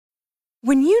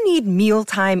When you need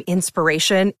mealtime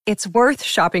inspiration, it's worth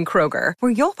shopping Kroger,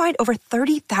 where you'll find over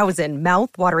 30,000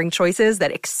 mouth-watering choices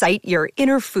that excite your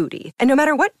inner foodie. And no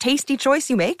matter what tasty choice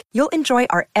you make, you'll enjoy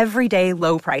our everyday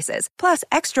low prices, plus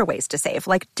extra ways to save,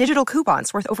 like digital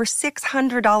coupons worth over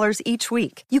 $600 each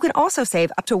week. You can also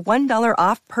save up to $1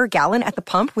 off per gallon at the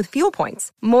pump with fuel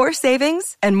points. More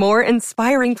savings and more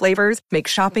inspiring flavors make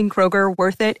shopping Kroger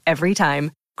worth it every time.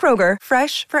 Kroger,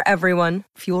 fresh for everyone.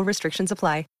 Fuel restrictions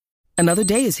apply. Another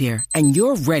day is here, and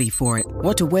you're ready for it.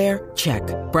 What to wear? Check.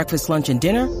 Breakfast, lunch, and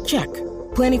dinner? Check.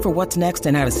 Planning for what's next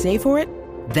and how to save for it?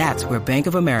 That's where Bank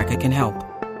of America can help.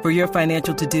 For your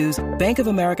financial to-dos, Bank of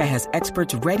America has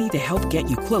experts ready to help get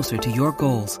you closer to your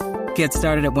goals. Get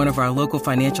started at one of our local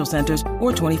financial centers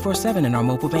or 24/7 in our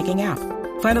mobile banking app.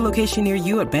 Find a location near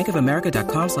you at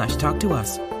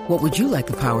bankofamerica.com/talktous. What would you like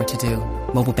the power to do?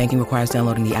 Mobile banking requires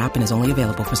downloading the app and is only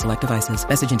available for select devices.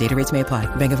 Message and data rates may apply.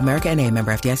 Bank of America N.A.,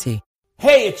 member FDIC.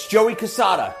 Hey, it's Joey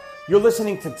Casada. You're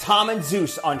listening to Tom and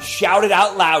Zeus on Shout It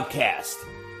Out Loudcast.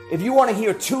 If you want to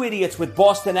hear two idiots with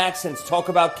Boston accents talk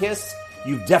about Kiss,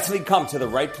 you've definitely come to the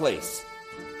right place.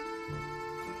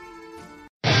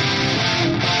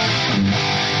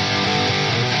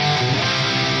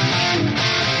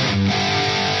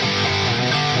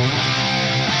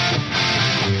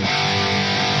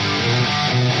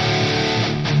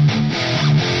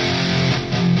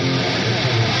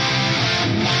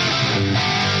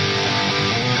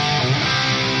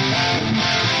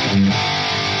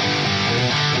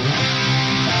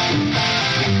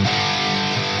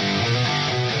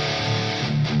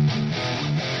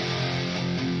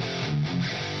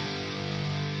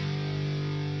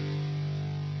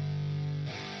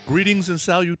 Greetings and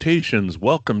salutations.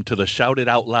 Welcome to the Shout It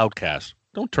Out Loudcast.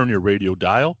 Don't turn your radio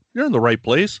dial. You're in the right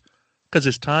place because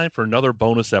it's time for another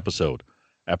bonus episode.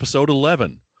 Episode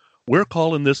 11. We're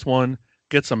calling this one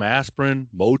Get Some Aspirin,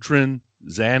 Motrin,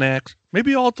 Xanax,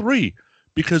 maybe all three,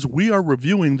 because we are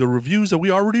reviewing the reviews that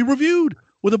we already reviewed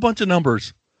with a bunch of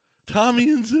numbers. Tommy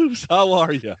and Zeus, how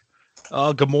are you?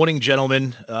 Good morning,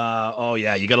 gentlemen. You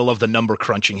got to love the number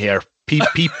crunching here.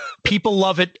 People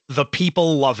love it. The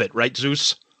people love it, right,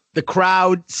 Zeus? The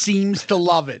crowd seems to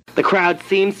love it. The crowd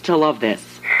seems to love this.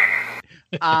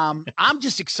 I'm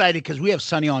just excited because we have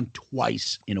Sonny on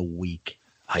twice in a week.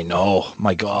 I know,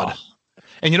 my God.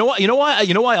 And you know what? You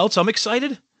know why else I'm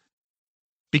excited?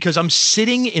 Because I'm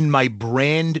sitting in my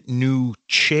brand new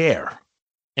chair.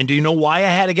 And do you know why I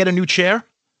had to get a new chair?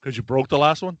 Because you broke the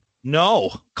last one?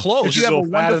 No, close. You have a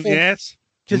wonderful ass.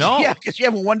 Because you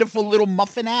have a wonderful little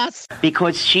muffin ass.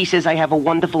 Because she says I have a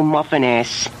wonderful muffin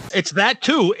ass. It's that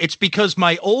too. It's because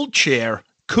my old chair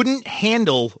couldn't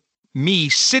handle me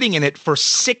sitting in it for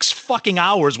 6 fucking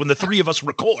hours when the three of us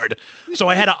record. So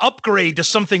I had to upgrade to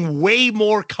something way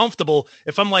more comfortable.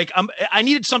 If I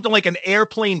needed something like an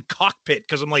airplane cockpit,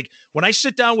 because I'm like, when I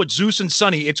sit down with Zeus and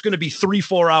Sonny, it's going to be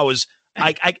 3-4 hours.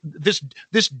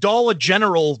 This Dollar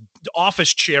General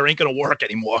office chair ain't going to work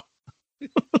anymore.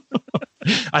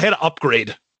 I had to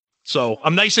upgrade. So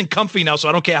I'm nice and comfy now, so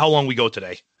I don't care how long we go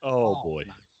today. Oh boy.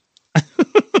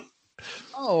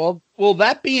 Well,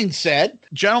 that being said,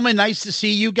 gentlemen, nice to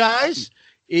see you guys.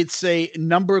 It's a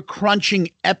number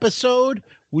crunching episode,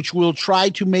 which we'll try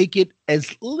to make it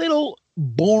as little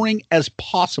boring as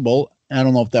possible. I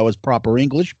don't know if that was proper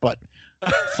English, but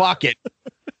fuck it.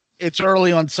 It's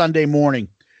early on Sunday morning.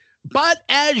 But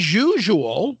as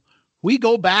usual, we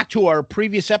go back to our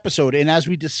previous episode. And as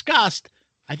we discussed,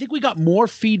 I think we got more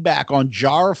feedback on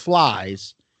Jar of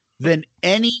Flies than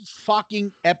any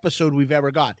fucking episode we've ever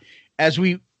got. As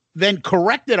we then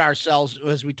corrected ourselves,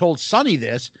 as we told Sonny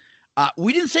this,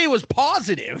 we didn't say it was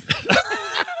positive.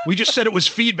 We just said it was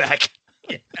feedback.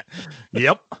 Yeah.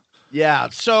 Yep. Yeah.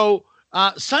 So,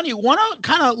 Sonny, want to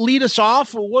kind of lead us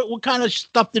off? What kind of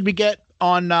stuff did we get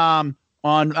on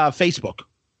Facebook?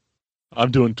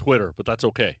 I'm doing Twitter, but that's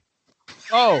okay.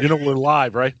 Oh, you know we're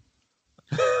live, right?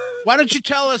 Why don't you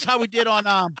tell us how we did on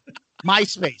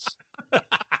MySpace?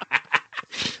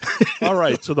 All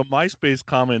right, so the MySpace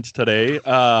comments today.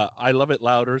 I Love It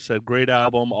Louder said, great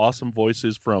album, awesome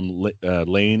voices from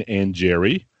Lane and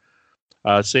Jerry.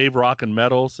 Save Rock and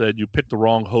Metal said, you picked the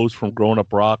wrong host from Grown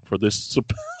Up Rock for this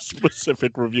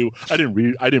specific review. I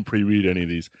didn't pre-read any of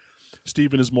these.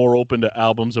 Steven is more open to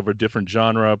albums of a different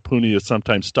genre. Pooney is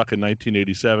sometimes stuck in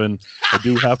 1987. I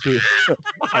do have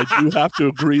to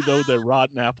agree though that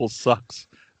Rotten Apple sucks.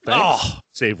 Thanks.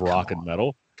 Save Rock and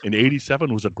Metal. And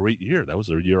 87 was a great year. That was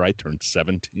the year I turned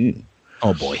 17.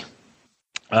 Oh boy.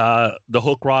 The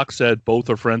Hook Rock said both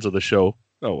are friends of the show.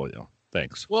 Oh well, yeah.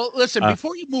 Thanks. Well, listen,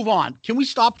 before you move on, can we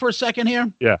stop for a second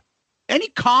here? Yeah. Any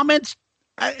comments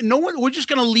No one. We're just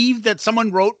going to leave that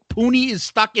someone wrote Pooney is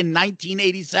stuck in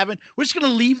 1987. We're just going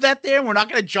to leave that there. We're not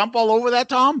going to jump all over that,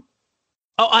 Tom.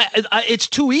 Oh, it's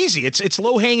too easy. It's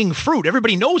low hanging fruit.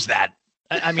 Everybody knows that.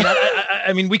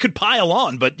 I mean, we could pile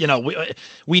on, but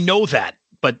we know that.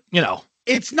 But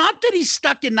it's not that he's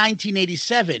stuck in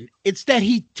 1987. It's that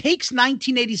he takes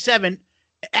 1987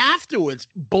 afterwards,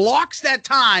 blocks that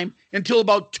time until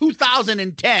about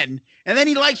 2010, and then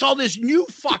he likes all this new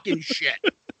fucking shit.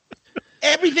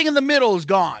 Everything in the middle is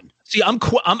gone. See,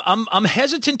 I'm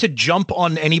hesitant to jump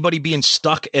on anybody being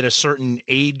stuck at a certain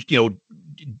age,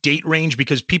 date range,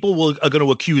 because people are going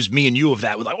to accuse me and you of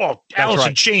that. With like, oh, Alice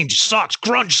in Chains sucks,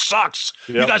 grunge sucks.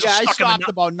 Yep. You guys are stuck I stopped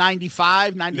about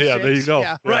 95, 96. Yeah, there you go.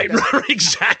 Yeah. Right,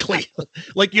 exactly.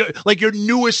 like your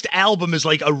newest album is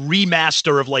like a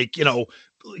remaster of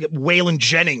Waylon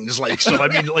Jennings. So I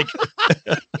mean,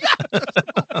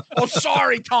 Oh,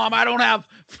 sorry, Tom. I don't have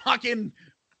fucking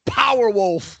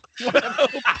Powerwolf.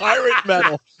 Pirate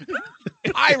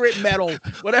metal.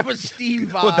 Whatever Steve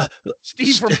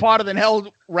from Hotter Than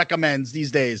Hell recommends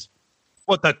these days.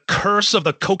 What, the Curse of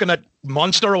the Coconut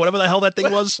Monster or whatever the hell that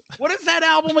thing was? What is that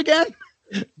album again?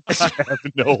 I have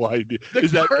no idea.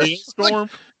 Is that Ailstorm?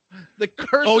 The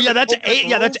Curse. Oh yeah, that's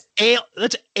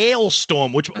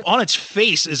Ailstorm, which on its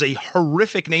face is a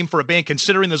horrific name for a band,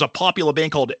 considering there's a popular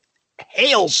band called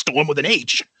Hailstorm with an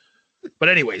H. But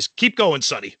anyways, keep going,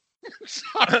 Sonny.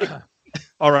 Sorry.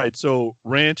 All right. So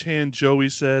Ranch Hand Joey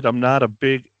said, I'm not a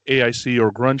big AIC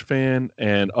or grunge fan,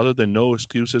 and other than No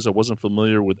Excuses, I wasn't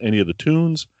familiar with any of the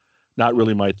tunes. Not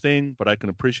really my thing, but I can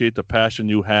appreciate the passion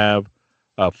you have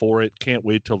for it. Can't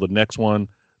wait till the next one.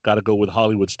 Got to go with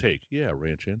Hollywood's Take. Yeah,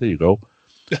 Ranch Hand. There you go.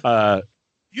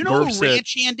 You know who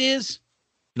Ranch Hand is?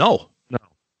 No.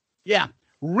 Yeah.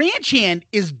 Ranch Hand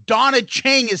is Donna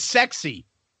Chang is sexy.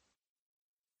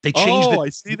 They changed it. I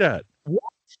see that. What?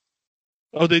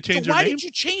 Oh, they changed So your why name? did you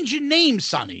change your name,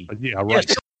 Sonny? Yeah, right.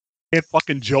 Yes. And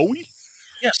fucking Joey?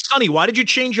 Yeah, Sonny, why did you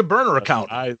change your burner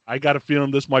account? I got a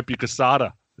feeling this might be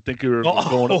Casada. I think you're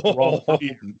going up the wrong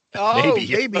feet. Oh,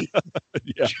 Maybe. maybe.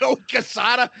 Yeah. Joey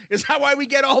Casada. Is that why we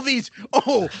get all these?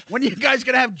 Oh, when are you guys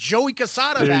going to have Joey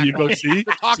Casada There back you go. on See?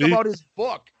 to talk See? about his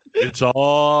book? It's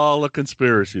all a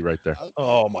conspiracy right there.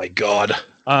 Oh my God.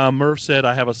 Murph said,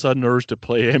 I have a sudden urge to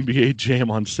play NBA Jam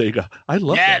on Sega. I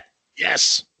love that.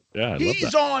 Yes. Yeah, I love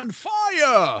He's that. on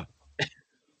fire.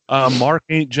 Mark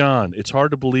Ain't John. It's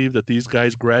hard to believe that these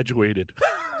guys graduated.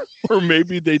 Or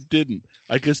maybe they didn't.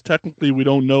 I guess technically we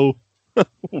don't know.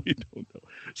 We don't know.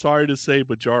 Sorry to say,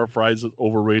 but Jar of Fries is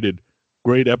overrated.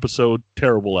 Great episode,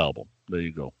 terrible album. There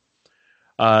you go.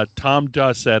 Tom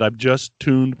Duss said, I've just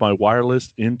tuned my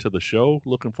wireless into the show.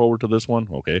 Looking forward to this one.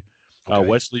 Okay.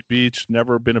 Wesley Beach,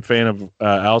 never been a fan of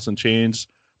Alice in Chains,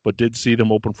 but did see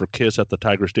them open for Kiss at the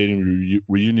Tiger Stadium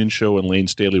reunion show, and Lane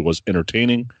Staley was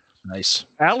entertaining. Nice.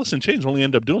 Alice in Chains only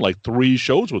ended up doing like 3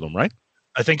 shows with them, right?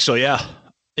 I think so. Yeah.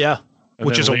 Yeah. And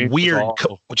Which then is a Lane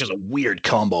weird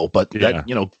combo, but Yeah.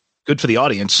 that, good for the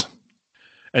audience.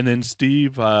 And then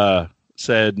Steve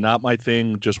said, not my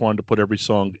thing. Just wanted to put every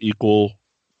song equal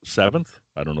 7th.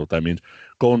 I don't know what that means.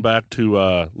 Going back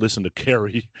to listen to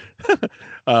Carrie.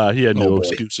 He had No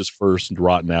Excuses first and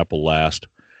Rotten Apple last.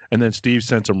 And then Steve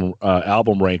sent some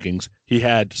album rankings. He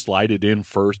had Slide It In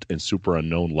first and Super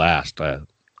Unknown last. There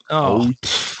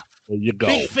you go.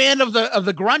 Big fan of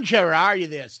the grunge era, are you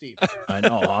there, Steve? I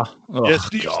know, huh? Oh, Yeah,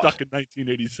 Steve God. stuck in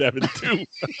 1987 too.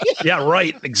 Yeah,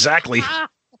 right. Exactly.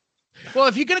 Well,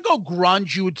 if you're going to go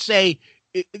grunge, you would say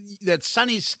that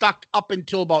Sonny's stuck up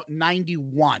until about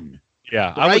 91.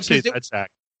 Yeah, I Right, would say 'cause that's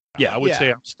accurate. Yeah, I would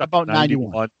say I'm stuck about about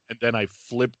 91, and then I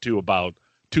flipped to about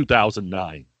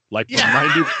 2009. Like from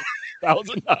 91 to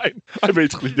 2009, I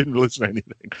basically didn't listen to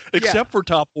anything except for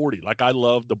top 40. Like I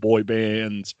love the boy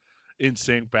bands,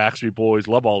 NSYNC, Backstreet Boys,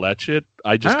 love all that shit.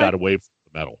 I just got away from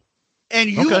the metal. And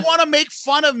you want to make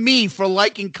fun of me for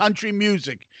liking country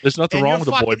music. There's nothing and wrong you're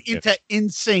with the boy fucking band. into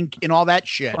NSYNC and all that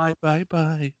shit. Bye, bye,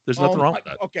 bye. There's nothing wrong with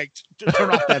that. Okay, turn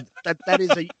off that. That is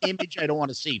an image I don't want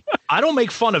to see. I don't make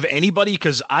fun of anybody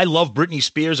because I love Britney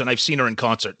Spears and I've seen her in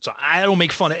concert. So I don't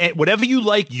make fun of whatever you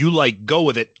like. Go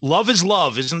with it. Love is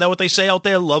love. Isn't that what they say out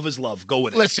there? Love is love. Go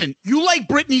with it. Listen, you like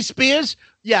Britney Spears?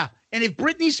 Yeah. And if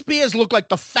Britney Spears looked like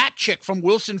the fat chick from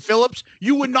Wilson Phillips,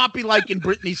 you would not be liking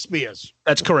Britney Spears.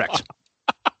 That's correct.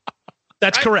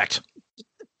 That's correct.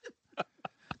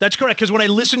 That's correct. Because when I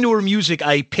listen to her music,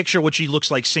 I picture what she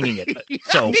looks like singing it.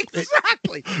 So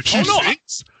exactly. She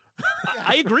sings?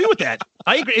 I agree with that.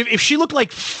 I agree. If she looked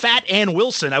like Fat Ann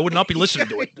Wilson, I would not be listening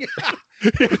to it.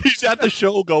 He's at the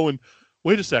show going,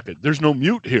 wait a second, there's no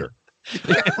mute here.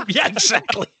 Yeah,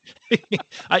 exactly.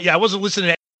 I wasn't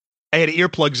listening to I had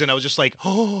earplugs in. I was just like,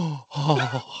 oh.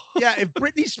 Yeah, if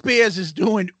Britney Spears is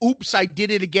doing "Oops, I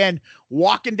Did It Again,"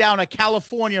 walking down a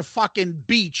California fucking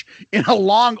beach in a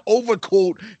long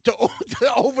overcoat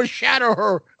to overshadow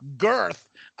her girth,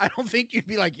 I don't think you'd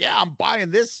be like, yeah, I'm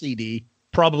buying this CD.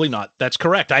 Probably not. That's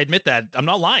correct. I admit that. I'm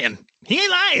not lying. He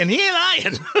ain't lying. He ain't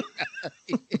lying.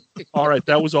 All right,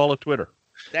 that was all of Twitter.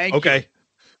 Thank you. Okay.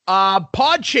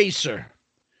 Podchaser.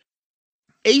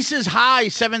 Aces High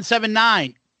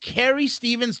 779. Carrie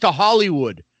Stevens to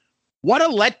Hollywood. What a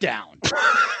letdown.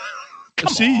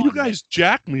 You guys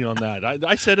jacked me on that.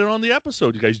 I said it on the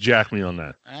episode. You guys jacked me on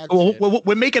that. Well,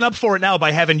 we're making up for it now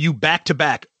by having you back to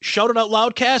back. Shout It Out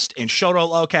Loudcast and Shout It Out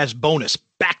Loudcast bonus.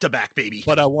 Back to back, baby.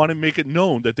 But I want to make it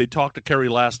known that they talked to Carrie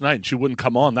last night and she wouldn't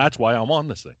come on. That's why I'm on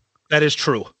this thing. That is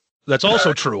true. That's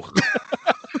also true.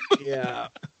 Yeah.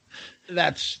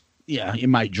 That's, in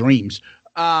my dreams.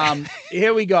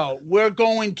 Here we go. We're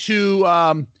going to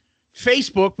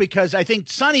Facebook because I think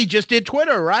Sonny just did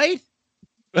Twitter, right?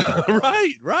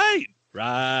 Right.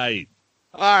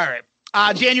 All right.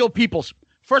 Daniel Peoples.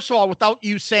 First of all, without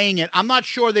you saying it, I'm not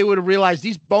sure they would have realized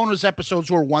these bonus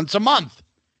episodes were once a month.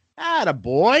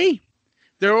 Attaboy.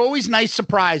 They're always nice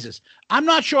surprises. I'm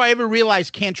not sure I ever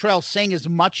realized Cantrell sang as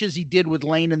much as he did with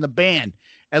Lane in the band,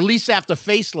 at least after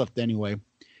Facelift anyway.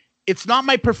 It's not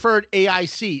my preferred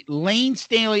AIC. Lane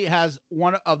Stanley has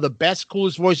one of the best,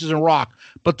 coolest voices in rock,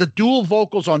 but the dual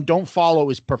vocals on Don't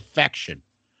Follow is perfection.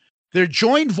 Their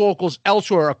joined vocals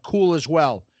elsewhere are cool as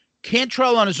well.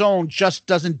 Cantrell on his own just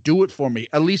doesn't do it for me,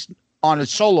 at least on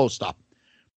his solo stuff.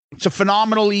 It's a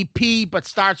phenomenal EP, but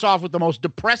starts off with the most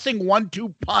depressing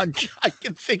 1-2 punch I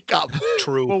can think of.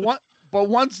 True. But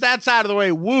once that's out of the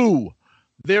way, woo,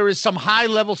 there is some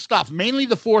high-level stuff, mainly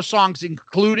the 4 songs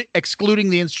excluding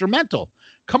the instrumental.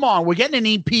 Come on, we're getting an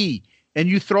EP, and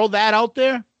you throw that out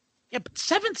there? Yeah, but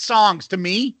 7 songs to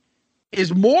me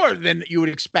is more than you would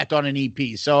expect on an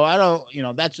EP. So I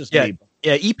don't, that's just me.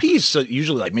 Yeah, EPs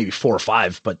usually like maybe 4 or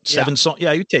 5, but 7 songs.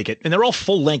 Yeah, you take it. And they're all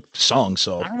full-length songs.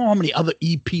 So I don't know how many other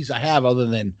EPs I have other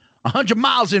than 100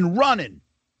 Miles in Running.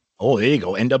 Oh, there you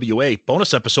go. NWA.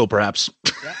 Bonus episode, perhaps.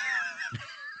 Yeah.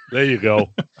 There you go.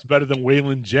 It's better than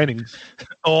Waylon Jennings.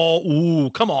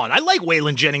 Come on. I like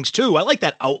Waylon Jennings, too. I like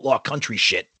that outlaw country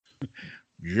shit.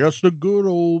 Just a good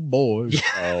old boy.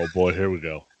 Oh, boy. Here we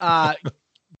go.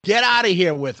 Get out of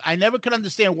here with. I never could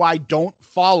understand why Don't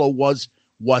Follow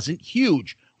wasn't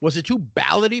huge. Was it too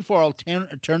ballady for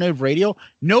alternative radio?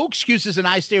 No Excuses and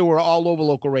I Stay were all over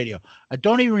local radio. I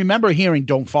don't even remember hearing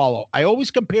Don't Follow. I always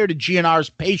compare to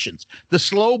GNR's Patience, the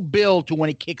slow build to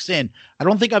when it kicks in. I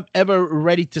don't think I'm ever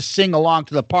ready to sing along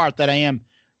to the part that I am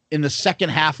in the second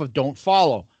half of Don't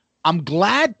Follow. I'm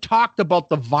glad talked about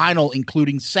the vinyl,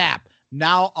 including Sap.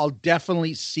 Now I'll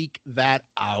definitely seek that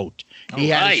out. He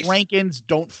has Rankins,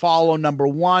 Don't Follow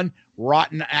 #1,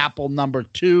 Rotten Apple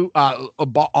 #2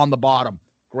 on the bottom.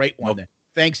 Great one. There.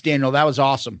 Thanks, Daniel. That was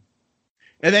awesome.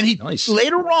 And then he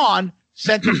later on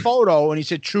sent a photo and he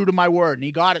said, true to my word. And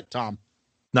he got it, Tom.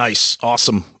 Nice.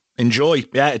 Awesome. Enjoy.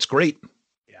 Yeah, it's great.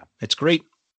 Yeah, it's great.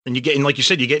 And you're getting, like you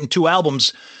said, you're getting 2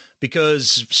 albums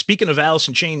because speaking of Alice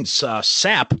in Chains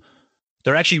Sap,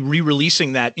 they're actually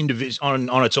re-releasing that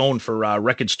on its own for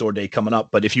Record Store Day coming up.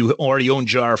 But if you already own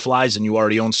Jar of Flies, then you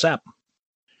already own Sap.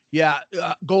 Yeah,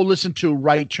 go listen to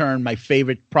Right Turn, my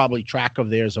favorite probably track of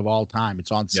theirs of all time. It's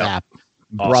on Sap.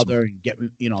 Awesome. Brother,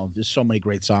 there's so many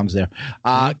great songs there.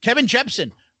 Kevin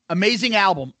Jepson, amazing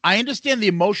album. I understand the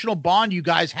emotional bond you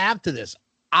guys have to this.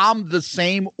 I'm the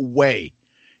same way.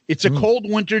 It's a cold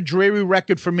winter, dreary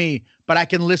record for me, but I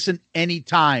can listen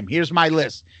anytime. Here's my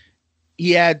list.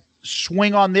 He had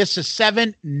Swing on This a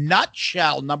 7,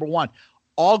 Nutshell #1.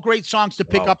 All great songs to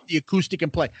pick up the acoustic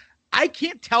and play. I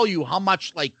can't tell you how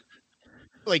much like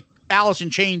Alice in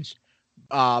Chains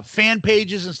fan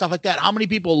pages and stuff like that. How many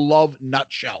people love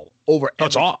Nutshell over?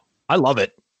 That's all. I love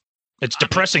it. It's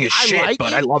depressing as shit,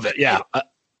 but I love it. Yeah.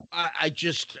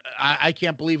 I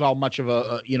can't believe how much of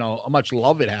how much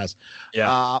love it has.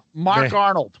 Yeah. Mark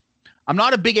Arnold. I'm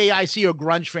not a big AIC or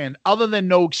grunge fan. Other than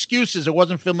No Excuses, I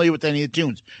wasn't familiar with any of the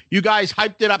tunes. You guys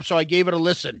hyped it up, so I gave it a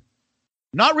listen.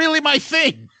 Not really my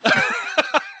thing, but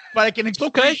I can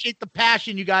appreciate the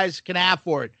passion you guys can have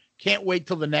for it. Can't wait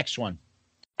till the next one.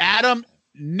 Adam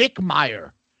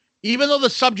Nickmeyer. Even though the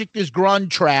subject is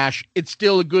grunge trash, it's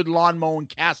still a good lawn mowing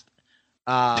cast.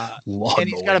 And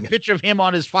he's got a picture of him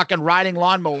on his fucking riding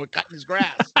lawnmower cutting his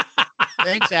grass.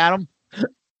 Thanks, Adam.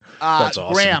 That's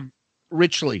awesome. Graham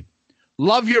Richley.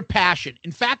 Love your passion.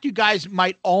 In fact, you guys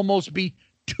might almost be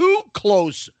too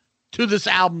close to this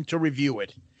album to review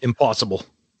it. Impossible.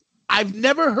 I've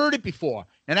never heard it before.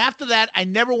 And after that, I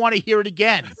never want to hear it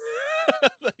again.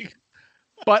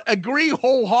 but agree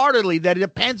wholeheartedly that it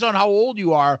depends on how old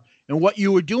you are and what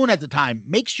you were doing at the time.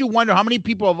 Makes you wonder how many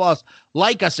people of us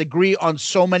like us agree on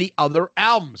so many other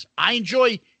albums. I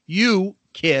enjoy you,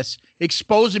 Kiss,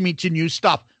 exposing me to new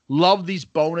stuff. Love these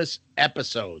bonus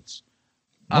episodes.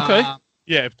 Okay.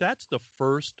 Yeah, if that's the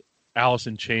first Alice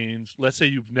in Chains, let's say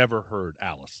you've never heard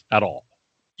Alice at all.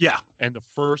 Yeah. And the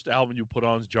first album you put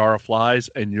on is Jar of Flies,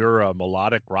 and you're a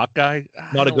melodic rock guy,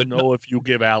 I don't know if you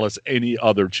give Alice any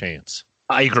other chance.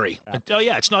 I agree.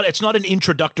 It's not an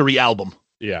introductory album.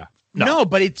 Yeah. No,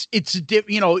 but it's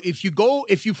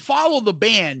if you follow the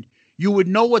band, you would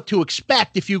know what to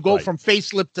expect. If you go from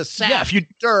Facelift to Sap, if you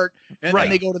Dirt, and then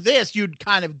they go to this, you'd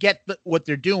kind of get what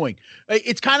they're doing.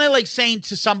 It's kind of like saying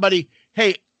to somebody,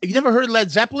 "Hey, you never heard Led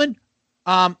Zeppelin?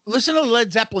 Listen to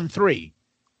Led Zeppelin 3."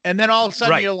 And then all of a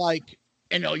sudden you're like,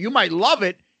 you might love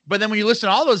it, but then when you listen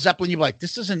to all those Zeppelin, you're like,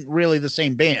 this isn't really the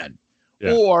same band.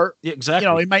 Yeah. Or,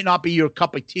 it might not be your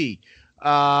cup of tea.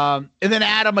 And then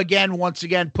Adam once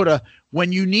again put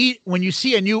when you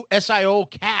see a new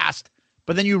SIO cast,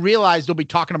 but then you realize they'll be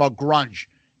talking about grunge,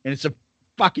 and it's a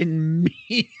fucking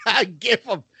gif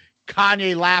of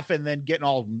Kanye laughing, then getting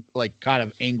all like kind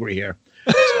of angry here.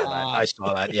 I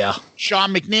saw that. Yeah.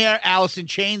 Sean McNair, Alice in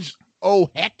Chains.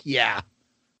 Oh, heck yeah.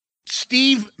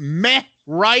 Steve Meh,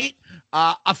 right?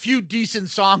 A few decent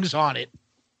songs on it.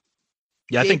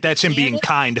 Yeah, I think that's him being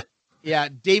kind. Yeah,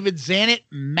 David Zanuck,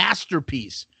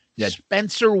 masterpiece. Yeah.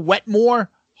 Spencer Wetmore,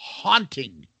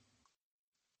 haunting.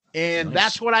 And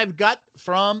that's what I've got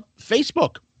from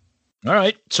Facebook. All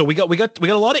right, so we got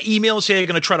a lot of emails here. You're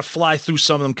going to try to fly through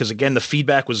some of them because again, the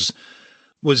feedback was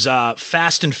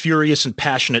fast and furious and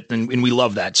passionate, and we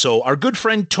love that. So our good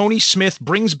friend Tony Smith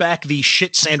brings back the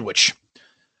shit sandwich.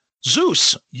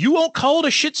 Zeus, you won't call it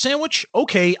a shit sandwich?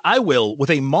 Okay, I will,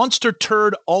 with a monster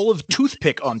turd olive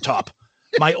toothpick on top.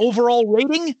 My overall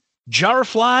rating? Jar of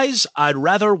Flies, I'd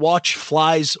rather watch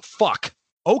flies fuck.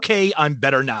 Okay, I'm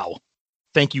better now.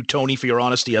 Thank you, Tony, for your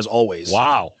honesty as always.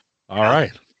 Wow. All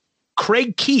right.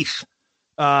 Craig Keith,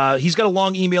 he's got a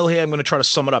long email here. I'm going to try to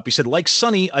sum it up. He said, like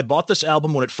Sonny, I bought this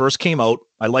album when it first came out.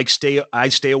 I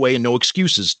Stay Away and No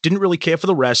Excuses. Didn't really care for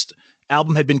the rest.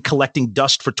 Album had been collecting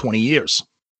dust for 20 years.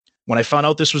 When I found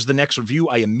out this was the next review,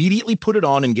 I immediately put it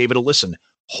on and gave it a listen.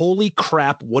 Holy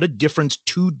crap, what a difference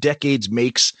 2 decades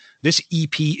makes. This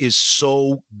EP is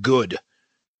so good.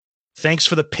 Thanks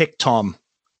for the pick, Tom.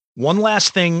 One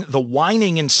last thing, the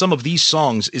whining in some of these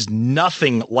songs is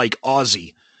nothing like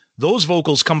Ozzy. Those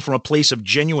vocals come from a place of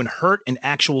genuine hurt and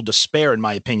actual despair, in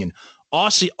my opinion.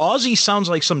 Ozzy sounds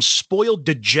like some spoiled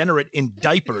degenerate in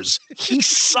diapers. He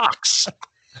sucks.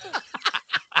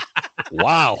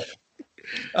 Wow.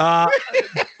 By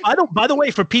the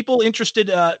way, for people interested,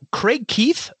 Craig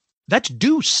Keith, that's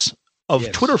Deuce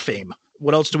of Twitter fame.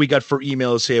 What else do we got for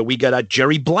emails here? We got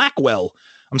Jerry Blackwell.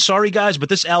 I'm sorry, guys, but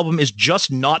this album is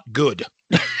just not good.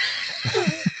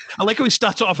 I like how he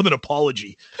starts off with an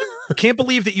apology. I can't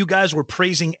believe that you guys were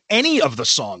praising any of the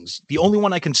songs. The only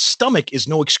one I can stomach is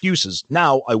No Excuses.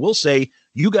 Now, I will say,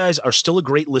 you guys are still a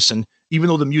great listen, even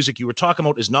though the music you were talking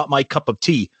about is not my cup of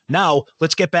tea. Now,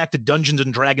 let's get back to Dungeons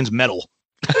and Dragons metal.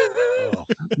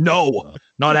 No,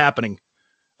 not happening.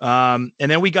 And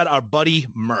then we got our buddy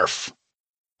Murph.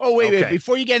 Oh, wait.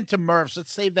 Before you get into Murphs,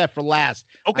 let's save that for last.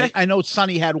 Okay. I know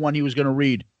Sonny had one he was going to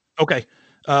read. Okay.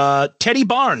 Teddy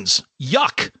Barnes.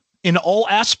 Yuck in all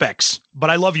aspects,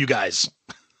 but I love you guys.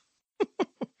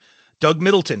 Doug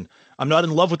Middleton. I'm not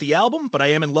in love with the album, but I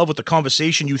am in love with the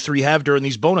conversation you three have during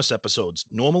these bonus episodes.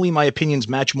 Normally, my opinions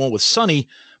match more with Sonny,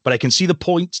 but I can see the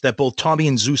points that both Tommy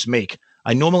and Zeus make.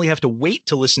 I normally have to wait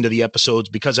to listen to the episodes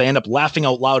because I end up laughing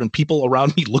out loud and people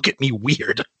around me look at me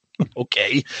weird.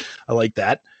 Okay, I like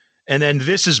that. And then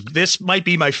this might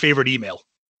be my favorite email.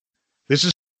 This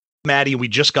is Maddie, and we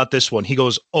just got this one. He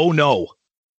goes, oh no,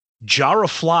 Jar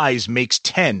of Flies makes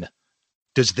 10.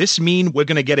 Does this mean we're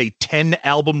going to get a 10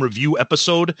 album review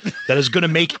episode that is going to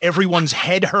make everyone's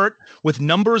head hurt with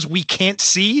numbers we can't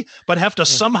see, but have to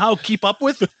somehow keep up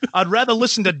with? I'd rather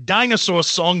listen to dinosaur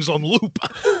songs on loop.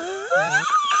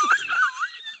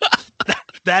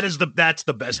 That's the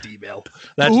best email.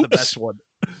 That's the best one.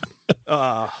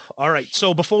 All right.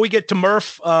 So before we get to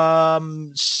Murph,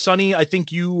 Sonny, I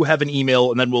think you have an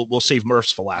email, and then we'll save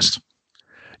Murph's for last.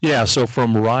 Yeah. So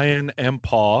from Ryan M.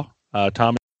 Paw,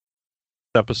 Tommy,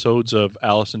 episodes of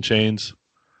Alice in Chains,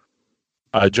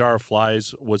 Jar of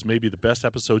Flies was maybe the best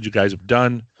episode you guys have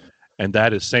done, and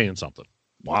that is saying something.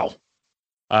 Wow.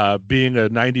 Being a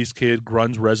 90s kid,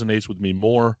 grunge resonates with me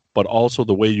more, but also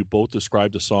the way you both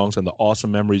described the songs and the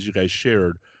awesome memories you guys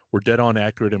shared were dead on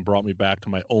accurate and brought me back to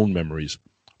my own memories.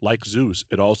 Like Zeus,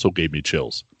 it also gave me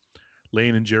chills.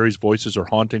 Lane and Jerry's voices are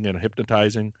haunting and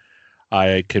hypnotizing.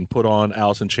 I can put on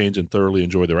Alice in Chains and thoroughly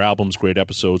enjoy their albums. Great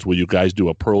episodes. Will you guys do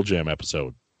a Pearl Jam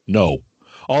episode? No.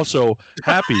 Also,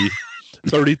 happy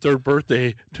 33rd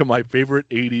birthday to my favorite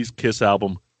 80s Kiss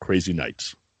album, Crazy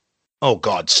Nights. Oh,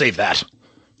 God, save that.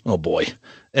 Oh, boy.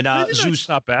 And Zeus,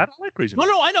 not bad. I like Crazy Nights.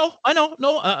 No,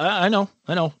 I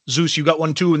know. Zeus, you got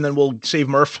one too, and then we'll save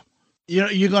Murph. You know,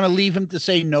 you're going to leave him to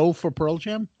say no for Pearl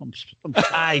Jam?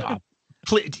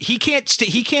 He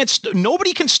can't.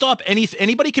 Nobody can stop anything.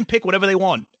 Anybody can pick whatever they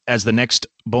want, as the next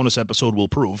bonus episode will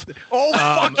prove. Oh,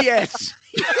 fuck yes.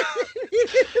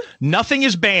 Nothing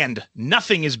is banned.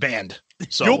 Nothing is banned.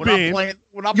 So You're banned.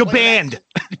 You're banned.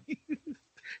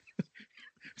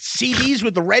 CDs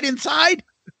with the red inside?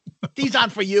 These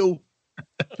aren't for you.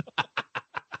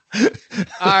 All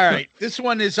right. This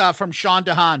one is from Sean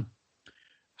DeHaan.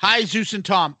 Hi, Zeus and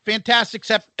Tom. Fantastic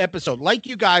episode. Like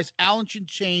you guys, Alice in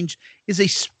Chains is a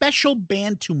special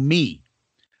band to me.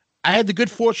 I had the good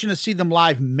fortune to see them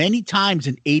live many times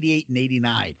in 88 and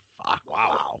 89. Fuck,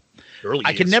 wow.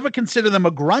 I can never consider them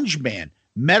a grunge band.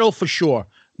 Metal for sure.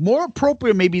 More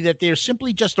appropriate maybe that they're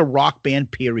simply just a rock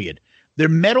band, period. Their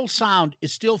metal sound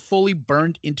is still fully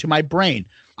burned into my brain.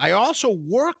 I also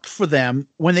worked for them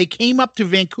when they came up to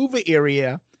Vancouver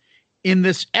area in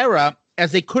this era,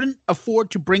 as they couldn't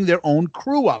afford to bring their own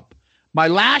crew up. My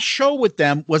last show with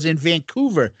them was in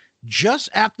Vancouver just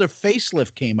after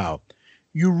Facelift came out.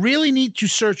 You really need to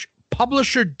search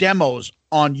publisher demos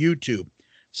on YouTube.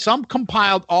 Some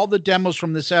compiled all the demos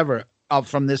from this era.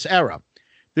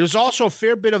 There's also a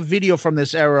fair bit of video from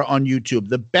this era on YouTube,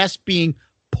 the best being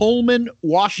Pullman,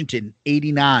 Washington,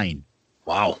 89.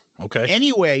 Wow. Okay.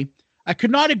 Anyway, I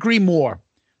could not agree more.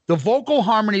 The vocal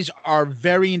harmonies are a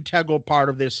very integral part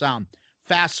of their sound.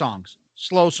 Fast songs,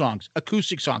 slow songs,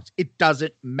 acoustic songs, it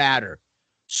doesn't matter.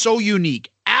 So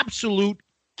unique. Absolute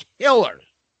killer.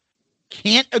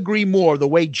 Can't agree more. The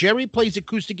way Jerry plays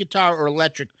acoustic guitar or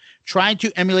electric, trying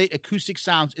to emulate acoustic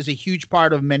sounds, is a huge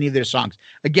part of many of their songs.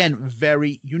 Again,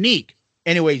 very unique.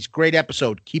 Anyways, great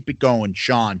episode. Keep it going,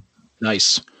 Sean.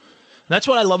 Nice. That's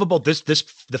what I love about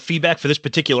the feedback for this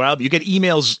particular album. You get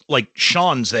emails like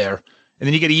Sean's there, and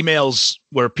then you get emails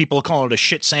where people are calling it a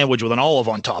shit sandwich with an olive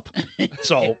on top.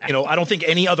 So, I don't think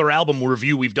any other album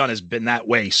review we've done has been that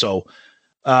way. So,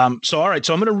 all right.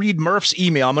 So I'm going to read Murph's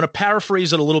email. I'm going to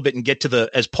paraphrase it a little bit and get to the,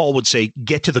 as Paul would say,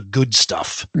 get to the good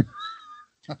stuff.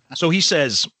 So he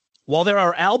says, while there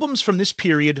are albums from this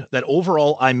period that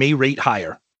overall I may rate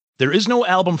higher, there is no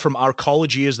album from our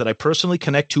college years that I personally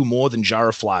connect to more than Jar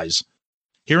of Flies.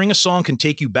 Hearing a song can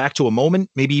take you back to a moment,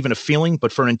 maybe even a feeling,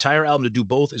 but for an entire album to do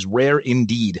both is rare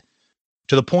indeed.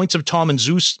 To the points of Tom and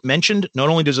Zeus mentioned, not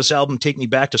only does this album take me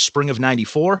back to spring of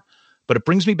 94, but it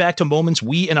brings me back to moments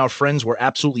we and our friends were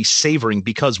absolutely savoring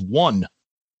because, 1,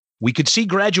 we could see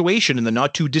graduation in the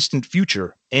not too distant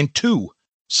future, and 2,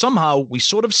 somehow we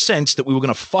sort of sensed that we were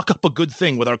going to fuck up a good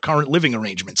thing with our current living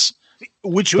arrangements.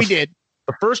 Which we did.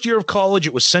 The first year of college,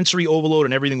 it was sensory overload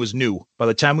and everything was new. By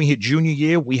the time we hit junior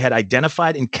year, we had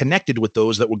identified and connected with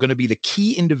those that were going to be the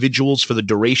key individuals for the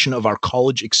duration of our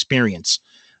college experience.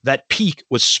 That peak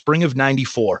was spring of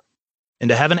 94. And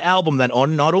to have an album that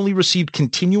not only received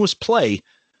continuous play,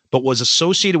 but was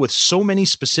associated with so many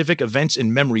specific events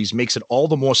and memories makes it all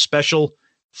the more special.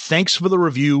 Thanks for the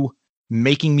review,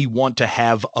 making me want to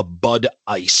have a Bud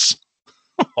Ice.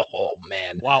 Oh,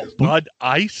 man. Wow. Bud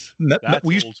Ice? That's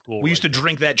we old school. We used to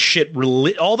drink that shit.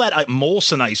 All that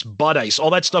Molson Ice, Bud Ice, all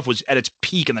that stuff was at its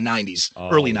peak in the 90s,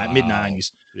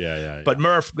 mid-90s. Yeah. But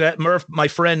Murph, my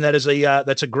friend, that's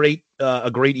a great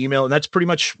email. And that's pretty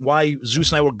much why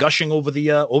Zeus and I were gushing over the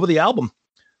album.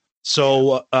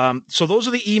 So those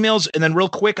are the emails. And then real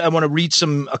quick, I want to read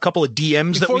a couple of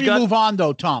DMs that we got. Before you move on,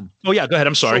 though, Tom. Oh, yeah. Go ahead.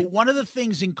 I'm sorry. So one of the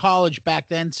things in college back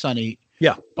then, Sonny,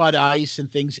 yeah, Bud Ice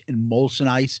and things and Molson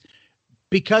Ice,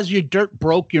 because you're dirt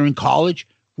broke, you're in college,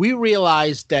 we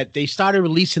realized that they started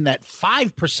releasing that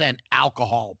 5%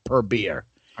 alcohol per beer.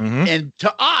 Mm-hmm. And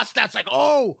to us, that's like,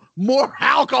 oh, more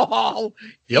alcohol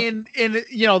in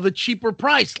the cheaper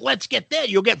price. Let's get that.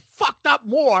 You'll get fucked up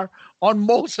more on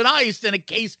Molson Ice than a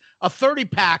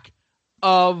 30-pack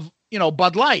of,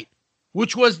 Bud Light,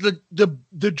 which was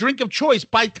the drink of choice.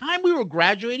 By the time we were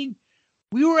graduating,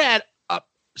 we were at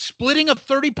splitting a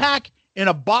 30-pack in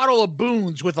a bottle of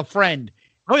Boone's with a friend.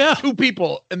 Oh, yeah. 2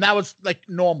 people. And that was like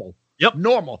normal. Yep.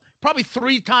 Normal. Probably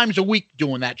 3 times a week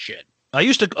doing that shit.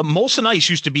 Molson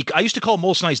Ice I used to call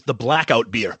Molson Ice the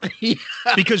blackout beer. Yeah.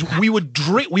 Because we would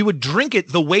drink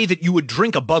it the way that you would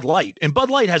drink a Bud Light. And Bud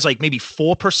Light has like maybe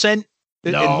 4%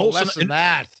 No, less than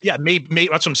that. Yeah, maybe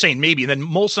that's what I'm saying. Maybe. And then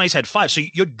Molson Ice had 5. So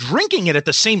you're drinking it at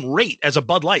the same rate as a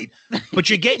Bud Light, but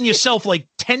you're getting yourself like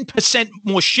 10%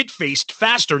 more shit-faced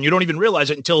faster, and you don't even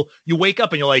realize it until you wake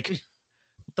up and you're like,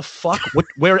 what the fuck?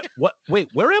 Wait,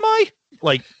 where am I?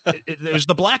 Like, it was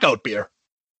the blackout beer.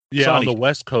 Yeah, Sonny. on the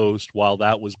West Coast, while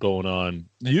that was going on,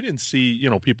 you didn't see,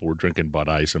 people were drinking Bud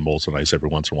Ice and Molson Ice every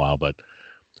once in a while, but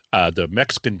the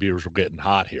Mexican beers were getting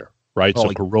hot here. Right, so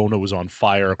Corona was on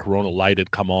fire. Corona Light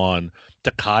had come on.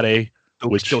 Tecate,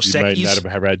 which Dos you might Equis.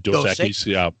 not have had. Dos Equis,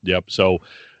 yeah, yep. So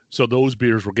those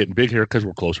beers were getting big here because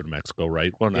we're closer to Mexico,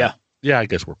 right? Well, yeah, I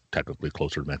guess we're technically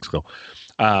closer to Mexico.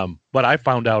 But I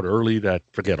found out early that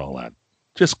forget all that.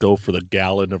 Just go for the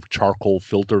gallon of charcoal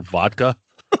filtered vodka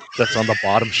that's on the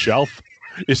bottom shelf.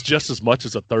 It's just as much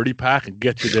as a 30-pack and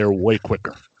get you there way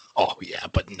quicker. Oh yeah,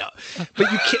 but no,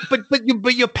 but you can't.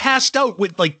 But you're passed out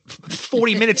with like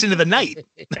 40 minutes into the night.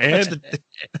 And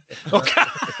okay,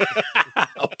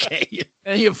 okay.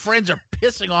 And your friends are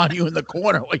pissing on you in the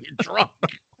corner while you're drunk.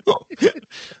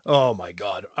 Oh my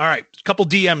God! All right, couple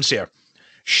DMs here.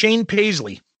 Shane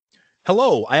Paisley.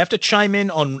 Hello, I have to chime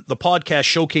in on the podcast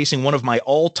showcasing one of my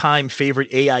all-time favorite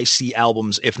AIC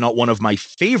albums, if not one of my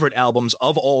favorite albums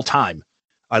of all time.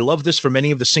 I love this for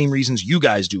many of the same reasons you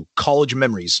guys do. College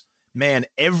Memories. Man,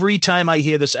 every time I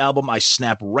hear this album, I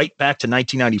snap right back to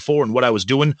 1994 and what I was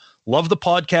doing. Love the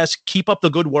podcast. Keep up the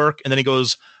good work. And then he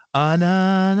goes, na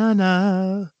na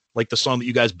na, like the song that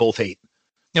you guys both hate.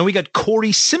 Now we got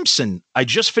Corey Simpson. I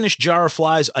just finished Jar of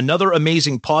Flies, another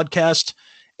amazing podcast.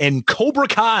 And Cobra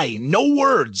Kai, no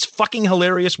words. Fucking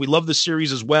hilarious. We love the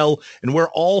series as well. And we're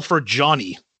all for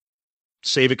Johnny.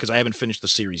 Save it because I haven't finished the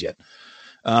series yet.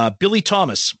 Billy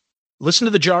Thomas, listen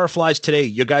to the Jar of Flies today.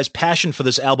 Your guys' passion for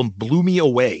this album blew me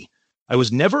away. I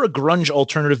was never a grunge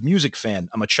alternative music fan.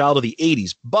 I'm a child of the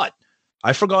 80s, but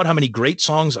I forgot how many great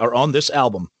songs are on this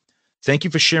album. Thank you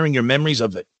for sharing your memories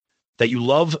of it. That you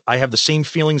love. I have the same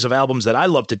feelings of albums that I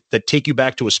love that take you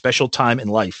back to a special time in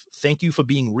life. Thank you for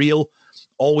being real.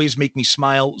 Always make me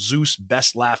smile. Zeus,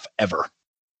 best laugh ever.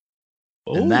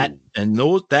 Ooh. And that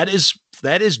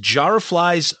is Jar of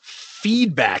Flies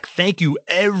feedback. Thank you,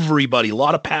 everybody. A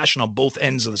lot of passion on both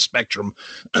ends of the spectrum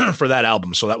for that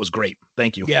album. So that was great.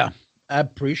 Thank you. Yeah, I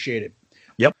appreciate it.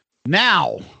 Yep.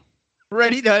 Now,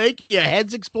 ready to make your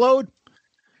heads explode?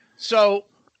 So,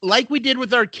 like we did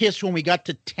with our Kiss when we got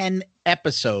to 10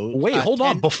 episodes. Wait, hold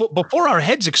on. Before our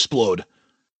heads explode,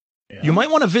 you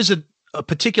might want to visit a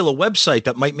particular website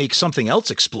that might make something else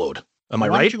explode. Am I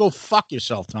right? Why don't you go fuck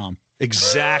yourself, Tom?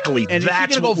 Exactly. And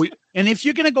if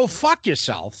you're going to go fuck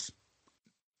yourself,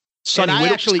 Sonny,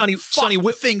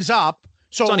 fuck things up.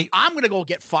 So Sonny, I'm going to go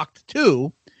get fucked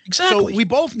too. Exactly. So we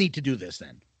both need to do this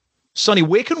then. Sonny,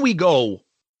 where can we go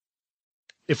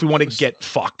if we want to get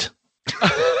fucked?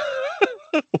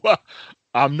 Well,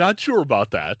 I'm not sure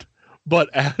about that,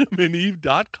 but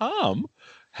AdamandEve.com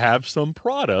have some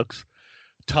products.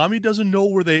 Tommy doesn't know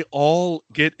where they all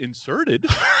get inserted,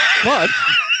 but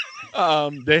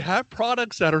they have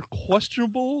products that are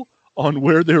questionable on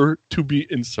where they're to be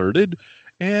inserted.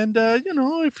 And,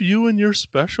 if you and your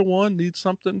special one need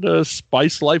something to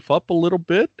spice life up a little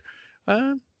bit,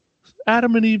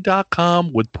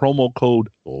 AdamandEve.com with promo code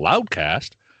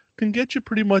LOUDCAST can get you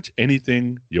pretty much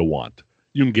anything you want.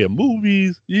 You can get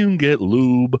movies. You can get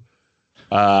lube.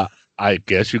 I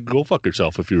guess you can go fuck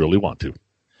yourself if you really want to.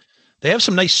 They have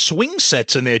some nice swing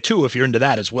sets in there, too, if you're into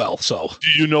that as well. So,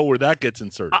 do you know where that gets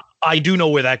inserted? I do know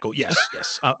where that goes. Yes,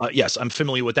 yes. Yes, I'm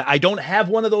familiar with that. I don't have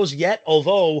one of those yet,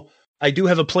 although I do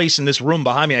have a place in this room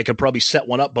behind me. I could probably set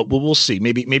one up, but we'll see.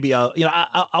 Maybe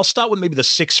I'll start with maybe the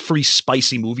 6 free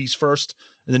spicy movies first,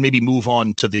 and then maybe move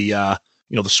on to the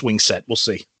the swing set. We'll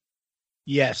see.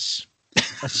 Yes,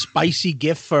 a spicy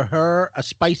gift for her, a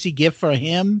spicy gift for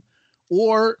him,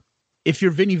 or if you're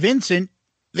Vinnie Vincent,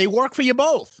 they work for you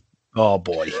both. Oh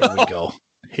boy, here we go.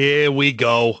 Here we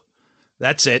go.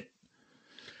 That's it.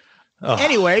 Oh.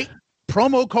 Anyway,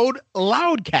 promo code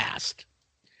LOUDCAST.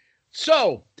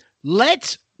 So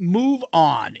let's move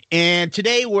on. And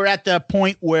today we're at the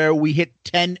point where we hit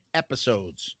 10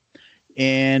 episodes.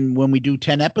 And when we do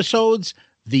 10 episodes,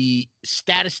 the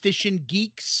statistician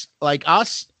geeks like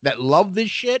us that love this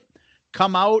shit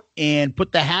come out and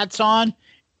put the hats on.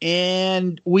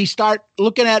 And we start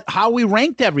looking at how we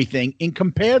ranked everything and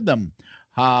compared them.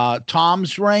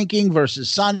 Tom's ranking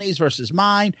versus Sonny's versus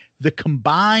mine, the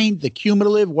combined, the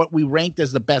cumulative, what we ranked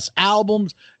as the best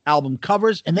albums, album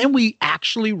covers. And then we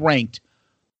actually ranked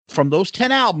from those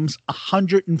 10 albums,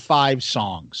 105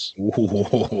 songs.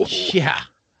 Ooh. Yeah.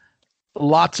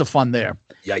 Lots of fun there.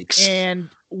 Yikes.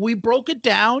 And we broke it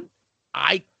down.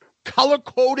 I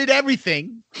color-coded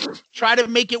everything, try to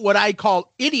make it what I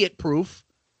call idiot-proof,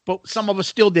 but some of us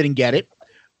still didn't get it.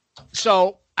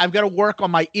 So I've got to work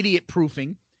on my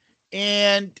idiot-proofing.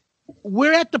 And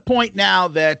we're at the point now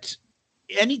that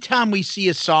anytime we see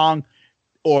a song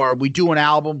or we do an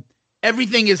album,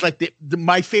 everything is like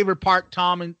my favorite part,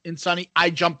 Tom and Sonny, I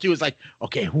jump to is like,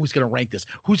 okay, who's going to rank this?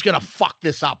 Who's going to fuck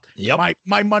this up? Yep.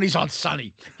 My money's on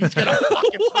Sonny. He's going to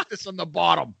fucking put this on the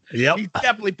bottom. Yep. He's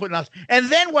definitely putting us.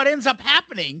 And then what ends up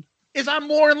happening is I'm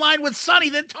more in line with Sonny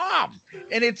than Tom.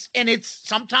 And it's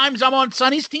sometimes I'm on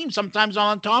Sonny's team. Sometimes I'm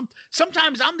on Tom.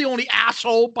 Sometimes I'm the only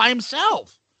asshole by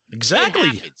himself.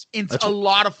 Exactly. It's a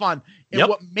lot of fun. And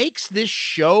what makes this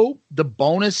show, the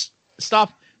bonus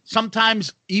stuff,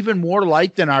 sometimes even more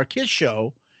like than our Kiss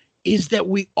show, is that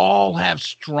we all have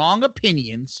strong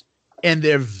opinions and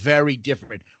they're very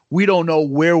different. We don't know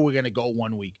where we're going to go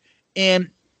one week. And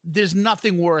there's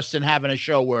nothing worse than having a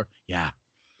show where, yeah,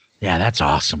 that's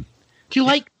awesome. Do you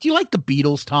like the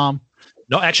Beatles, Tom?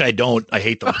 No, actually, I don't. I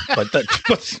hate them. But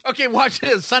okay, watch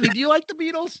this. Sonny, do you like the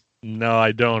Beatles? No,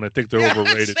 I don't. I think they're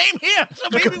overrated. Same here. So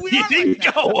maybe we you are didn't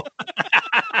like go.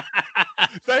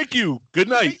 Thank you. Good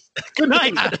night. Good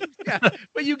night. Yeah,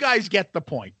 but you guys get the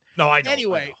point. No, I know.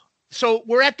 Anyway, so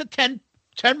we're at the 10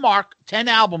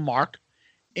 album mark,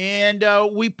 and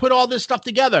we put all this stuff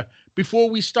together. Before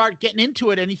we start getting into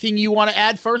it, anything you want to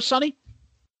add first, Sonny?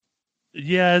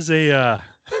 Yeah, as a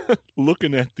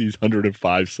looking at these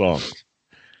 105 songs,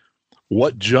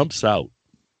 what jumps out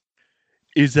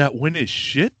is that when it's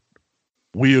shit,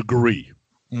 we agree.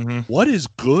 Mm-hmm. What is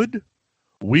good,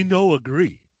 we know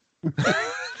agree.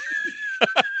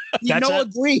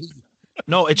 Agree.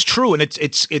 No, it's true, and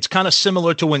it's kind of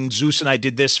similar to when Zeus and I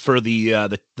did this for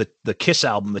the Kiss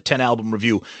album, the 10 album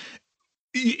review.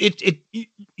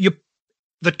 The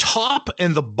top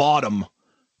and the bottom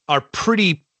are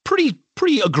pretty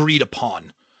agreed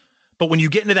upon, but when you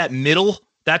get into that middle,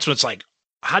 that's when it's like,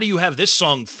 how do you have this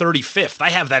song 35th?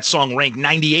 I have that song ranked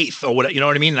 98th or what? You know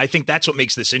what I mean? And I think that's what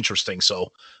makes this interesting.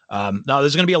 So, no,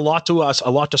 there's going to be a lot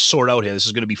to sort out here. This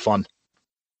is going to be fun.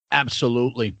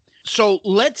 Absolutely. So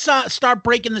let's start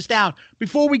breaking this down.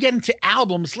 Before we get into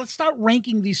albums, let's start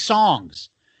ranking these songs.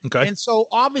 Okay. And so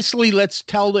obviously, let's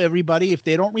tell everybody, if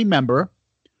they don't remember,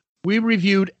 we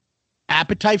reviewed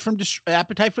Appetite for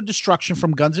Destruction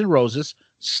from Guns N' Roses,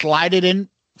 Slide It In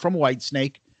from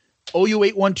Whitesnake,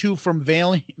 OU812 from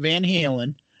Van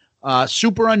Halen,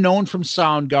 Super Unknown from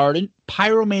Soundgarden,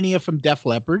 Pyromania from Def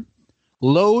Leppard,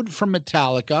 Load from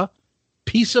Metallica,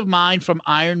 Peace of Mind from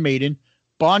Iron Maiden,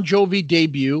 Bon Jovi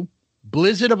Debut,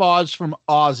 Blizzard of Oz from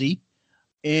Ozzy,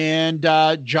 and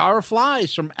Jar of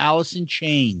Flies from Alice in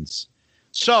Chains.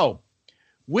 So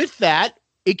with that,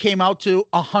 it came out to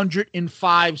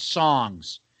 105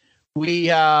 songs. We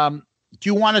do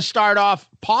you want to start off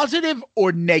positive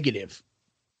or negative?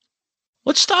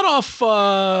 Let's start off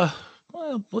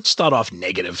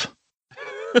negative.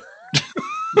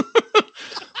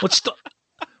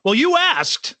 Well, you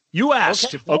asked.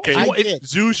 Okay.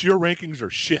 Zeus, your rankings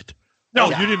are shit. No,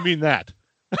 you didn't mean that.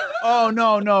 Oh,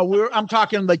 no. I'm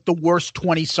talking like the worst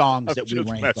 20 songs that we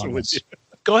ranked on this.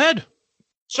 Go ahead.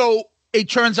 So it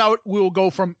turns out we'll go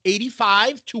from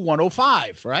 85 to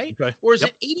 105, right? Okay. Or is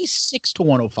it 86 to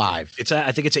 105?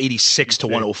 I think it's 86 to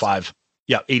 105.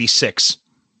 Yeah, 86.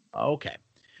 Okay.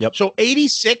 Yep. So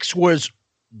 86 was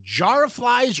Jar of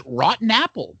Flies, Rotten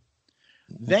Apple.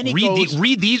 Then it goes,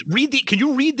 read these. Can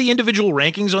you read the individual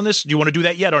rankings on this? Do you want to do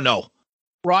that yet or no?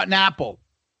 Rotten Apple.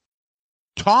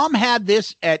 Tom had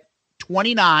this at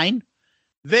 29.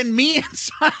 Then me and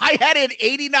I had it at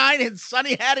 89, and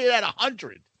Sonny had it at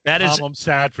 100. That is, I'm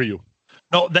sad for you.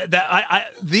 No,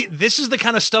 this is the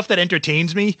kind of stuff that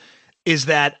entertains me. Is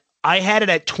that I had it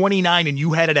at 29 and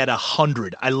you had it at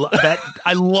 100. I love that.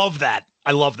 I love that.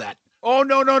 I love that. Oh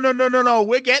no!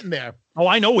 We're getting there. Oh,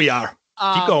 I know we are.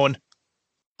 Keep going.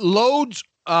 Loads,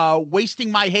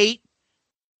 Wasting My Hate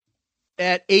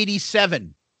at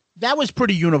 87. That was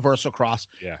pretty universal across.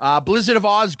 Yeah. Blizzard of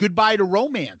Oz, Goodbye to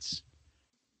Romance.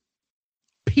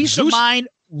 Peace of Mind,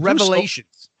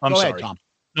 Revelations. I'm sorry, ahead, Tom.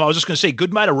 No, I was just going to say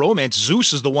Goodbye to Romance.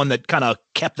 Zeus is the one that kind of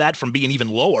kept that from being even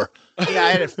lower. Yeah,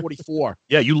 I had it at 44.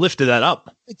 Yeah, you lifted that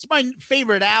up. It's my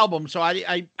favorite album, so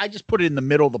I just put it in the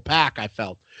middle of the pack, I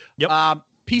felt. Yep.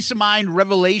 Peace of Mind,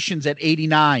 Revelations at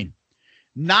 89.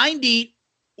 90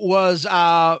 was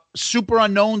Super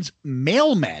Unknown's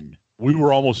Mailmen. We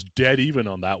were almost dead even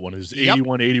on that one. It's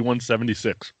 81, 81,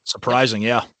 76. Surprising,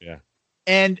 yeah. Yeah.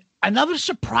 And another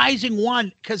surprising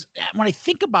one, because when I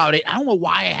think about it, I don't know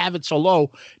why I have it so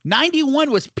low. 91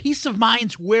 was Peace of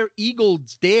Mind's Where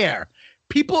Eagles Dare.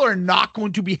 People are not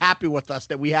going to be happy with us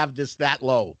that we have this that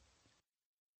low.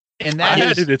 And I that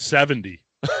had is it at 70.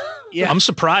 yeah. I'm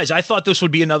surprised. I thought this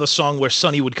would be another song where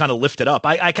Sonny would kind of lift it up.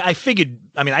 I figured,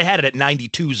 I mean, I had it at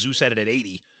 92. Zeus had it at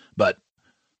 80, but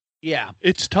yeah.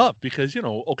 It's tough because,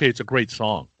 okay, it's a great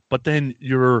song, but then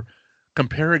you're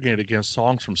comparing it against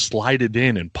songs from Slide It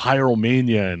In and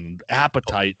Pyromania and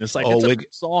Appetite. And it's like, it's a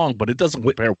good song, but it doesn't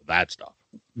compare with that stuff.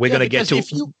 We're going to get to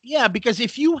because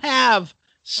if you have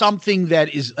something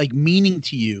that is like meaning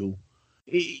to you,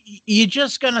 you're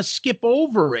just going to skip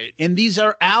over it. And these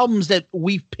are albums that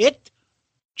we've picked.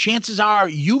 Chances are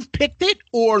you've picked it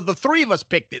or the three of us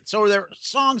picked it. So they're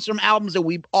songs from albums that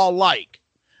we all like.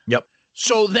 Yep.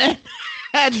 So then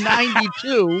at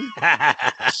 92,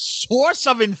 Source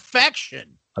of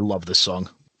Infection. I love this song.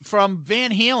 From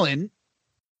Van Halen,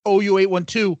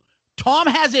 OU812. Tom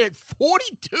has it at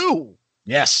 42.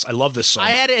 Yes, I love this song.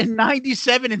 I had it at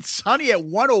 97 and Sonny at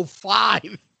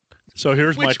 105. So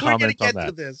here's my comment on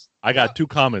that. I got two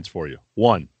comments for you.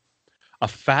 One, a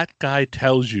fat guy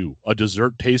tells you a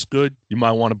dessert tastes good, you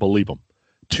might want to believe him.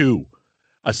 Two,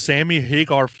 a Sammy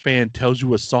Hagar fan tells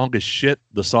you a song is shit,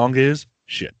 the song is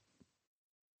shit.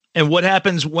 And what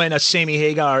happens when a Sammy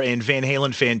Hagar and Van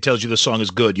Halen fan tells you the song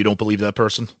is good? You don't believe that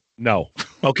person? No.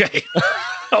 Okay.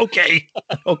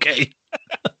 Okay.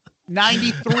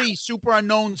 93, Super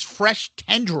Unknown's Fresh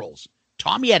Tendrils.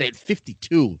 Tommy had it at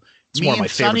 52. It's one of my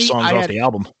favorite songs off the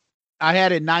album. I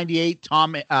had it 98.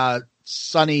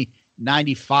 Sonny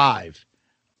 95.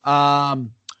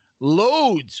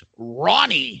 Loads,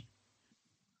 Ronnie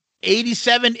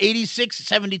 87, 86,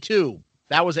 72.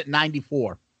 That was at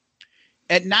 94.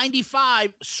 At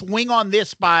 95, Swing on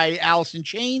This by Alice in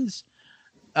Chains.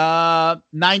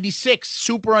 96,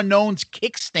 Super Unknown's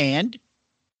Kickstand.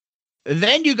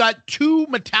 Then you got two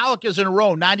Metallicas in a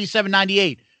row, 97,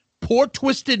 98. Poor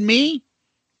Twisted Me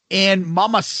and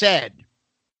Mama Said.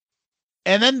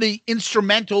 And then the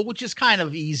instrumental, which is kind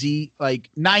of easy, like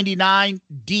 99,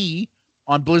 D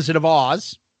on Blizzard of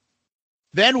Oz.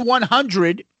 Then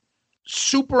 100,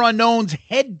 Super Unknown's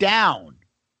Head Down.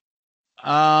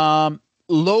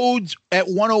 Loads at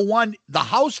 101, The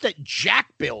House That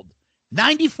Jack Built.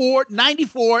 94,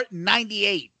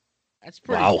 98. That's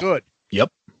pretty good.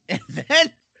 Yep. And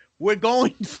then we're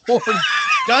going for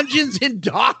Dungeons and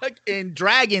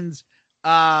Dragons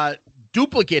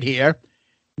duplicate here.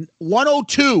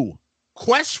 102,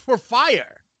 Quest for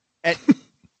Fire at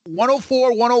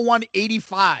 104, 101,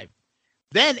 85.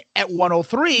 Then at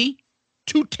 103,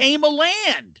 To Tame a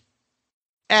Land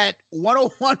at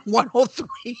 101,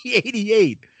 103,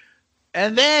 88.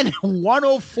 And then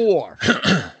 104,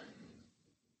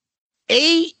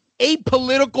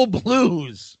 Apolitical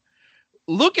Blues.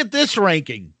 Look at this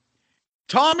ranking.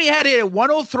 Tommy had it at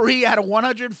 103 out of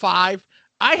 105.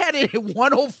 I had it at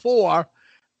 104.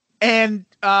 And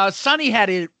Sonny had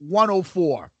it at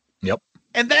 104. Yep.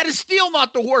 And that is still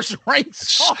not the worst ranked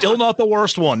song. Still not the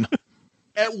worst one.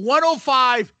 At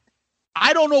 105,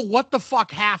 I don't know what the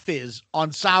fuck half is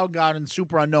on Soundgarden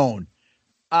Super Unknown.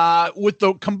 With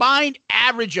the combined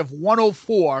average of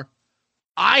 104,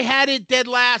 I had it dead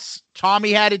last.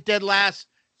 Tommy had it dead last.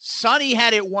 Sonny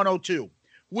had it 102,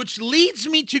 which leads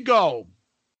me to go.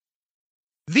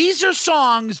 These are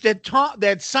songs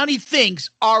that Sonny thinks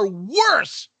are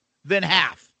worse than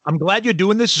half. I'm glad you're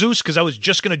doing this, Zeus, because I was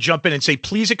just going to jump in and say,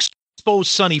 please expose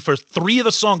Sonny for 3 of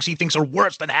the songs he thinks are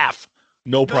worse than half.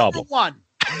 No problem. Number one,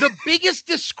 the biggest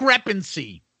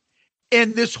discrepancy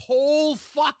in this whole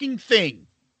fucking thing.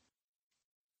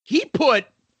 He put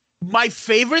my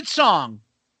favorite song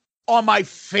on my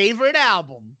favorite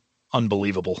album.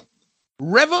 Unbelievable.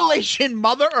 Revelation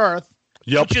Mother Earth,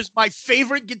 which is my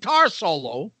favorite guitar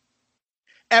solo,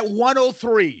 at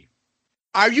 103.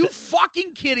 Are you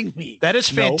fucking kidding me? That is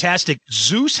fantastic. No.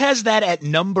 Zeus has that at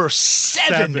number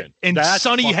 7 and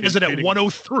Sonny has it at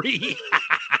 103.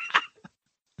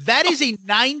 That is a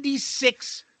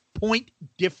 96-point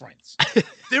difference.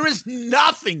 There is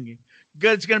nothing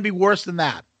that's going to be worse than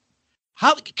that.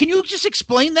 How can you just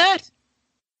explain that?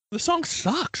 The song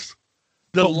sucks.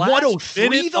 The last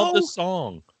minute of the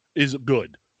song is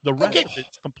good. The rest of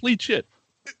it's complete shit.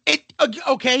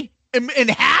 Okay. And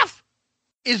half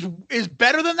is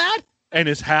better than that? And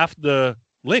it's half the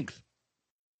length.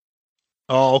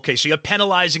 Oh, okay. So you're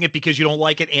penalizing it because you don't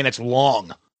like it and it's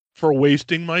long. For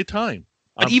wasting my time.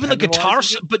 But even the guitar,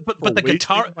 but the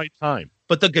guitar, my time.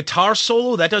 But the guitar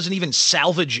solo, that doesn't even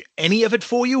salvage any of it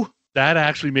for you? That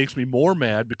actually makes me more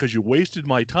mad because you wasted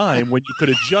my time when you could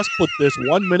have just put this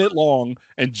 1 minute long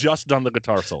and just done the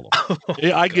guitar solo.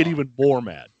 I get even more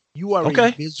mad. You are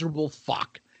a miserable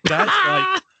fuck.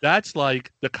 That's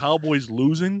like the Cowboys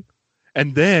losing,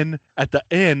 and then at the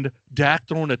end, Dak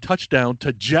throwing a touchdown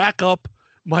to jack up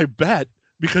my bet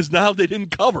because now they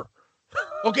didn't cover.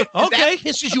 Okay. That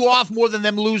pisses you off more than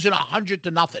them losing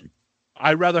 100-0.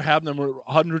 I'd rather have them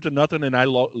 100-0 and I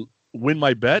win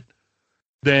my bet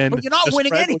than but you're not the winning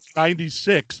spread anything. was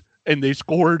 96 and they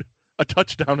scored a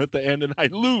touchdown at the end and I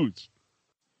lose.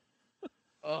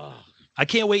 I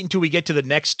can't wait until we get to the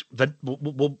next.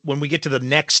 When we get to the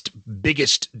next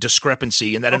biggest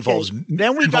discrepancy, and that involves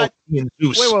then we got. me and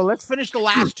Zeus. Wait, let's finish the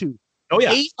last two. Oh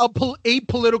yeah, eight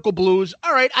political blues.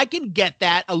 All right, I can get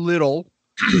that a little.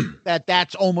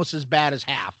 that's almost as bad as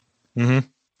half. Mm-hmm.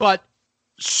 But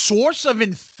Source of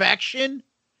Infection,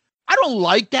 I don't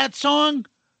like that song.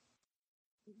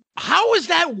 How is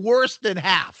that worse than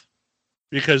half?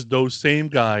 Because those same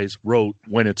guys wrote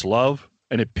When It's Love,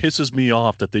 and it pisses me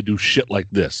off that they do shit like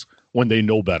this when they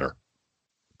know better.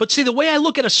 But see, the way I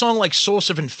look at a song like Source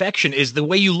of Infection is the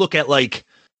way you look at like.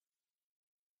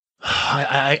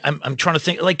 I'm trying to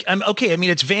think. Like I'm okay. I mean,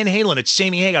 it's Van Halen. It's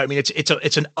Sammy Hagar. I mean, it's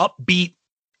an upbeat.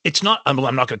 It's not. I'm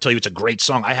not going to tell you it's a great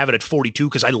song. I have it at 42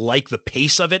 because I like the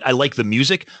pace of it. I like the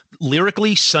music.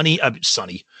 Lyrically, Sammy.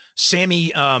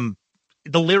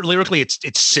 Lyrically,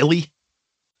 it's silly.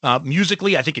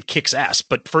 Musically, I think it kicks ass.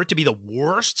 But for it to be the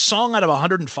worst song out of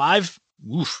 105,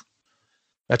 oof,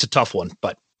 that's a tough one.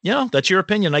 But that's your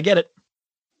opinion. I get it.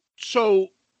 So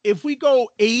if we go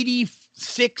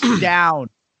 86 down,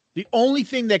 the only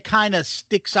thing that kind of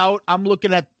sticks out, I'm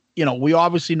looking at, we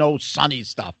obviously know Sonny's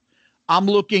stuff. I'm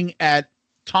looking at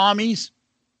Tommy's.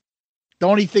 The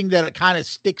only thing that kind of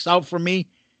sticks out for me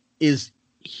is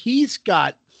he's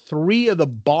got 3 of the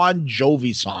Bon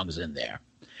Jovi songs in there,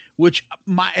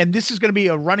 and this is going to be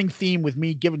a running theme with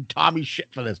me giving Tommy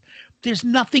shit for this. There's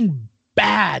nothing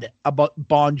bad about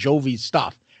Bon Jovi's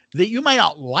stuff. That you might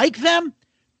not like them,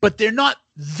 but they're not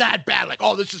that bad. Like,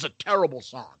 oh, this is a terrible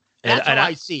song. That's how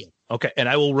I see it. Okay, and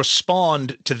I will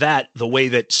respond to that the way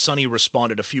that Sonny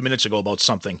responded a few minutes ago about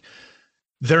something.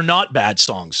 They're not bad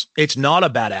songs. It's not a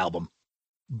bad album.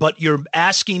 But you're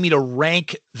asking me to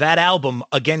rank that album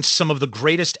against some of the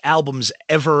greatest albums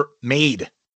ever made.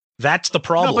 That's the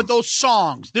problem. No, but those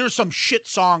songs, there's some shit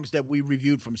songs that we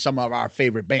reviewed from some of our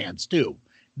favorite bands too.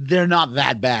 They're not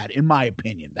that bad, in my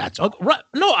opinion. That's all. Right.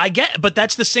 No, I get, but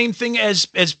that's the same thing as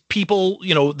people,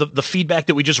 the feedback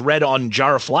that we just read on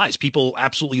Jar of Flies. People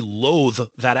absolutely loathe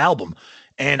that album.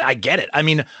 And I get it. I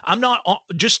mean,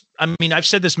 I've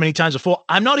said this many times before.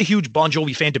 I'm not a huge Bon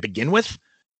Jovi fan to begin with.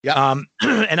 Yeah.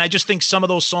 And I just think some of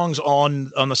those songs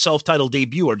on the self-titled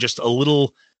debut are just a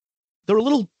little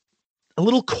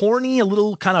corny, a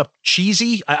little kind of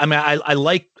cheesy. I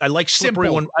like Slippery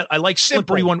Simple. When I like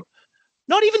Slippery When.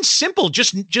 Not even simple,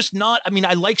 just not. I mean,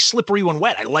 I like Slippery When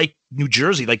Wet. I like New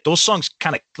Jersey. Like those songs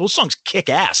kick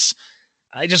ass.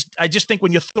 I just think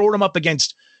when you throw them up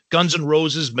against Guns N'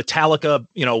 Roses, Metallica,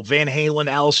 Van Halen,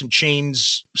 Alice in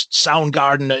Chains,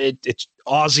 Soundgarden, it's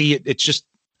Ozzy. It's just,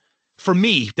 for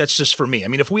me, that's just for me. I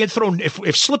mean, if we had thrown,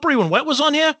 if Slippery When Wet was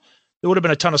on here, there would have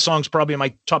been a ton of songs probably in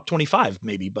my top 25,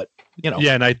 maybe, but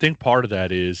Yeah, and I think part of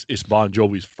that is Bon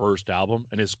Jovi's first album,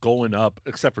 and it's going up,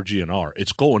 except for GNR,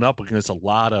 it's going up against a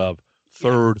lot of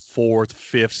third, fourth,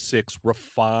 fifth, sixth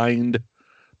refined.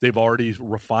 They've already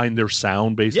refined their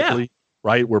sound, basically,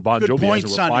 right? Where Bon Jovi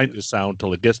hasn't refined his sound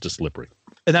till it gets to Slippery.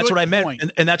 And that's what I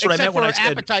meant. And that's what I meant when I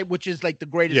said Appetite, which is like the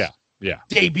greatest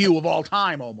debut of all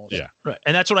time, almost. Yeah, right.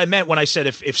 And that's what I meant when I said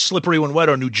if Slippery When Wet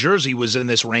or New Jersey was in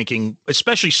this ranking,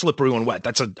 especially Slippery When Wet.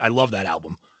 I love that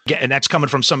album. Yeah, and that's coming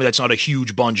from somebody that's not a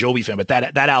huge Bon Jovi fan, but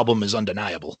that album is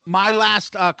undeniable. My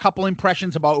last couple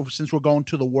impressions about, since we're going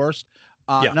to the worst.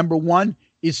 Number one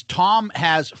is Tom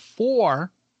has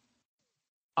 4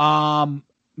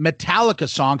 Metallica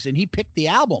songs, and he picked the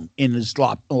album in his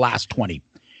last 20.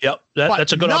 Yep,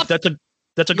 that's a good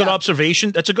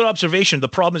observation. That's a good observation. The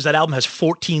problem is that album has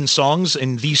 14 songs,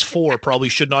 and these 4 probably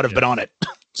should not have been on it.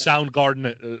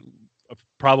 Soundgarden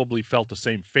probably felt the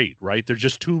same fate, right? There's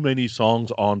just too many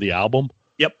songs on the album.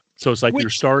 Yep. So it's like you're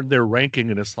starting their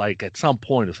ranking, and it's like at some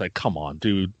point, it's like, come on,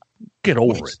 dude, get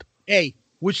over it. Hey,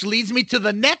 which leads me to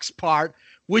the next part,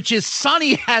 which is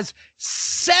Sonny has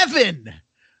 7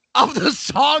 of the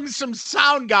songs from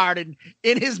Soundgarden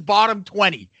in his bottom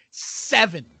 20.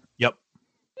 7. Yep.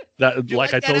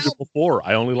 Like I told you before,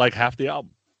 I only like half the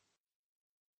album.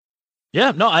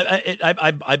 Yeah, no,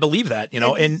 I believe that,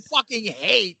 and fucking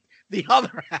hate the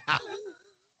other half.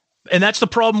 And that's the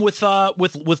problem with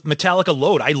Metallica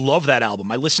Load. I love that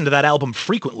album. I listen to that album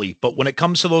frequently, but when it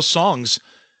comes to those songs,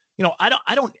 I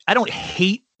don't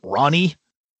hate Ronnie.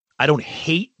 I don't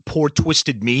hate Poor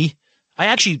Twisted Me. I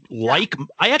actually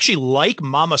like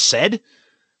Mama Said.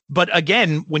 But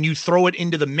again, when you throw it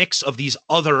into the mix of these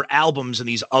other albums and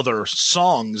these other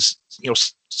songs,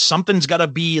 something's got to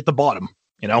be at the bottom.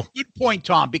 You know? Good point,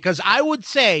 Tom, because I would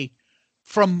say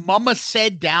from Mama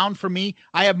Said down for me,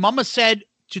 I have Mama Said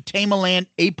to Tamerlan,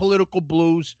 Apolitical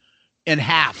Blues, and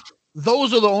Half.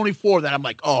 Those are the only 4 that I'm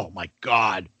like, oh my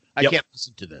God, I can't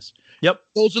listen to this. Yep.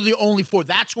 Those are the only 4.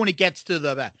 That's when it gets to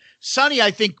the Sonny, I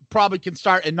think, probably can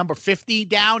start at number 50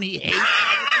 down. He hates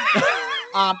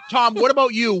Tom, what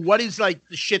about you? What is like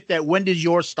the shit that when does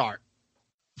yours start?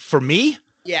 For me?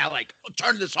 Yeah, like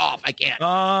turn this off. I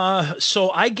can't.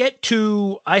 So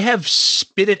I have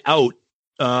Spit It Out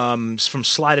from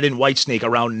Slide It In Whitesnake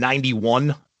around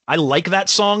 91. I like that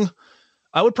song.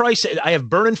 I would probably say I have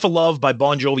Burnin' for Love by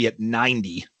Bon Jovi at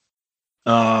 90.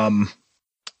 Hold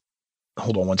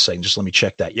on one second. Just let me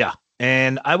check that. Yeah.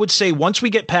 And I would say once we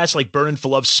get past like Burnin' for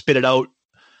Love, Spit It Out,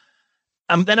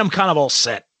 then I'm kind of all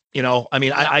set. You know, I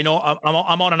mean, I know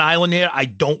I'm on an island here. I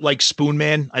don't like Spoon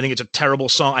Man. I think it's a terrible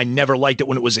song. I never liked it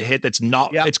when it was a hit. That's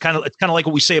not. Yeah. It's kind of like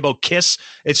what we say about Kiss.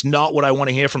 It's not what I want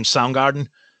to hear from Soundgarden.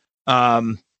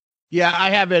 Yeah,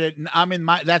 I have it.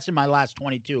 That's in my last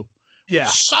 22. Yeah,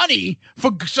 Sonny,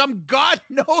 for some God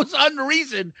knows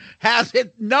unreason, has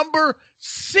it number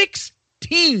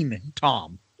 16.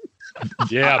 Tom.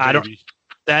 Yeah, I don't.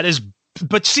 That is.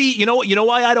 But see, you know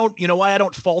why I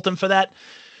don't fault him for that.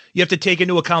 You have to take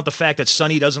into account the fact that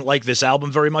Sonny doesn't like this album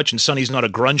very much, and Sonny's not a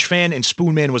grunge fan, and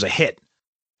Spoon Man was a hit.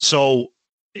 So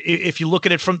if you look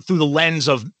at it through the lens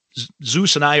of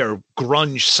Zeus and I are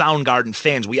grunge Soundgarden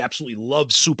fans, we absolutely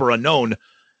love Super Unknown,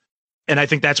 and I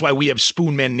think that's why we have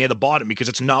Spoon Man near the bottom, because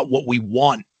it's not what we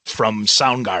want from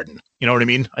Soundgarden. You know what I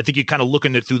mean? I think you're kind of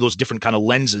looking at it through those different kind of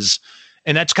lenses,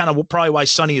 and that's kind of probably why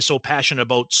Sonny is so passionate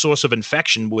about Source of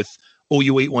Infection with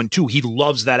OU812. He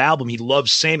loves that album. He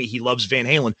loves Sammy. He loves Van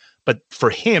Halen. But for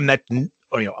him, I'm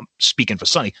speaking for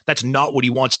Sonny, that's not what he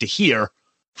wants to hear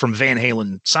from Van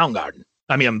Halen Soundgarden.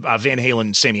 I mean, Van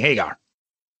Halen Sammy Hagar.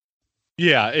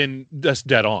 Yeah, and that's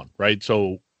dead on, right?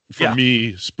 So for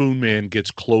me, Spoon Man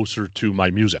gets closer to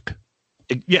my music.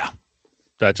 Yeah.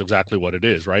 That's exactly what it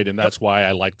is, right? And that's why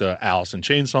I like the Alice in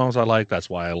Chains songs I like. That's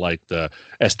why I like the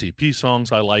STP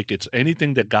songs I like. It's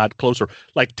anything that got closer.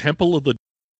 Like Temple of the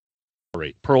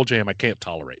Pearl Jam, I can't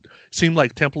tolerate. Seemed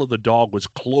like Temple of the Dog was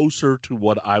closer to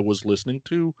what I was listening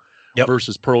to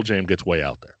versus Pearl Jam gets way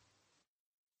out there.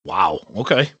 Wow.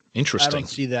 Okay. Interesting. I don't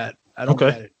see that. I don't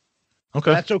get it.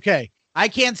 Okay. That's okay. I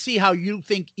can't see how you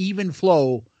think Even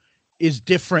Flow is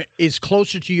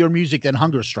closer to your music than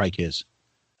Hunger Strike is.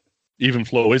 Even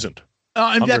Flow isn't.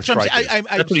 And that's what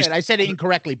I said it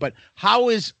incorrectly, but how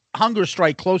is Hunger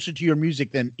Strike closer to your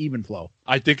music than Even Flow?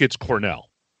 I think it's Cornell.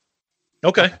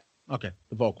 Okay. Okay,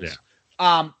 the vocals.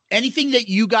 Yeah. Anything that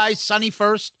you guys, Sonny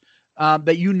first,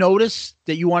 that you notice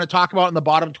that you want to talk about in the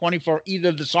bottom 20 for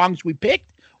either the songs we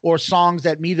picked or songs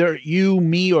that neither you,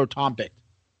 me, or Tom picked?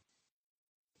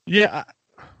 Yeah,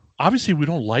 obviously we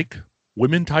don't like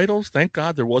women titles. Thank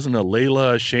God there wasn't a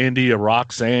Layla, a Shandy, a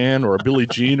Roxanne, or a Billie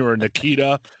Jean, or a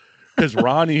Nikita, because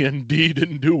Ronnie and Dee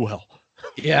didn't do well.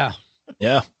 Yeah.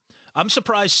 Yeah. I'm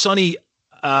surprised Sonny,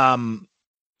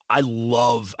 I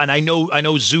love, and I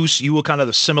know Zeus, you were kind of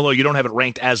the similar. You don't have it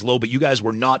ranked as low, but you guys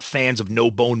were not fans of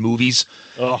No Bone movies.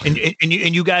 Oh. And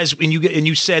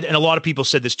you said, and a lot of people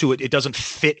said this too, it doesn't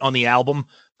fit on the album.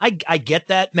 I get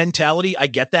that mentality. I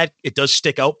get that it does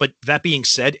stick out, but that being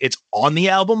said, it's on the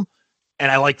album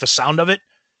and I like the sound of it.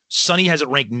 Sonny has it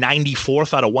ranked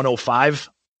 94th out of 105.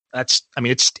 It's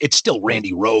still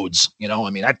Randy Rhoads, you know,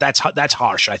 I mean, that's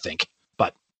harsh, I think.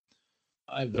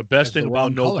 The best thing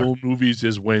about No Bone movies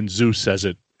is when Zeus says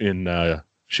it in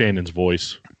Shannon's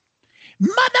voice.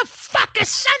 Motherfucker,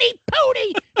 Sonny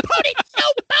Pooty,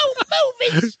 No Bone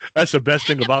movies. That's the best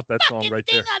thing about that song right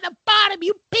there. On the bottom,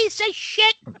 you piece of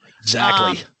shit.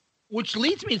 Exactly. Which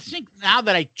leads me to think now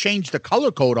that I changed the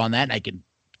color code on that, and I can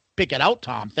pick it out,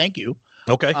 Tom. Thank you.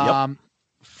 Okay.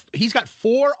 He's got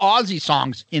 4 Aussie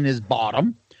songs in his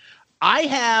bottom. I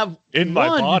have my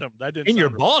bottom. That didn't in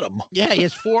your bottom. Yeah, he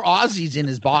has 4 Aussies in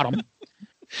his bottom.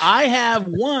 I have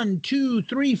 5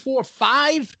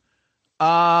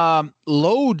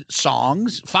 load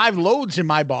songs, 5 loads in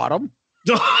my bottom.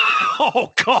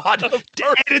 Oh God!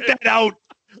 Edit that out.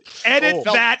 Edit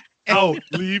that out.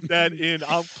 Leave that in.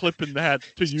 I'm clipping that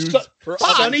to use.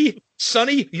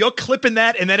 Sonny, you're clipping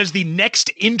that, and that is the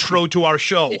next intro to our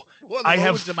show. I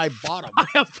have in my bottom.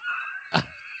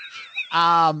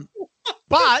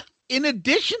 But in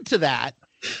addition to that,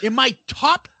 in my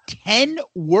top 10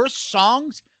 worst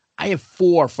songs, I have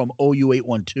 4 from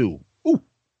OU812. Ooh.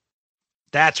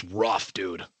 That's rough,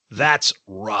 dude. That's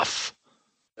rough.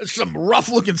 some rough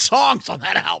looking songs on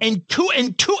that album.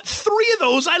 And three of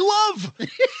those I love.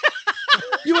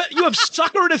 You have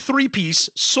Sucker in a Three-Piece,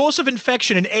 Source of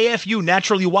Infection, and AFU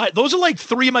Naturally Wired. Those are like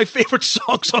three of my favorite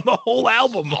songs on the whole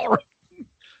album.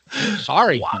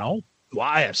 Sorry, wow.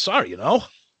 Why? I'm sorry,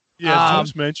 Yeah,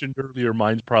 Zeus mentioned earlier,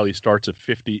 mine probably starts at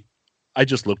 50. I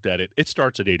just looked at it. It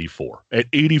starts at 84. At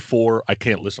 84, I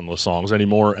can't listen to the songs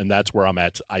anymore, and that's where I'm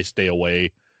at. I stay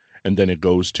away, and then it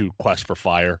goes to Quest for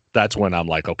Fire. That's when I'm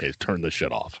like, okay, turn this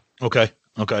shit off. Okay.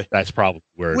 That's probably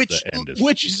where the end is.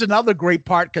 Which is another great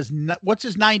part, because what's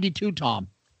his 92, Tom?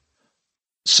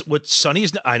 What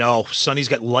Sonny's? I know Sonny's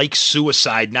got Like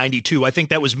Suicide 92. I think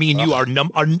that was me and you.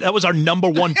 That was our number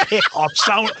one pick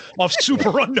off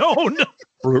Super Unknown.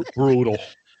 Brutal.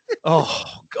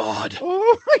 Oh God.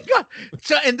 Oh my God.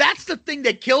 So, and that's the thing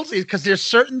that kills me, because there's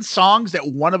certain songs that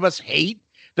one of us hate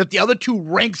that the other two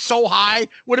rank so high,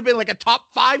 would have been like a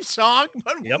top 5 song,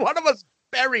 but one of us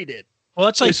buried it. Well,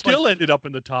 that's like it still ended up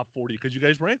in the top 40 because you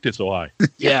guys ranked it so high.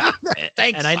 Yeah.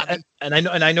 Thanks. And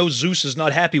I know Zeus is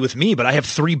not happy with me, but I have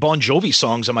 3 Bon Jovi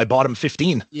songs on my bottom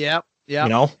 15. Yeah.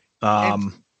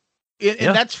 And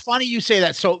that's funny you say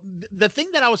that. So the thing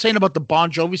that I was saying about the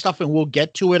Bon Jovi stuff, and we'll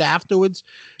get to it afterwards,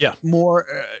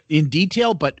 more in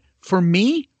detail. But for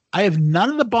me, I have none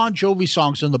of the Bon Jovi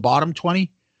songs in the bottom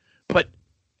 20. But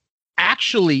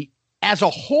actually, as a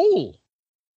whole,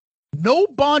 no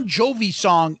Bon Jovi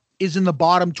song is in the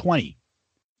bottom 20.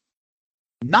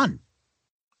 None.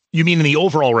 You mean in the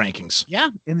overall rankings?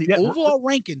 Yeah, in the overall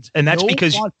rankings. And that's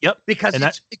because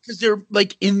because they're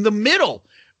like in the middle.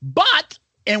 But,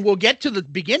 and we'll get to the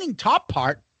beginning top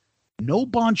part, no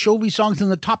Bon Jovi songs in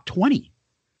the top 20.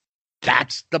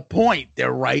 That's the point.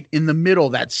 They're right in the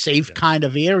middle, that safe kind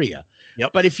of area.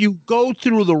 Yep. But if you go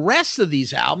through the rest of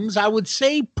these albums, I would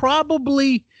say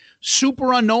probably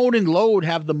Super Unknown and Load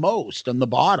have the most on the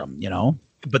bottom,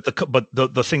 But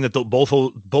the thing that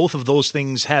both of those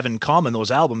things have in common,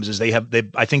 those albums, is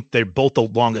I think they're both the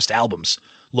longest albums.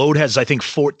 Load has, I think,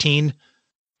 14,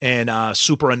 and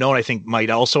Super Unknown, I think, might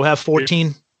also have 14.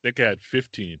 I think I had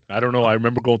 15. I don't know. I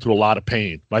remember going through a lot of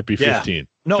pain. Might be 15. Yeah.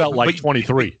 No, felt like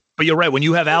 23. But you're right. When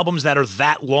you have albums that are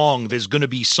that long, there's going to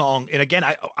be song. And again,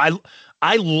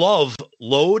 I love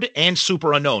Load and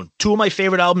Super Unknown. 2 of my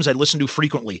favorite albums I listen to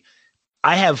frequently.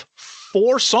 I have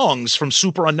 4 songs from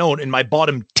Super Unknown in my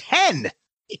bottom 10.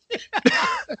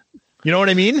 You know what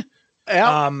I mean?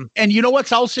 Yeah. And you know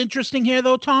what's else interesting here,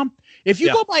 though, Tom? If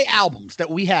you go by albums that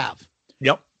we have,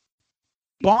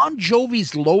 Bon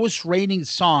Jovi's lowest rating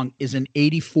song is an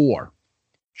 84,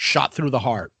 Shot Through the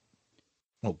Heart.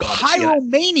 Oh, God.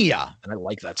 Pyromania. And I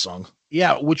like that song.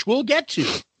 Yeah, which we'll get to.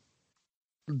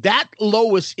 That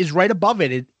lowest is right above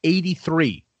it at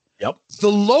 83. Yep. The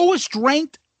lowest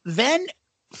ranked then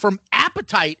from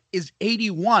Appetite is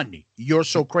 81. You're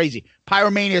So Crazy.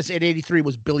 Pyromania's at 83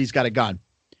 was Billy's Got a Gun.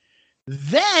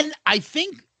 Then I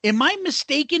think, am I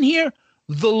mistaken here?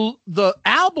 The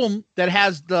album that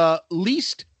has the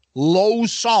least low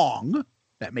song,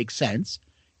 that makes sense,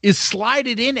 is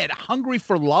slided in at Hungry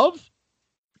for Love.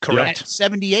 Correct. At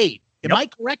 78. Am I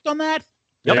correct on that?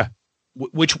 Yep. Yeah.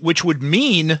 Which would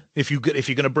mean, if you're going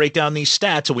to break down these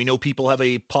stats, and we know people have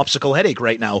a popsicle headache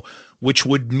right now, which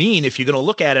would mean, if you're going to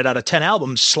look at it out of 10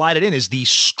 albums, Slide It In is the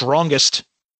strongest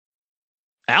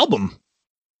album.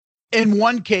 In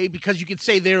 1K, because you could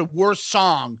say their worst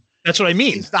song. That's what I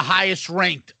mean. Is the highest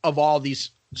ranked of all these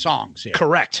songs here.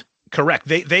 Correct.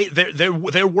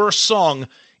 Their worst song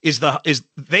is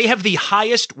they have the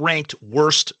highest ranked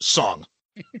worst song.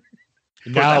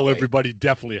 Now everybody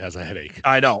definitely has a headache.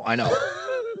 I know.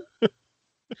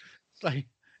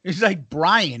 It's like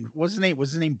Brian. What's his name?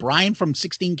 Was his name Brian from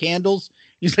 16 Candles?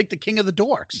 He's like the king of the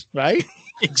dorks, right?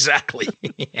 Exactly.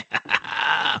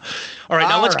 Yeah. All right,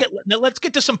 now let's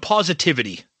get to some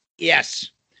positivity.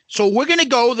 Yes. So we're gonna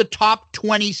go the top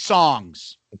 20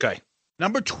 songs. Okay.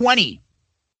 Number 20,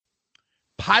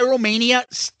 Pyromania,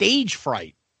 Stage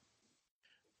Fright.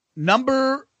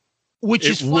 Which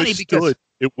is funny because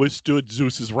it withstood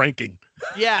Zeus's ranking.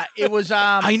 Yeah, it was.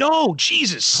 I know.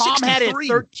 Jesus. Tom 63. had it at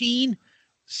 13.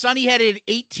 Sonny had it at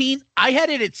 18. I had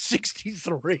it at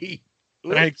 63.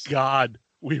 Thank God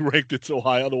we ranked it so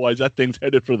high. Otherwise, that thing's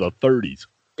headed for the 30s.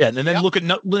 Yeah, and then look at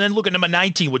number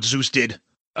 19. What Zeus did.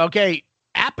 Okay,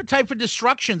 Appetite for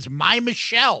Destruction's My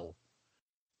Michelle.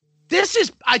 This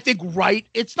is, I think, right.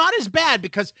 It's not as bad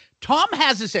because Tom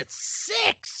has this at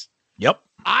 6. Yep.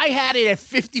 I had it at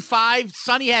 55.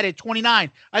 Sonny had it at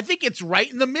 29. I think it's right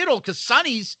in the middle because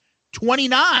Sonny's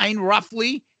 29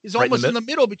 roughly is almost in the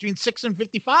middle between 6 and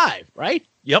 55, right?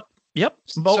 Yep.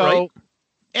 About right.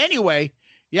 Anyway,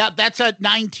 yeah, that's at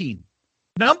 19.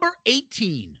 Number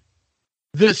 18,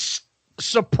 The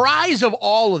surprise of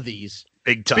all of these,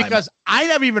 Big time. because I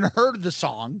never even heard the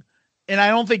song, and I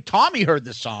don't think Tommy heard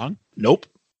the song. Nope.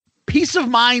 Peace of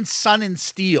Mind, Sun and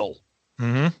Steel.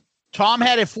 Mm-hmm. Tom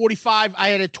had it 45. I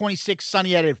had it 26.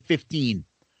 Sonny had it 15.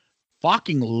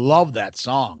 Fucking love that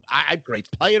song. I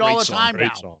play it all the time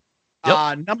Great now.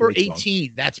 song. Number Great 18.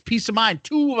 song. That's Peace of Mind.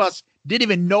 Two of us didn't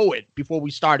even know it before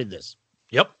we started this.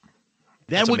 Yep.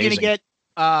 Then That's we're going to amazing. get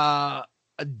a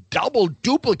double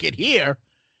duplicate here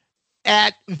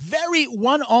at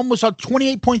almost a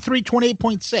 28.3,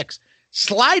 28.6.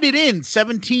 Slide it in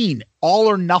 17. All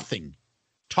or Nothing.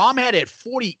 Tom had it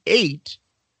 48.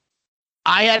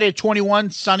 I had it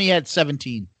 21. Sonny had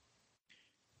 17.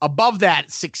 Above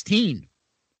that, 16.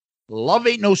 Love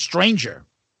Ain't No Stranger.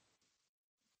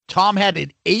 Tom had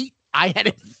it 8. I had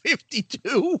it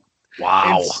 52.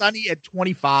 Wow. And Sonny at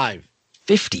 25.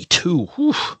 52.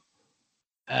 Whew.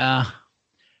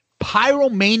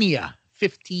 Pyromania,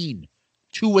 15.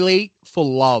 Too Late for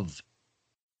Love.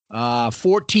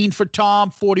 14 for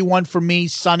Tom, 41 for me.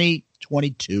 Sonny,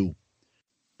 22.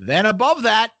 Then above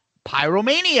that,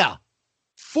 Pyromania.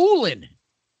 Foolin'.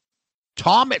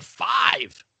 Tom at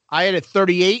 5. I had it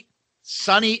 38.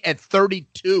 Sonny at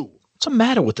 32. What's the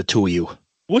matter with the two of you?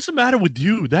 What's the matter with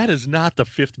you? That is not the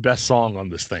 5th best song on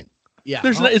this thing. Yeah.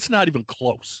 It's not even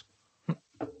close.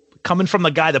 Coming from the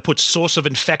guy that puts Source of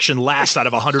Infection last out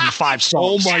of 105 Oh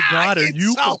songs. my God! Are it's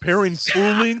you so comparing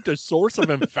Fooling to Source of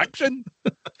Infection?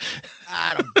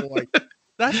 Attaboy.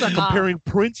 That's not comparing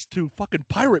Prince to fucking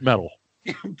pirate metal.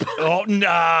 Oh,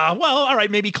 nah. Well, all right.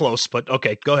 Maybe close, but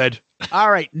okay. Go ahead. All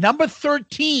right. Number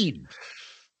 13.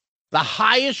 The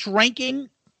highest ranking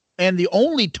and the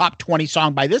only top 20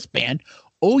 song by this band,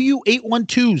 OU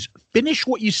 812's Finish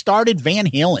What You Started, Van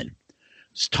Halen.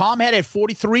 Tom had it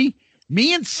 43.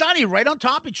 Me and Sonny right on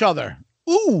top of each other.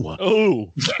 Ooh.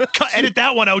 Oh, Edit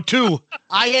that one out too.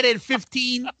 I had it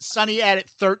 15. Sonny had it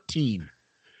 13.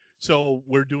 so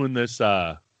we're doing this.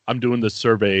 I'm doing this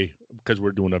survey because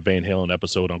we're doing a Van Halen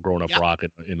episode on Growing Up Rock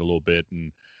in a little bit,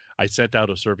 and I sent out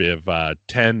a survey of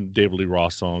 10 David Lee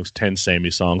Roth songs, 10 Sammy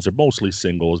songs. They're mostly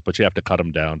singles, but you have to cut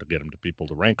them down to get them to people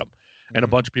to rank them. And a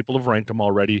bunch of people have ranked them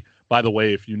already. By the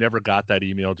way, if you never got that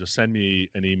email, just send me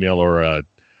an email or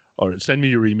send me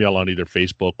your email on either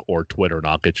Facebook or Twitter, and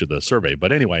I'll get you the survey.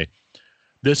 But anyway,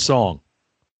 this song,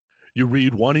 you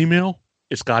read one email,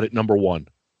 it's got it number 1.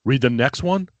 Read the next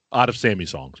one out of Sammy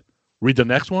songs. Read the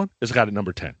next one, it's got it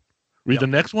number 10. Read the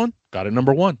next one, got it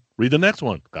number 1. Read the next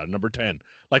one, got it number 10.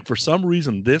 Like, for some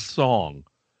reason, this song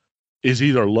is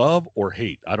either love or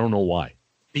hate. I don't know why.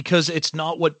 Because it's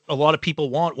not what a lot of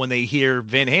people want when they hear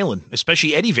Van Halen,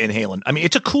 especially Eddie Van Halen. I mean,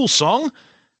 it's a cool song,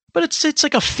 but it's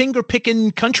like a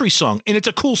finger-picking country song, and it's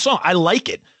a cool song. I like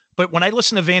it. But when I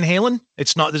listen to Van Halen,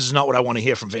 this is not what I want to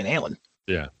hear from Van Halen.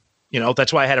 Yeah. You know,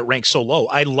 that's why I had it ranked so low.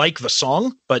 I like the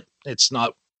song, but it's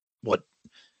not what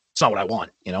I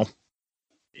want, you know?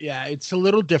 Yeah, it's a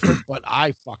little different, but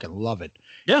I fucking love it.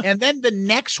 Yeah. And then the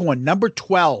next one, number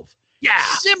 12. Yeah.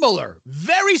 Similar,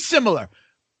 very similar.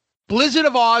 Blizzard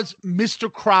of Oz,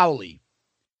 Mr. Crowley.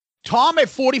 Tom at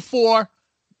 44.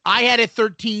 I had it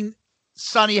 13.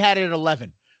 Sonny had it at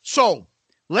 11. So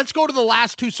let's go to the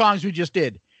last two songs we just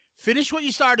did. Finish What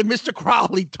You Started, Mr.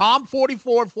 Crowley. Tom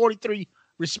 44 and 43,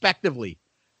 respectively.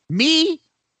 Me,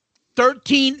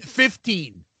 13,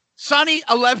 15. Sonny,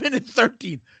 11 and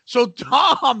 13. So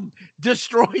Tom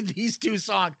destroyed these two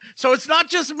songs. So it's not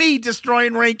just me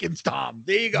destroying rankings, Tom.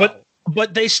 There you go.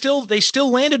 But they still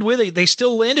landed with it. They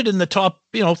still landed in the top,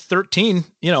 13.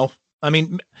 I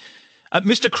mean,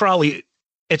 Mr. Crowley,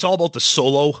 it's all about the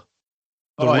solo.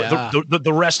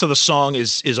 The rest of the song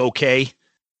is okay.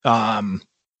 And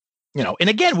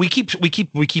again, we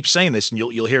keep saying this, and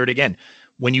you'll hear it again.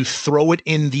 When you throw it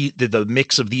in the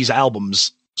mix of these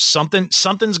albums,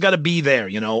 something's got to be there,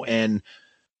 and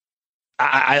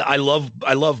I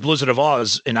love Blizzard of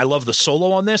Oz, and I love the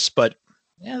solo on this, but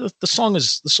yeah, the song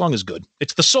is good.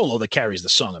 It's the solo that carries the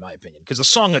song, in my opinion, because the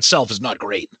song itself is not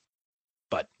great.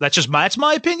 But that's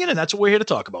my opinion, and that's what we're here to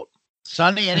talk about.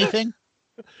 Sonny, anything?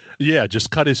 Yeah, just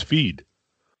cut his feed.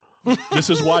 This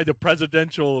is why the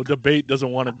presidential debate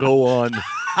doesn't want to go on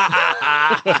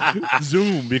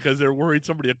Zoom, because they're worried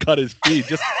somebody will cut his feed.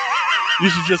 You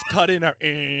should just cut in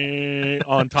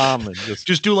on Tom and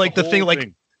just do like the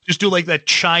thing. Just do like that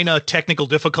China technical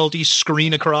difficulty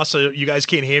screen across so you guys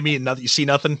can't hear me and you see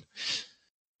nothing.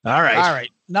 All right.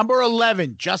 Number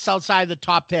 11, just outside the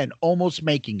top 10, almost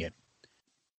making it.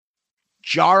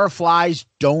 Jar of Flies,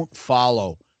 Don't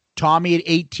Follow. Tommy at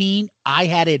 18. I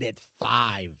had it at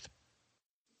 5.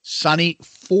 Sonny,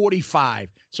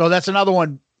 45. So that's another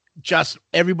one. Just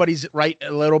everybody's right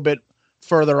a little bit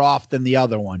further off than the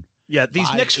other one. Yeah, these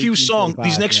 5, next few 18, songs, 25,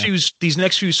 these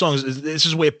next few songs, this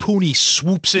is where Poonie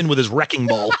swoops in with his wrecking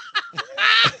ball.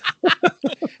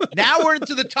 Now we're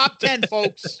into the top 10,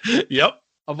 folks. Yep.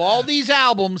 Of all these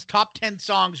albums, top 10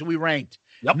 songs we ranked.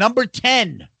 Yep. Number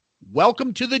 10,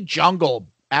 Welcome to the Jungle,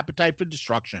 Appetite for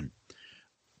Destruction.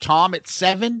 Tom at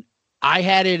 7. I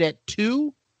had it at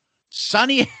 2.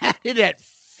 Sonny had it at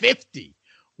 50.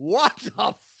 What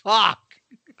the fuck?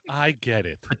 I get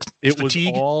it. It was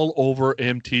Fatigue. all over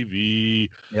MTV.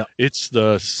 Yep. It's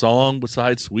the song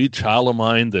beside Sweet Child of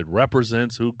Mine that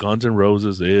represents who Guns N'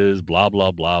 Roses is, blah,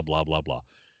 blah, blah, blah, blah, blah.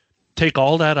 Take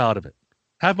all that out of it.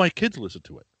 Have my kids listen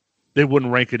to it. They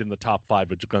wouldn't rank it in the top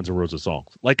 5 of Guns N' Roses songs.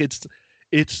 Like it's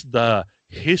the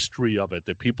history of it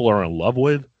that people are in love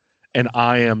with, and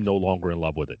I am no longer in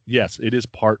love with it. Yes, it is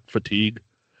part fatigue,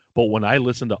 but when I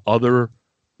listen to other,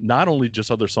 not only just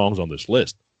other songs on this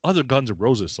list, other Guns N'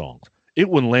 Roses songs, it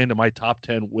wouldn't land in my top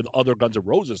 10 with other Guns N'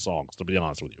 Roses songs, to be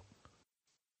honest with you.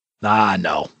 Nah,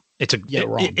 no. It's a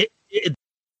wrong.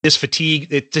 This fatigue,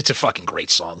 it's a fucking great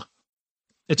song.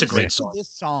 It's a great Listen song. to This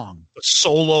song. The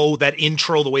solo, that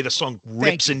intro, the way the song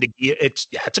rips into gear, it's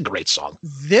a great song.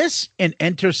 This and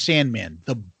Enter Sandman,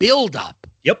 the build up.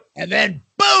 Yep. And then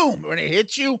boom, when it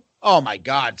hits you, oh my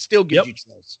God, still gives Yep. you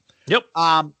chills. Yep.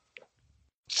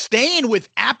 Staying with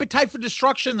Appetite for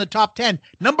Destruction in the top 10.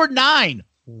 Number 9,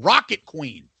 Rocket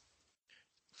Queen.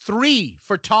 3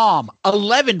 for Tom.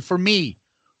 11 for me.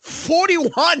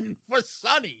 41 for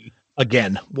Sonny.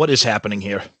 Again, what is happening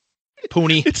here?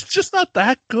 Poonie. It's just not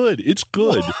that good. It's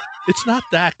good. It's not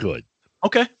that good.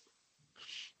 Okay.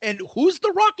 And who's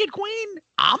the Rocket Queen?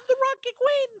 I'm the Rocket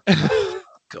Queen.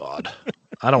 God.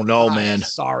 I don't know, man.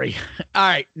 Sorry. All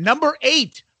right. Number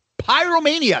 8,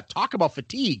 Pyromania. Talk about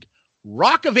fatigue.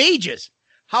 Rock of Ages.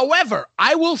 However,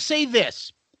 I will say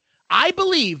this. I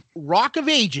believe Rock of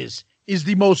Ages is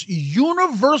the most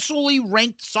universally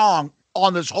ranked song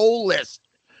on this whole list.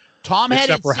 Tom had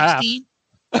it Except for half. 16.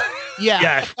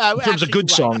 Yeah. In terms of good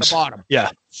actually, right, on the songs. bottom. Yeah.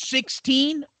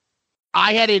 16.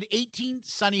 I had it at 18.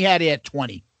 Sonny had it at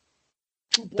 20.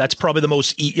 That's probably the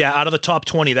most, out of the top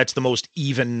 20, that's the most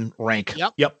even rank.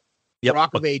 Yep.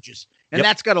 Rock of Ages. And Yep.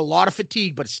 that's got a lot of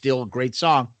fatigue, but still a great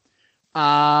song.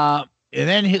 And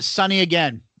then his Sonny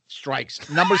again strikes.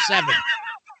 Number 7.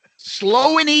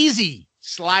 Slow and Easy.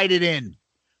 Slide It In.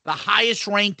 The highest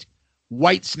ranked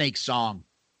Whitesnake song.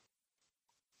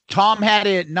 Tom had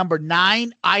it at number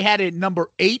 9. I had it at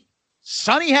number 8.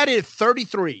 Sonny had it at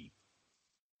 33.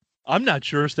 I'm not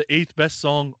sure it's the 8th best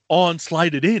song on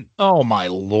Slide It In. Oh, my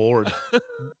Lord.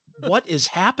 What is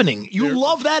happening? You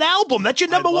love that album. That's your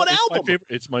number one album.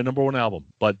 It's my number 1 album,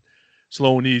 but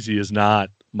Slow and Easy is not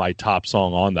my top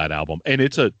song on that album. And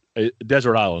it's a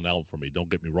Desert Island album for me, don't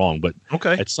get me wrong, but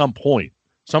Okay. at some point,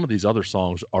 some of these other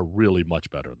songs are really much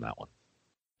better than that one.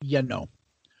 Yeah, no.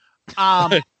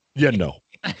 Yeah, no.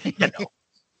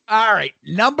 All right.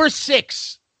 Number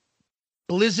 6,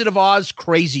 Blizzard of Oz,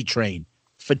 Crazy Train.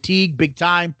 Fatigue, big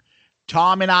time.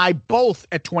 Tom and I both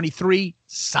at 23.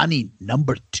 Sonny,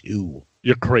 number 2.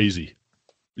 You're crazy.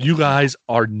 You guys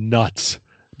are nuts.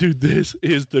 Dude, this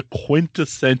is the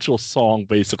quintessential song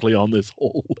basically on this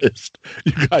whole list.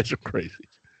 You guys are crazy.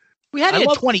 We had it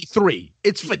at 23.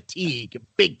 It's fatigue,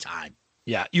 big time.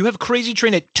 Yeah. You have Crazy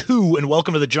Train at 2 and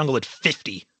Welcome to the Jungle at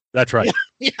 50. That's right.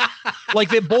 Like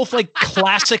they're both like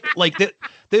classic, like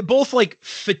they're both like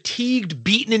fatigued,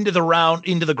 beaten into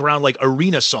the ground like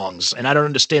arena songs. And I don't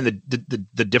understand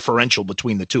the differential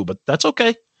between the two, but that's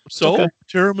okay. So okay.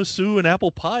 tiramisu and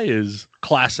apple pie is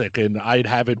classic, and I'd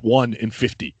have it 1 in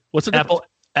 50. What's the difference?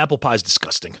 Apple pie is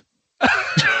disgusting.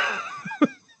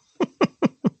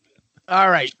 All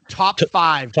right. Top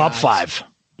 5. Top guys. 5.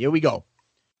 Here we go.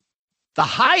 The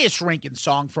highest ranking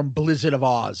song from Blizzard of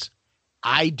Oz.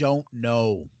 I Don't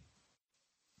Know.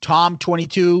 Tom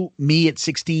 22, me at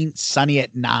 16, Sonny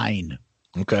at 9.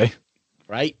 Okay.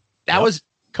 Right? That was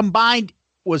combined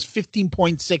was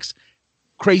 15.6.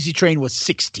 Crazy Train was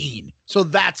 16. So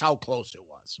that's how close it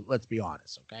was. Let's be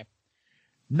honest, okay?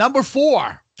 Number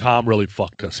 4. Tom really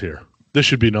fucked us here. This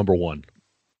should be number 1.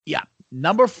 Yeah.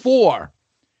 Number 4.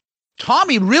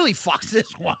 Tommy really fucks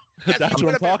this one. That's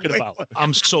what I'm talking about.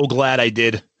 I'm so glad I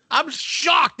did. I'm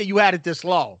shocked that you had it this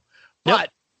low.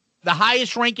 But the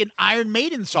highest ranking Iron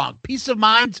Maiden song, Peace of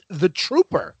Mind's The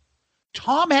Trooper.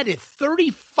 Tom had it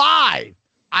 35.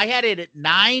 I had it at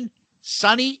 9.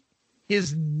 Sonny,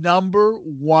 his number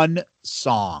 1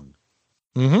 song.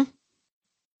 Mm-hmm.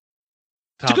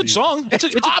 It's a good song.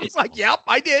 Tom's like, yep,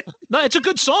 I did. No, it's a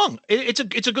good song. It's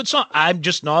a good song. I'm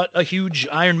just not a huge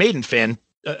Iron Maiden fan.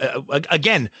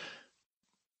 Again,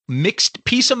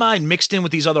 Peace of Mind mixed in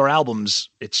with these other albums,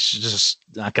 it's just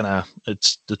not gonna.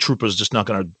 It's the Trooper's just not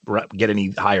gonna get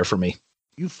any higher for me.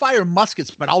 You fire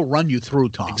muskets, but I'll run you through,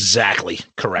 Tom. Exactly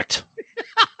correct.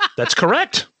 That's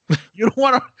correct. You don't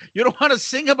want to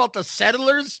sing about the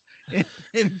settlers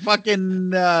in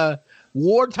fucking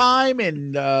wartime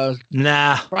and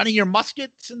running your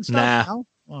muskets and stuff. Nah. No?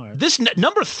 All right. This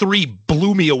number 3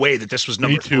 blew me away. That this was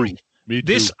number 3. Me too.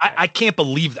 This I can't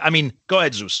believe. I mean, go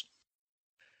ahead, Zeus.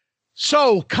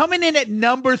 So coming in at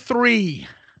number 3,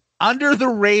 under the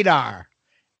radar.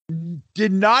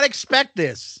 Did not expect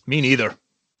this. Me neither.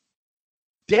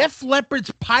 Def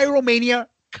Leppard's Pyromania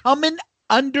coming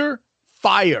under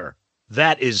fire.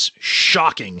 That is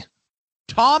shocking.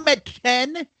 Tom at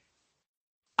 10.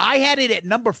 I had it at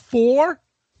number 4.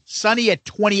 Sonny at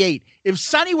 28. If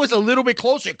Sonny was a little bit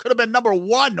closer, it could have been number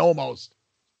 1 almost.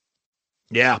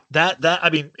 Yeah, that I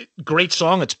mean, great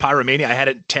song. It's Pyromania. I had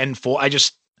it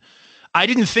 10-4. I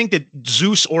didn't think that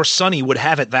Zeus or Sonny would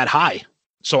have it that high.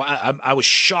 So I was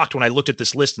shocked when I looked at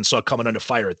this list and saw it coming under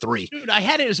fire at 3. Dude, I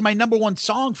had it as my number 1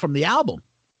 song from the album.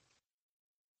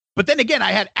 But then again,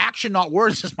 I had Action Not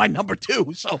Words as my number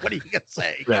 2. So what are you going to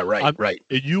say? Yeah, right, right.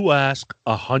 You ask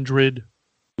 100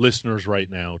 listeners right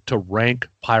now to rank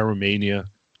Pyromania,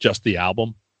 just the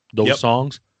album, those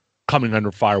songs, coming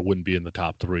under fire wouldn't be in the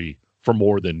top 3 for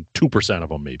more than 2% of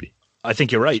them, maybe. I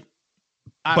think you're right.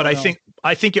 I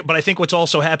think what's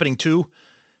also happening too,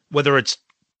 whether it's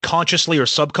consciously or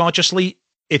subconsciously,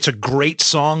 it's a great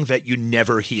song that you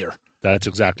never hear. That's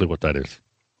exactly what that is.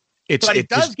 It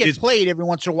does get played every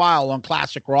once in a while on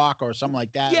classic rock or something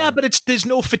like that. Yeah, but there's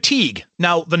no fatigue.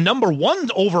 Now, the number 1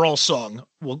 overall song,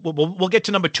 we'll get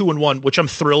to number 2 and 1, which I'm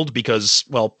thrilled because,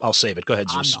 well, I'll save it. Go ahead,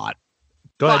 Zeus. I'm not.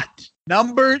 Go ahead.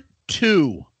 Number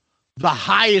 2, the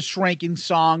highest ranking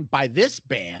song by this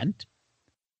band,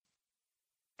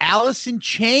 Alice in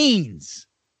Chains,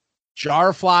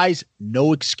 Jarflies,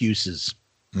 No Excuses.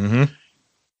 Mm-hmm.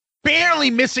 Barely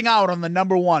missing out on the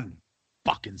number 1.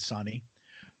 Fucking Sonny.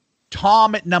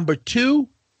 Tom at number 2.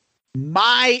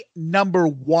 My number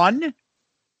 1.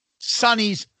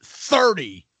 Sonny's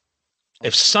 30.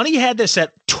 If Sonny had this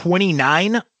at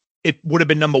 29, it would have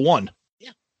been number 1.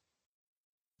 Yeah.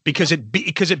 Because it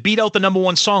beat out the number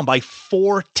 1 song by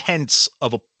 4/10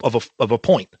 of a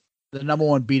point. The number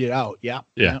 1 beat it out. Yeah.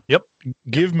 Yeah. Yep.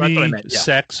 Give me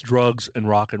sex, drugs, and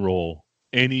rock and roll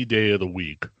any day of the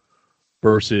week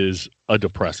versus a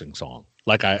depressing song.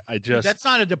 Like I just, that's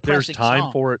not a depressing there's time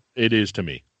song. for it. It is to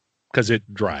me because it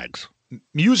drags.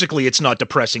 Musically, it's not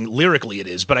depressing. Lyrically, it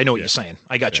is. But I know what you're saying.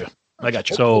 I got you.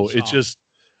 So it's just,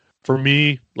 for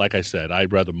me, like I said,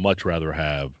 I'd much rather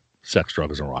have sex,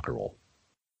 drugs, and rock and roll.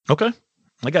 Okay.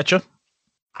 I got you.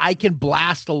 I can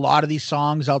blast a lot of these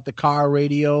songs out the car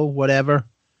radio, whatever.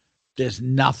 There's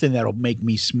nothing that'll make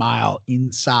me smile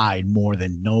inside more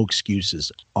than No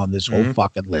Excuses on this whole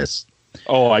fucking list.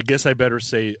 Oh, I guess I better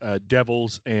say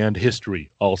Devils and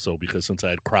History also, because since I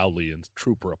had Crowley and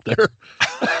Trooper up there.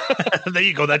 There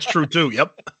you go. That's true too.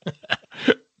 Yep.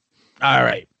 All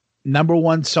right. Number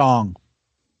 1 song,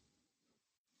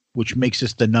 which makes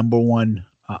this the number 1,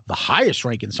 the highest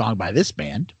ranking song by this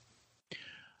band.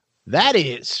 That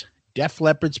is Def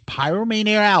Leppard's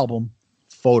Pyromania album,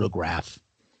 Photograph.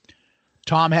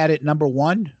 Tom had it number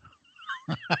 1.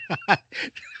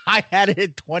 I had it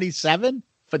at 27.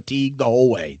 Fatigue the whole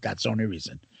way. That's the only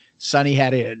reason. Sonny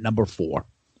had it at number 4.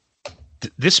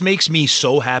 This makes me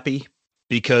so happy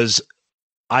because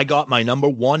I got my number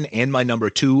 1 and my number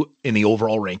 2 in the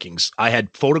overall rankings. I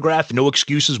had Photograph, No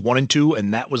Excuses 1 and 2,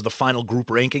 and that was the final group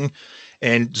ranking.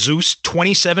 And Zeus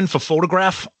 27 for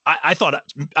Photograph. I thought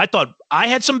I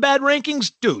had some bad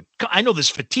rankings, dude. I know there's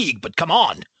Fatigue, but come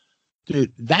on,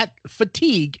 dude. That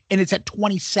Fatigue, and it's at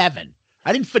 27.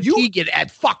 I didn't fatigue it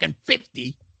at fucking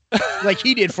 50, like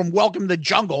he did from Welcome to the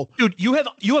Jungle, dude. You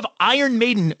have Iron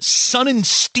Maiden, Sun and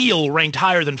Steel ranked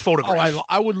higher than Photograph. Oh,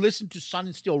 I would listen to Sun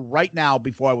and Steel right now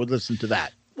before I would listen to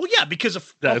that. Well, yeah, because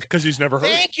of because he's never heard.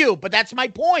 Thank you, but that's my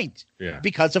point. Yeah,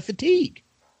 because of Fatigue.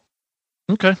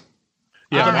 Okay.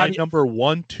 Yeah, my number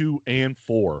 1, 2, and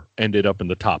 4 ended up in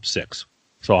the top 6,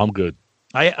 so I'm good.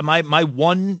 My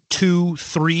 1, 2,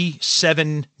 3,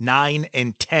 7, 9,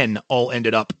 and 10 all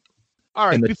ended up. All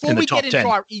right. Before we get into 10.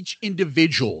 our each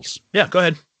individuals, yeah, go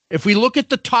ahead. If we look at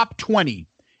the top 20,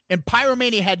 and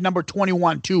Pyromania had number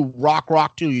 21 too.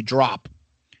 Rock Till You Drop.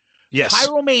 Yes.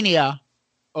 Pyromania,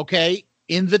 okay,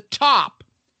 in the top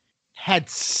had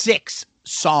 6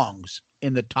 songs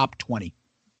in the top 20.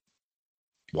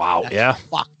 Wow. That's yeah.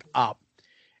 Fucked up.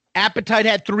 Appetite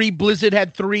had 3. Blizzard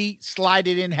had 3. Slide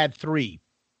It In had 3.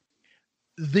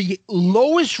 The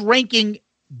lowest ranking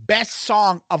best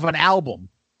song of an album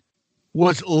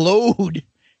was Load.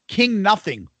 King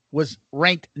Nothing was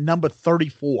ranked number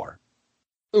 34.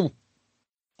 Ooh.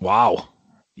 Wow.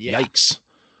 Yeah. Yikes.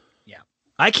 Yeah.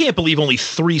 I can't believe only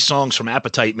 3 songs from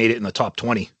Appetite made it in the top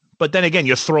 20. But then again,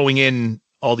 you're throwing in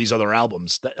all these other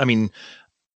albums. I mean,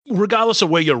 regardless of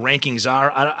where your rankings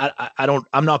are,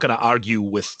 I'm not going to argue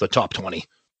with the top 20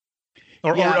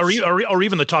 or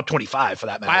even the top 25 for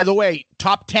that matter. By the way,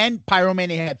 top 10,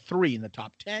 Pyromania had 3 in the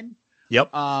top 10. Yep.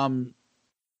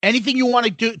 Anything you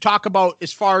want to talk about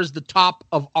as far as the top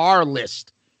of our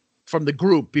list from the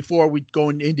group before we go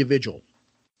into individual?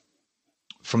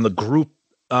 From the group,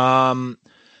 I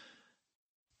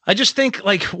just think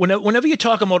like whenever you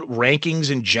talk about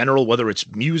rankings in general, whether it's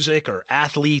music or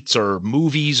athletes or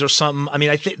movies or something, I mean,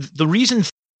 I think the reason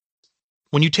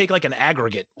when you take like an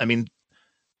aggregate, I mean,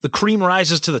 the cream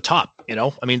rises to the top, you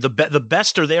know, I mean, the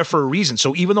best are there for a reason.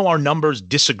 So even though our numbers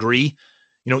disagree,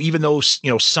 you know, even though, you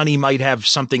know, Sonny might have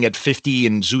something at 50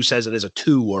 and Zeus has it as a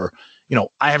 2, or, you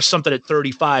know, I have something at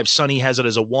 35, Sonny has it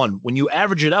as a 1. When you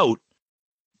average it out,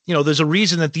 you know, there's a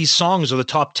reason that these songs are the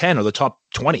top 10 or the top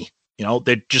 20. You know,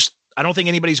 they're just, I don't think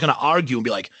anybody's going to argue and be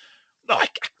like, no,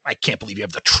 I can't believe you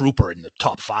have the Trooper in the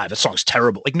top 5. That song's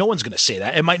terrible. Like, no one's going to say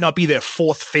that. It might not be their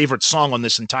 4th favorite song on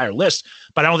this entire list,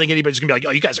 but I don't think anybody's going to be like,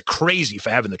 oh, you guys are crazy for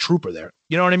having the Trooper there.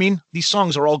 You know what I mean? These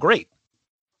songs are all great.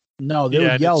 No, they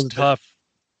would yell. It's tough.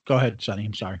 Go ahead, Sonny.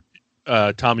 I'm sorry.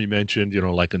 Tommy mentioned, you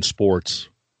know, like in sports,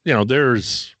 you know,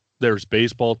 there's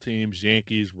baseball teams,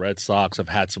 Yankees, Red Sox have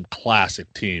had some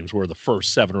classic teams where the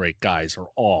first 7 or 8 guys are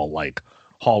all like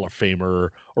Hall of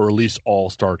Famer or at least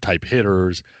all-star type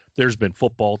hitters. There's been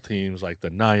football teams like the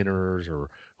Niners or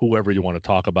whoever you want to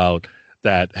talk about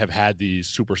that have had these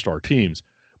superstar teams.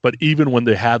 But even when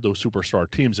they had those superstar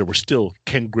teams, there was still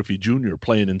Ken Griffey Jr.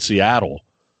 playing in Seattle.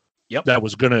 Yep. That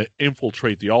was going to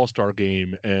infiltrate the All-Star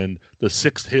game, and the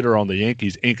 6th hitter on the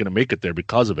Yankees ain't going to make it there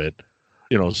because of it.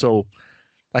 You know, so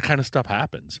that kind of stuff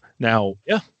happens. Now,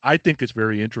 yeah, I think it's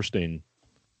very interesting.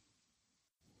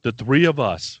 The 3 of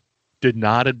us did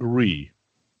not agree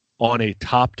on a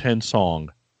top 10 song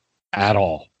at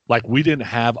all. Like, we didn't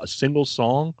have a single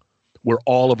song where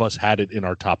all of us had it in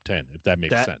our top 10, if that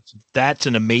makes sense. That's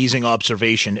an amazing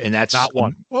observation, and that's not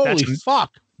one. Holy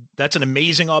fuck. That's an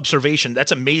amazing observation.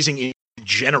 That's amazing in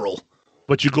general.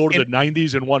 But you go to the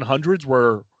 90s and 100s,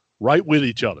 we're right with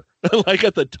each other. Like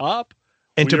at the top,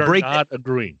 and we to are break not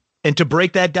agreeing. And to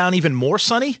break that down even more,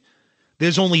 Sonny,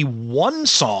 there's only one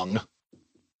song.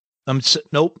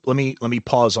 Nope. Let me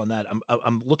pause on that.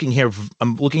 I'm looking here.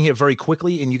 I'm looking here very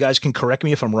quickly, and you guys can correct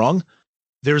me if I'm wrong.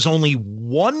 There's only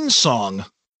one song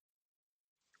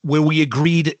where we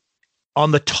agreed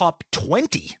on the top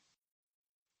 20.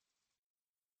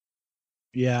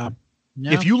 Yeah. No.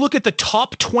 If you look at the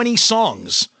top 20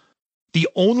 songs, the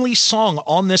only song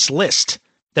on this list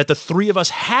that the 3 of us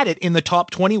had it in the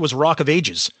top 20 was Rock of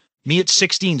Ages. Me at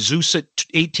 16, Zeus at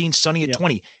 18, Sonny at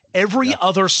 20. Every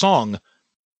other song,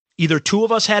 either 2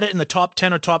 of us had it in the top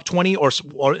 10 or top 20, or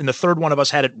in the third one of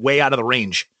us had it way out of the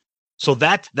range. So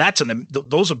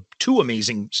those are 2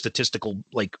 amazing statistical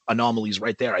anomalies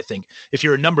right there. I think if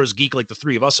you're a numbers geek like the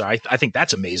 3 of us are, I think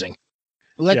that's amazing.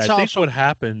 I think what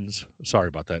happens. Sorry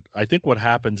about that. I think what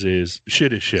happens is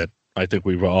shit is shit. I think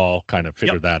we've all kind of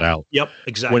figured that out. Yep,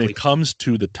 exactly. When it comes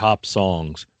to the top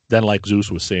songs, then like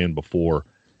Zeus was saying before,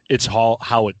 it's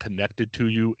how it connected to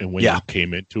you and when you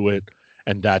came into it,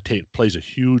 and that plays a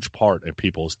huge part in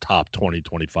people's top 20,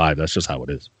 25. That's just how it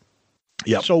is.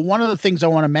 Yeah. So one of the things I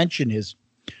want to mention is,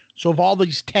 so of all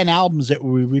these 10 albums that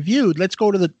we reviewed, let's go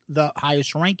to the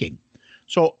highest ranking.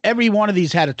 So every one of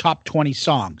these had a top 20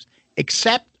 songs,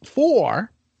 except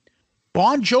for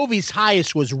Bon Jovi's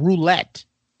highest was Roulette.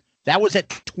 That was at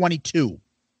 22.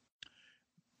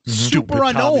 Super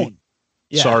Unknown.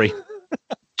 Yeah. Sorry.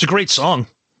 It's a great song.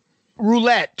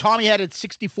 Roulette. Tommy had it at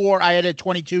 64. I had it at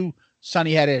 22.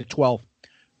 Sonny had it at 12.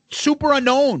 Super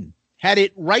Unknown had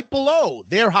it right below.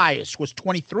 Their highest was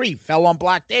 23. Fell on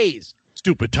Black Days.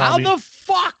 Stupid Tommy. How the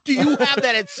fuck do you have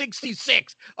that at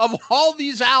 66? Of all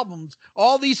these albums,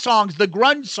 all these songs, the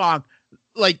grunge song,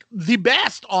 like the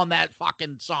best on that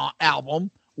fucking song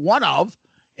album, one of,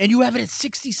 and you have it at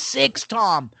 66,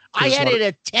 Tom. I had it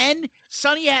at 10.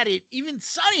 Sonny had it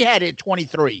at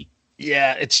 23.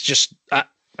 Yeah, it's just I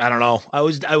don't know. I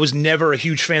was never a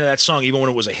huge fan of that song, even when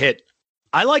it was a hit.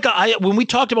 When we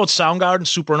talked about Soundgarden,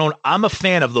 Super Unknown, I'm a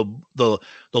fan of the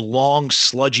long,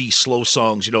 sludgy, slow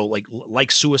songs. You know,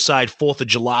 like Suicide, 4th of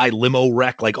July, Limo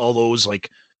Wreck, like all those.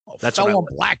 That's Fell on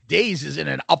Black Days isn't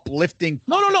an uplifting.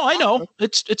 No. I know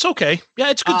it's okay.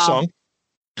 Yeah, it's a good song.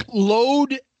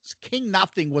 Load King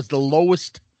Nothing was the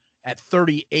lowest at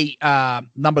 38.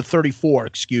 Number 34.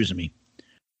 Excuse me.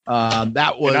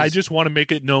 That was. And I just want to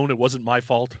make it known it wasn't my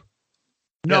fault.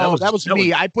 No, that was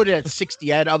me. I put it at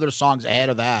 60. I had other songs ahead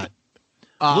of that.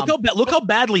 Look how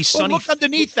badly Sonny. Look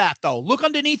underneath that, though. Look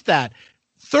underneath that.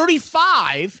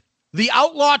 35, The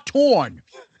Outlaw Torn.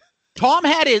 Tom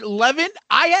had it 11.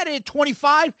 I had it at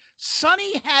 25.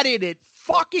 Sonny had it at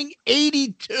fucking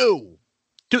 82.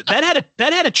 Dude,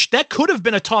 that could have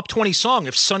been a top 20 song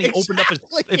if Sonny opened up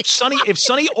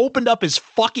opened up his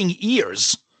fucking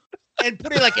ears and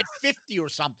put it like at 50 or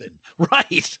something.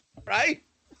 Right.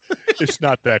 It's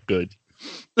not that good.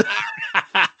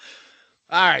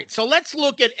 All right, so let's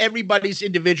look at everybody's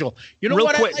individual. You know Real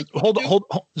what? Quick, hold on,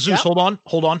 Zeus. Yeah.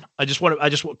 Hold on. I just want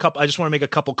to make a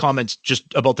couple comments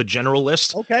just about the general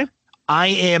list. Okay. I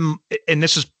am, and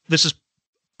this is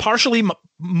partially,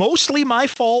 mostly my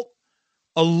fault,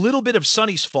 a little bit of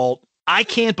Sonny's fault. I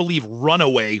can't believe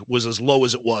 "Runaway" was as low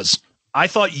as it was. I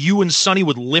thought you and Sonny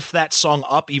would lift that song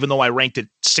up, even though I ranked it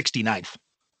 69th.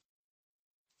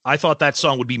 I thought that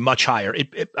song would be much higher.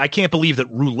 I can't believe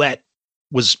that "Roulette"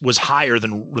 was higher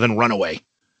than "Runaway,"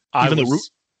 even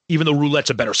though "Roulette's"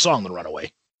 a better song than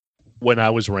 "Runaway." When I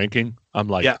was ranking, I'm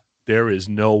like, there is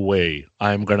no way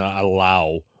I'm gonna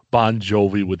allow Bon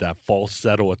Jovi with that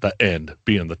falsetto at the end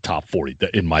be in the top 40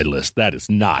 in my list. That is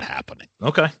not happening.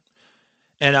 Okay,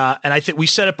 and I think we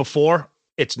said it before.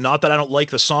 It's not that I don't like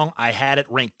the song. I had it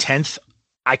ranked 10th.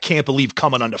 I can't believe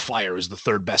 "Coming Under Fire" is the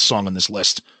third best song on this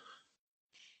list.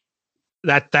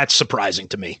 That's surprising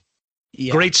to me.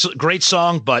 Yeah. Great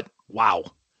song, but wow.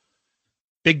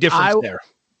 Big difference there.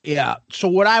 Yeah. So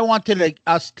what I wanted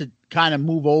us to kind of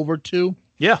move over to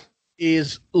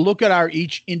is look at our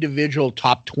each individual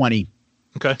top 20.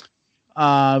 Okay.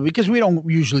 Because we don't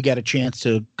usually get a chance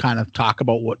to kind of talk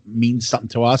about what means something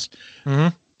to us.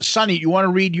 Mm-hmm. Sonny, you want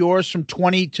to read yours from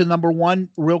 20 to number 1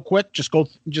 real quick?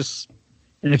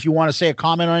 And if you want to say a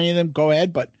comment on any of them, go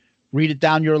ahead, but read it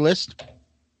down your list.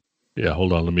 Yeah,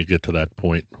 hold on. Let me get to that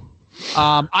point.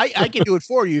 I can do it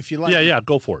for you if you like. Yeah,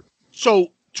 go for it.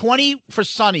 So 20 for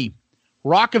Sonny,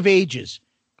 Rock of Ages.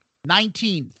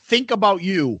 19, Think About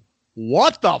You.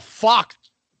 What the fuck?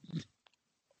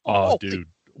 Oh, dude.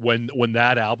 When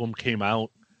that album came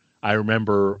out, I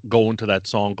remember going to that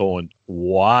song going,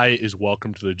 why is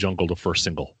Welcome to the Jungle the first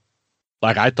single?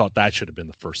 Like, I thought that should have been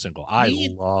the first single. I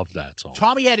love that song.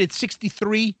 Tommy had it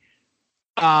 63.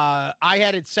 I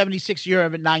had it 76. You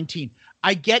have it 19.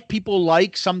 I get people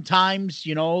like sometimes,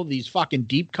 these fucking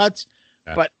deep cuts,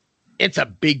 but it's a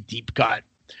big deep cut.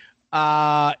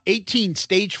 18,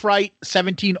 Stage Fright.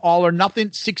 17, All or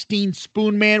Nothing. 16,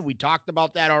 Spoon Man. We talked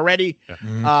about that already. Yeah.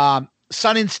 Mm-hmm.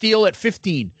 Sun and Steel at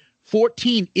 15.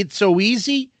 14, It's So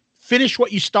Easy. Finish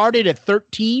What You Started at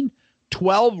 13.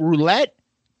 12, Roulette.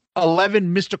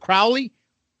 11, Mr. Crowley.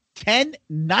 10,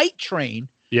 Night Train.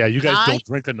 Yeah, you guys don't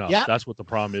drink enough. Yeah. That's what the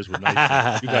problem is with Night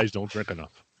Train. You guys don't drink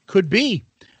enough. Could be.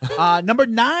 Number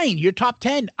 9, your top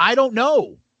 10. I Don't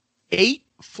Know. 8,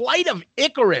 Flight of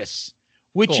Icarus,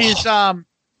 which is, a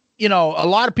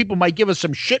lot of people might give us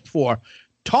some shit for.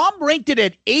 Tom ranked it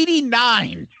at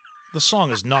 89. The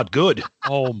song is not good.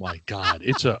 Oh my God.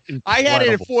 It's I had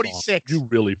it at 46. Song. You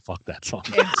really fucked that song.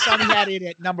 And Sonny had it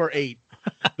at number 8.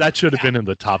 That should have been in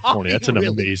the top 20. That's an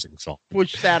amazing song.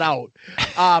 Push that out.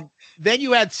 Then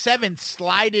you had 7,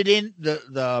 Slide It In,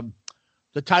 the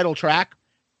title track.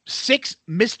 6,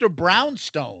 Mr.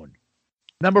 Brownstone.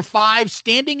 Number 5,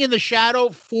 Standing in the Shadow.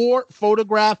 4,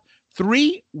 Photograph.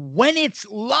 3, When It's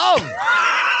Love.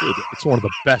 Dude, it's one of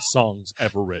the best songs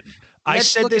ever written. I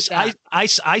said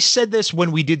this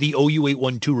when we did the OU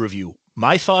 812 review.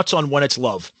 My thoughts on When It's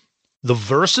Love. The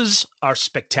verses are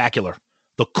spectacular.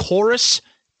 The chorus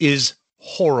is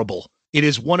horrible. It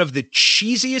is one of the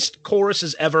cheesiest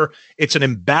choruses ever. It's an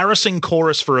embarrassing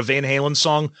chorus for a Van Halen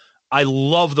song. I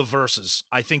love the verses.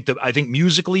 I think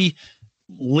musically,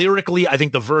 lyrically, I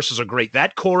think the verses are great.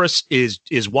 That chorus is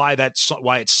why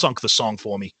it sunk the song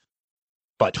for me.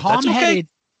 But Tom that's okay. had it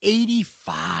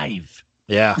 85.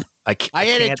 Yeah, I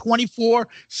had it 24.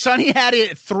 Sonny had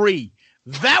it at 3.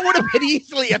 That would have been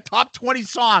easily a top 20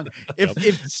 song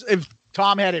if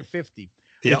Tom had it 50.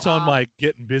 It's on my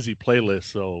Getting Busy playlist.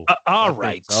 So all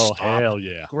right. Oh, hell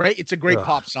yeah. Great. It's a great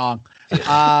pop song.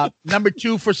 Number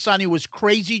 2 for Sonny was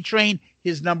Crazy Train.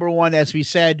 His number 1, as we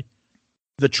said,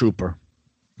 The Trooper.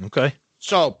 Okay.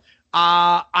 So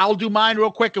I'll do mine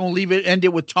real quick and we'll end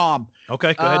it with Tom.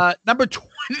 Okay. Go ahead. Number 20.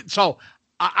 So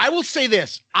I will say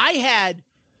this. I had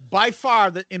by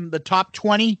far in the top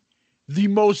 20, the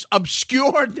most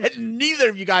obscure that neither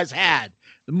of you guys had.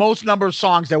 The most number of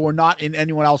songs that were not in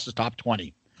anyone else's top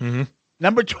 20. Mm-hmm.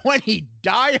 Number 20,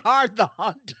 Die Hard the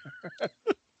Hunter.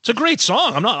 It's a great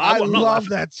song. I'm not love laughing.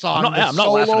 that song. I'm not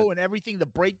solo laughing. and everything. The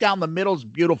breakdown, the middle is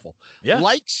beautiful. Yeah.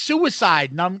 Like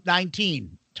Suicide,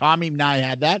 19. Tommy and I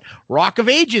had that. Rock of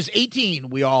Ages, 18.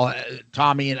 We all,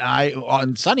 Tommy and I,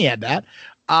 and Sonny had that.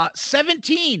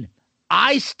 17,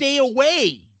 I Stay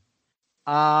Away.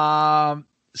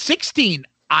 16,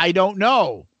 I Don't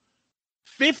Know.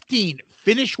 15,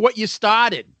 Finish What You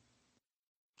Started.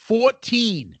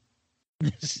 14,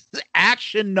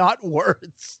 Action Not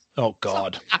Words. Oh,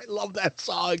 God. I love that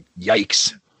song.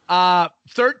 Yikes.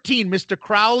 13, Mr.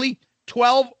 Crowley.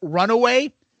 12,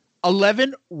 Runaway.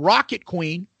 11, Rocket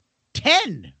Queen.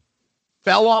 10,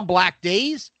 Fell on Black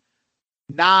Days.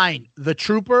 9, The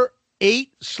Trooper.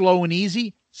 8, Slow and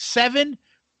Easy. 7,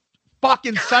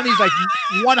 fucking Sonny's like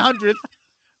 100th.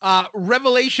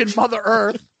 Revelation Mother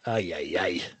Earth.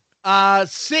 Ay, ay.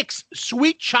 6,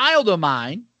 Sweet Child of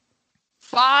Mine.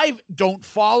 5, Don't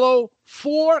Follow.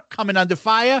 4, Coming Under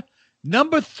Fire.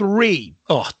 Number 3.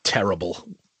 Oh, terrible.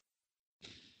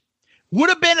 Would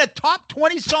have been a top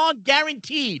 20 song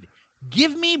guaranteed.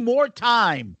 Give Me More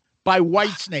Time by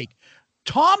Whitesnake.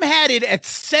 Tom had it at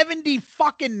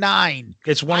 70-fucking-9.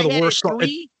 It's one of the worst songs.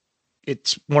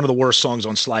 It's one of the worst songs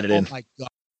on Slide It In. Oh my God.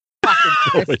 Fucking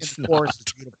No, it's chorus is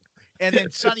beautiful. And then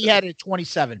Sonny had it at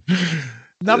 27.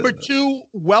 Number 2,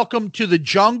 Welcome to the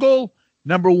Jungle.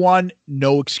 Number 1,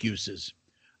 No Excuses.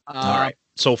 All right.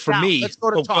 So for now, me, let's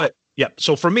go to Tom. Yeah.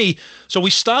 So for me, we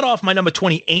start off my number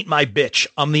 20, Ain't My Bitch.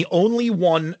 I'm the only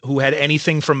one who had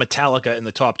anything from Metallica in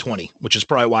the top 20, which is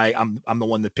probably why I'm the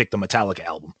one that picked the Metallica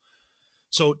album.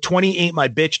 So 20, Ain't My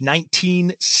Bitch.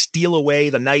 19, Steal Away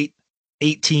the Night.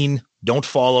 18, Don't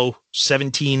Follow.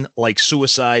 17, Like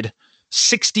Suicide.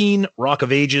 16, Rock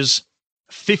of Ages.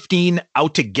 15,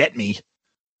 Out to Get Me.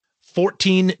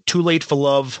 14, Too Late for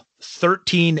Love.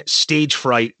 13, Stage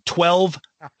Fright. 12,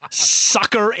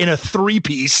 Sucker in a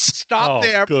Three-Piece. Stop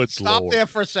there. Stop Lord. there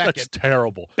for a second. That's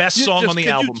terrible. Best song on the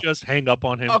album. You just hang up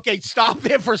on him. Okay, stop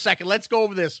there for a second. Let's go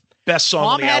over this. Best song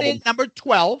Tom on the had album. it number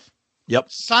 12. Yep.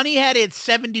 Sonny had it at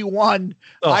 71.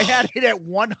 Ugh. I had it at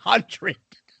 100.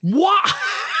 What?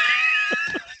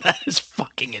 That is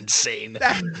fucking insane.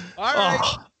 All right.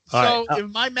 Oh, So all right. if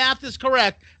my math is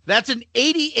correct, that's an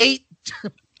 88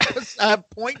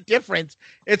 point difference.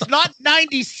 It's not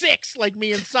 96 like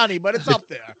me and Sonny, but it's up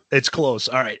there. It's close.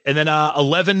 All right. And then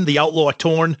 11, The Outlaw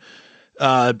Torn.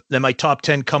 Then my top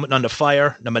 10, Coming Under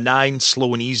Fire. Number 9,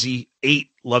 Slow and Easy. 8,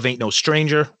 Love Ain't No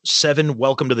Stranger. 7,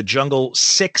 Welcome to the Jungle.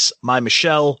 6, My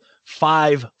Michelle.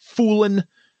 5, Foolin'.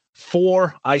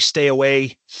 4, I Stay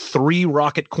Away. 3,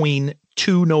 Rocket Queen.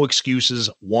 2, No Excuses.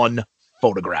 1,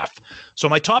 Photograph. So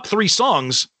my top 3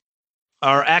 songs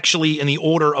are actually in the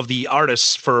order of the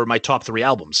artists for my top 3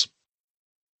 albums.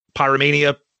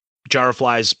 Pyromania, Jar of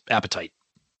Flies, Appetite.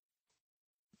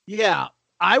 Yeah.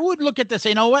 I would look at this.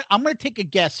 You know what? I'm going to take a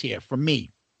guess here from me.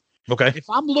 Okay. If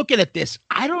I'm looking at this,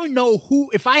 I don't know who,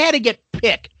 if I had to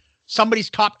pick somebody's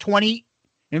top 20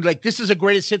 and like, this is a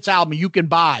greatest hits album you can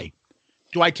buy,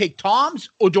 do I take Tom's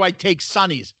or do I take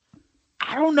Sonny's?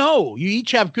 I don't know. You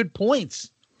each have good points.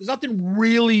 There's nothing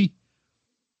really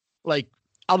like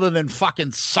other than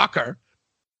fucking Sucker,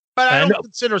 but I don't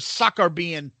consider Sucker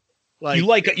being like, you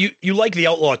like The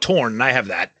Outlaw Torn, and I have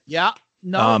that. yeah,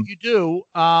 no, you do.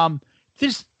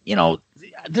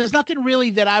 There's nothing really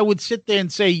that I would sit there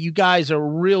and say you guys are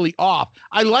really off.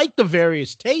 I like the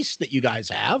various tastes that you guys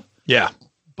have, Yeah.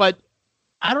 but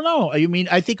I don't know. I mean,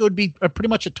 I think it would be pretty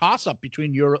much a toss up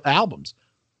between your albums.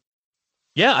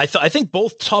 Yeah, I think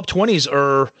both top 20s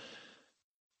are.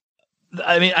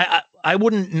 I mean, I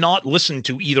wouldn't not listen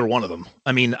to either one of them.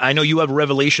 I mean, I know you have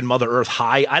Revelation Mother Earth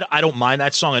high. I don't mind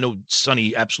that song. I know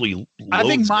Sonny absolutely I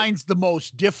think loathes it. mine's the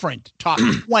most different, top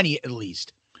 20 at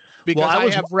least. Because Well, I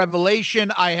have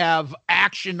Revelation, I have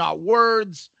Action Not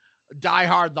Words, Die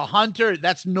Hard the Hunter.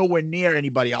 That's nowhere near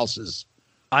anybody else's.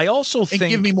 I also And think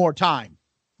Give Me More Time.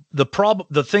 one of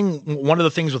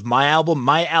the things with my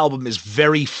album is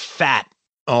very fat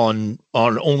on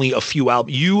only a few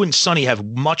albums. You and Sonny have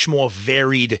much more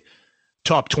varied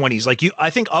top 20s. Like I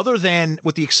think other than,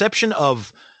 with the exception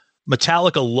of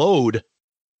Metallica Load,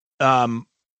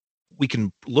 we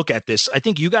can look at this. I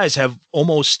think you guys have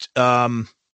almost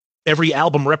every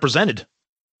album represented.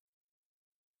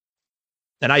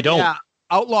 And I don't. Yeah,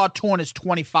 Outlaw Torn is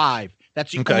 25.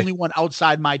 That's the Okay. only one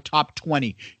outside my top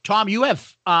 20. Tom, you have,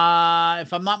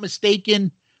 if I'm not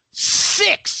mistaken,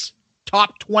 6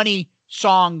 top 20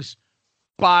 songs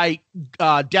by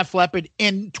Def Leppard,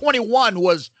 and 21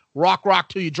 was Rock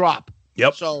Till You Drop.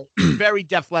 Yep. So very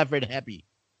Def Leppard heavy.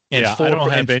 And Yeah, four, I don't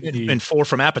have and, any- and 4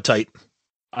 from Appetite.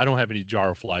 I don't have any Jar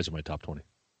of Flies in my top 20.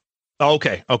 Oh,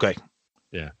 okay.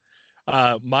 Yeah.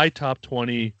 My top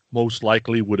 20 most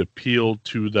likely would appeal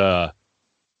to the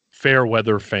fair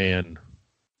weather fan,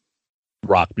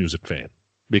 rock music fan,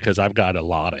 because I've got a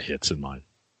lot of hits in mine.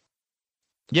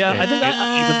 Yeah, And I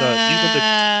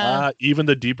think even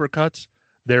the deeper cuts,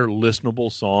 they're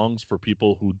listenable songs for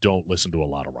people who don't listen to a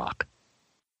lot of rock.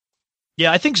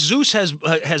 Yeah, I think Zeus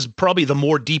has probably the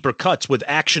more deeper cuts with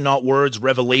Action Not Words,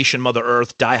 Revelation, Mother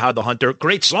Earth, Die Hard the Hunter.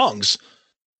 Great songs.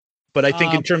 But I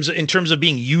think in terms of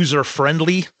being user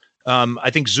friendly,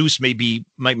 I think Zeus may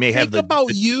have Think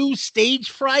about you, Stage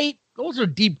Fright. Those are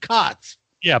deep cuts.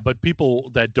 Yeah, but people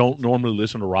that don't normally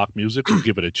listen to rock music would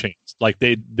give it a chance. Like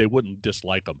they wouldn't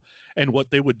dislike them. And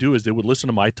what they would do is they would listen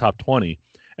to my top 20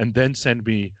 and then send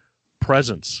me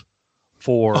presents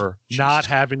for not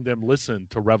having them listen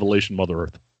to Revelation Mother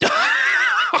Earth.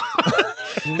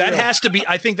 That has to be,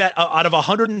 I think that out of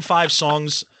 105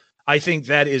 songs, I think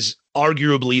that is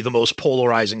arguably the most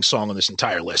polarizing song on this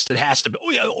entire list. It has to be.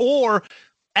 Oh, yeah, or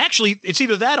actually, it's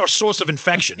either that or Source of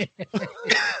Infection.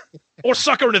 Or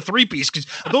Sucker in a Three-Piece, because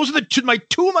those are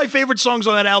two of my favorite songs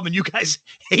on that album. You guys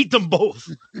hate them both.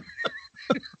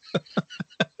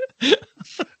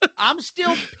 I'm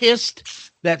still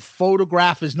pissed that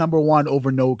Photograph is number one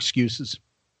over No Excuses.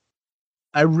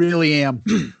 I really am,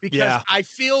 because I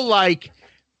feel like,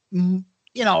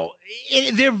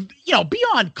 they're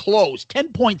beyond close.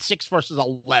 10.6 versus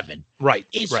 11. Right.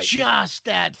 It's just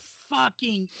that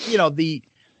fucking,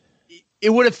 it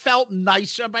would have felt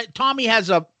nicer, but Tommy has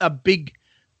a big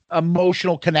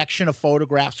emotional connection to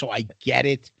Photograph, so I get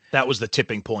it. That was the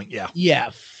tipping point. Yeah. Yeah.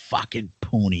 Fucking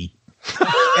Poonie.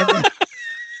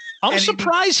 I'm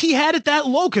surprised he had it that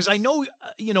low, because I know,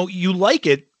 you like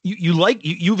it.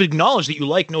 You've acknowledged that you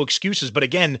like No Excuses, but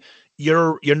again,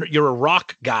 you're a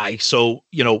rock guy, so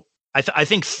I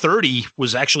think 30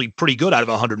 was actually pretty good out of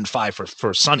 105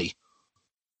 for Sonny.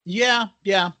 Yeah.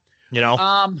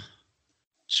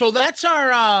 So that's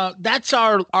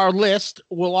our list.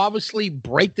 We'll obviously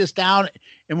break this down,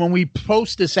 and when we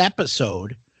post this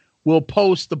episode, we'll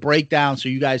post the breakdown so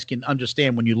you guys can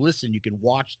understand. When you listen, you can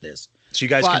watch this. So you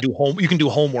guys can do You can do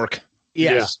homework.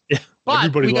 Yes. Yeah. But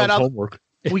everybody loves homework.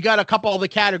 We got a couple other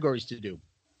categories to do.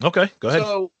 Okay, go ahead.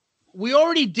 So we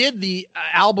already did the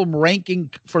album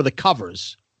ranking for the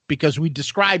covers because we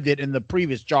described it in the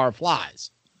previous Jar of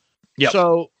Flies. Yeah.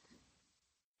 So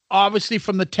obviously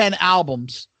from the 10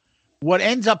 albums, what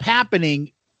ends up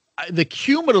happening, the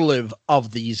cumulative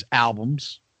of these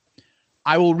albums,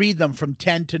 I will read them from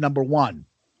 10 to number 1.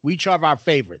 We each have our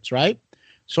favorites, right?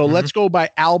 So let's go by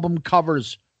album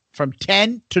covers from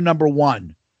 10 to number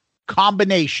 1.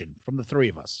 Combination from the three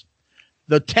of us.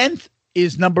 The 10th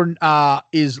is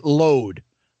Load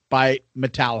by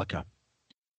Metallica.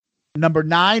 Number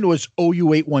 9 was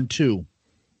OU812.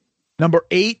 Number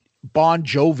 8, Bon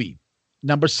Jovi.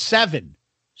 Number 7,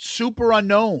 Super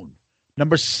Unknown.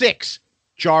 Number 6,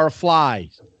 Jar of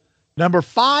Flies. Number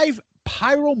 5,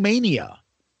 Pyromania.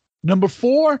 Number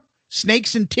 4,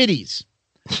 Snakes and Titties.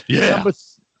 Yeah.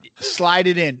 Slide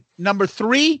it in. Number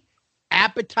 3,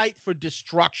 Appetite for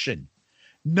Destruction.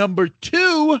 Number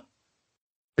 2,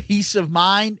 Peace of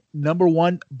Mind. Number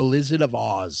 1, Blizzard of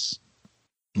Oz.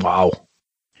 Wow.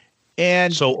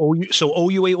 And so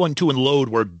OU812 and Load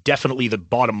were definitely the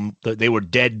bottom. They were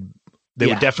dead. They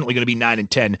were definitely going to be 9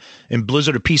 and 10. And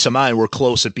Blizzard of Peace of Mind were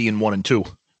close at being 1 and 2.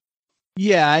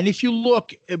 Yeah, and if you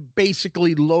look,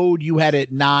 basically Load, you had it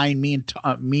at 9.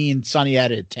 Me and Sonny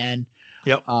had it at 10.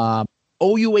 Yep.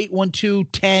 OU812,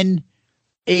 10,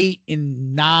 8,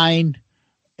 and 9.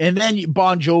 And then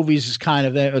Bon Jovi's is kind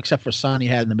of there, except for Sonny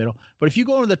had in the middle. But if you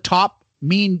go to the top,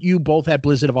 me and you both had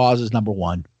Blizzard of Oz as number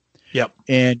 1. Yep.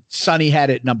 And Sonny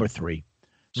had it number 3.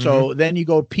 So then you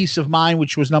go Peace of Mind,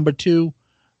 which was number 2.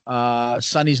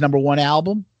 Sonny's number 1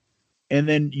 album. And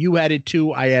then you had it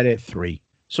 2, I had it 3.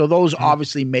 So those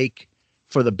obviously make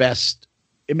for the best.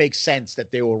 It makes sense that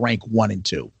they will rank 1 and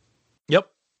 2. Yep.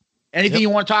 Anything you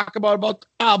want to talk about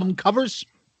album covers?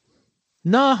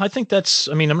 No, I think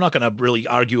I'm not going to really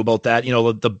argue about that.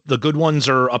 The good ones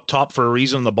are up top for a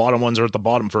reason. The bottom ones are at the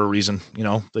bottom for a reason.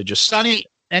 They just. Sonny,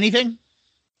 anything?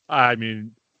 I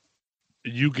mean,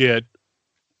 you get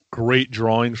great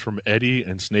drawings from Eddie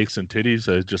and Snakes and Titties.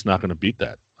 It's just not going to beat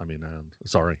that. I mean,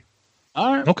 sorry.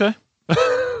 All right. Okay.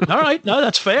 All right. No,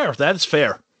 that's fair. That's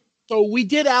fair. So we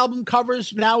did album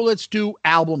covers. Now let's do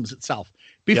albums itself.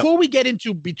 Before we get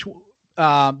into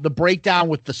the breakdown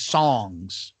with the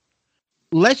songs,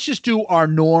 let's just do our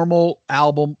normal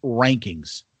album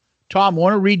rankings. Tom,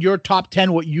 want to read your top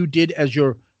 10, what you did as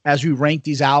we ranked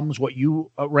these albums, what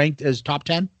you ranked as top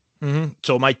 10?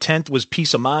 So my 10th was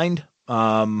Peace of Mind.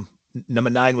 Number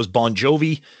 9 was Bon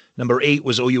Jovi. Number 8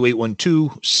 was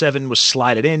OU812. 7 was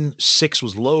Slide It In. 6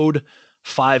 was Load.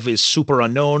 5 is Super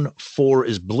Unknown. 4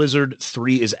 is Blizzard.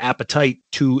 3 is Appetite.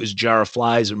 2 is Jar of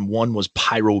Flies. And 1 was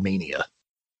Pyromania.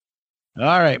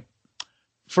 All right.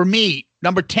 For me,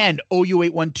 number 10,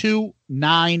 OU812.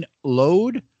 9,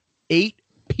 Load. 8,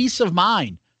 Peace of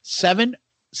Mind. 7,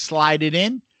 Slide It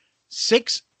In.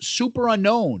 6, Super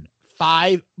Unknown.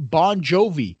 5, Bon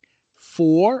Jovi.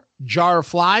 4, Jar of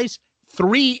Flies.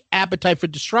 3, Appetite for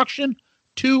Destruction.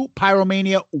 2,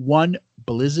 Pyromania. 1,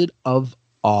 Blizzard of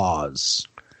Oz.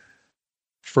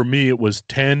 For me, it was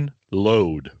 10,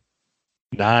 Load.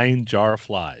 9, Jar of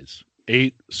Flies.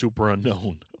 8, Super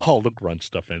Unknown. All the grunge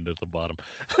stuff ended at the bottom.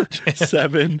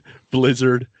 7,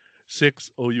 Blizzard.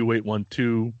 6,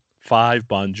 OU812. 5,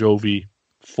 Bon Jovi.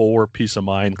 4, Peace of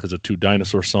Mind because of 2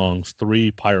 dinosaur songs.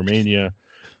 3, Pyromania.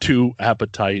 2,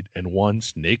 Appetite. And 1,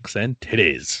 Snakes and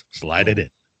Titties. Slide it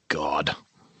in. God.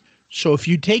 So if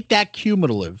you take that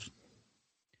cumulative,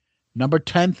 number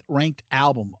 10th ranked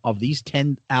album of these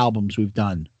 10 albums we've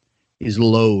done is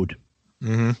Load.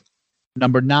 Mm-hmm.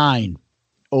 Number 9,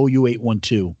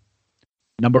 OU812.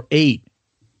 Number 8,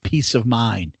 Peace of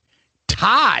Mind.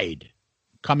 Tied,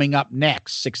 coming up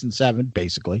next, 6 and 7,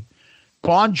 basically.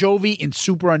 Bon Jovi and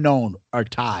Super Unknown are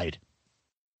tied.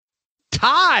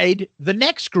 Tied, the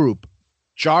next group,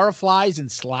 Jar of Flies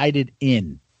and Slide It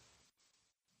In.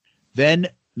 Then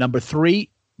number 3,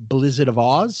 Blizzard of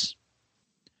Oz.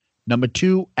 Number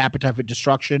 2, Appetite for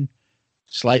Destruction.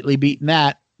 Slightly beating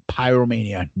that,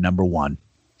 Pyromania, number 1.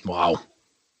 Wow.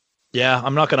 Yeah,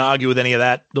 I'm not going to argue with any of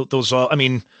that. Those are, I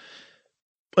mean,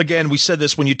 again, we said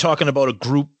this when you're talking about a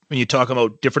group, when you're talking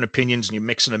about different opinions and you're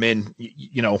mixing them in,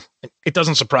 you know, it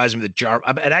doesn't surprise me that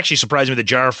it actually surprised me that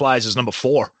Jar of Flies is number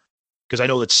 4 because I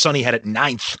know that Sonny had it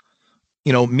 9th.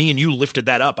 You know, me and you lifted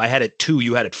that up. I had it 2,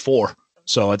 you had it 4.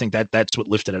 So I think that's what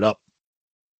lifted it up.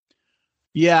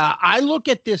 Yeah, I look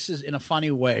at this as in a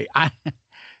funny way.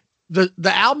 The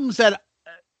albums that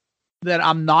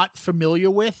I'm not familiar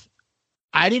with,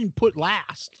 I didn't put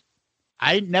last.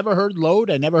 I never heard Load.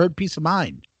 I never heard Peace of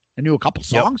Mind. I knew a couple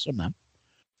songs from them.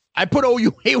 I put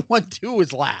OU812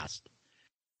 as last.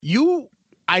 You,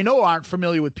 I know, aren't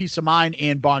familiar with Peace of Mind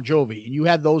and Bon Jovi, and you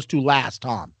had those 2 last,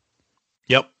 Tom.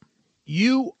 Yep.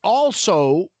 You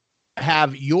also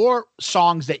have your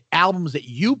albums that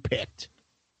you picked,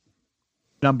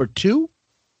 number 2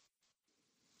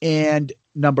 and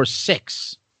number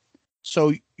 6.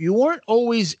 So you weren't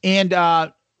always,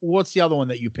 and what's the other one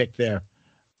that you picked there?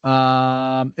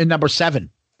 And number 7.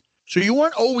 So you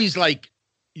weren't always like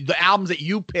the albums that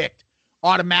you picked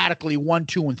automatically 1,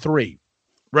 2, and 3.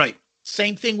 Right.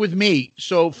 Same thing with me.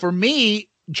 So for me,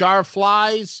 Jar of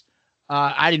Flies,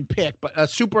 I didn't pick, but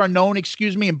Super Unknown,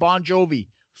 and Bon Jovi,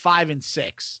 5 and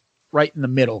 6, right in the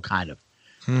middle, kind of.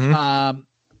 Mm-hmm.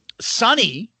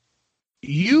 Sonny,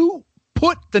 you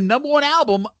put the number 1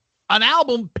 album, an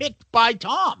album picked by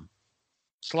Tom.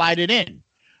 Slide It In.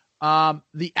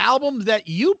 The album that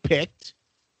you picked,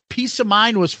 Peace of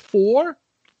Mind, was 4,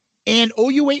 and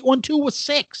OU812 was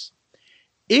 6.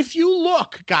 If you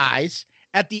look, guys,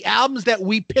 at the albums that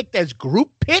we picked as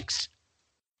group picks,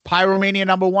 Pyromania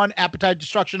number 1, Appetite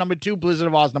Destruction number 2, Blizzard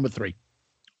of Oz number 3.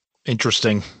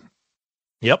 Interesting.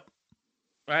 Yep.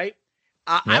 Right?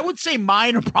 I would say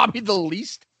mine are probably the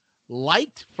least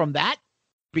liked from that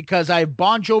because I have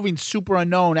Bon Jovi and Super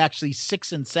Unknown actually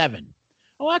 6 and 7.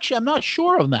 Oh, actually, I'm not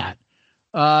sure on that.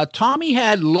 Tommy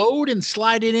had Load and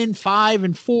Slide It In 5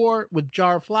 and 4 with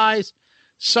Jar of Flies.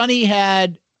 Sonny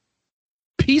had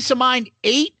Peace of Mind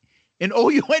 8 and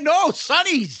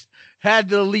Sonny's had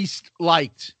the least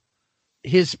liked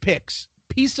his picks.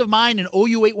 Peace of Mind and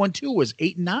OU812 was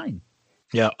 8 and 9.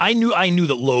 Yeah, I knew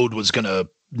that Load was gonna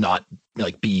not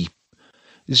like be,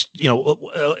 you know,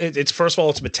 it's first of all,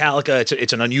 it's Metallica.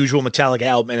 It's an unusual Metallica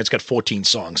album, and it's got 14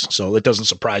 songs, so it doesn't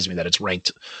surprise me that it's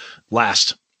ranked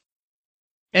last.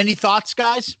 Any thoughts,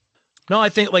 guys? No, I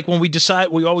think like when we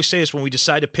always say this, when we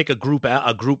decide to pick a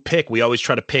group pick, we always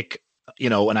try to pick, you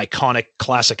know, an iconic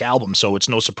classic album. So it's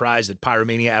no surprise that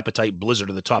Pyromania, Appetite, Blizzard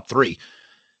are the top 3.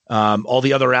 All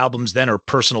the other albums then are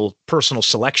personal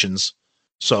selections.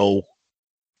 So,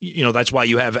 you know, that's why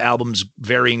you have albums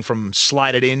varying from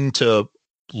Slide It In to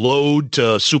Load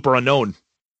to Super Unknown,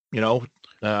 you know,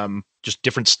 just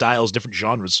different styles, different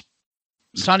genres.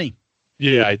 Sonny.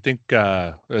 Yeah, I think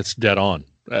that's dead on.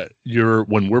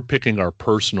 When we're picking our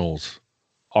personals,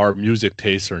 our music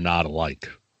tastes are not alike.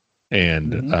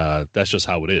 And that's just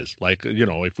how it is. Like, you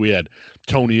know, if we had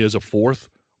Tony as a 4th,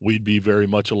 we'd be very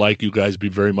much alike. You guys be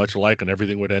very much alike, and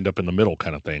everything would end up in the middle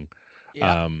kind of thing.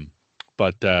 Yeah.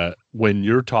 But when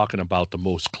you're talking about the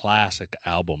most classic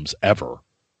albums ever,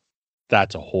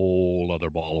 that's a whole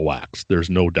other ball of wax. There's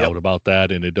no doubt about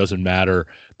that, and it doesn't matter.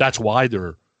 That's why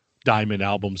they're diamond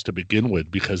albums to begin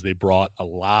with, because they brought a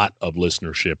lot of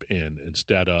listenership in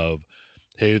instead of,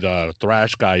 hey, the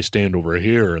thrash guys stand over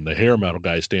here and the hair metal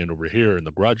guys stand over here and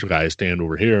the grudge guys stand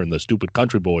over here and the stupid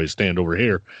country boys stand over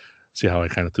here. See how I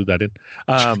kind of threw that in?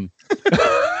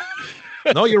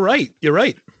 No, you're right. You're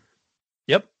right.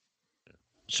 Yep.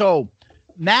 So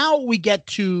now we get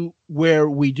to where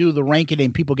we do the ranking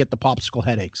and people get the popsicle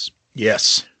headaches.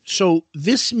 Yes. So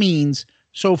this means,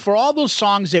 so for all those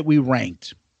songs that we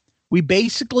ranked, we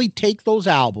basically take those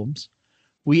albums,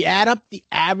 we add up the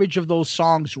average of those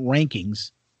songs'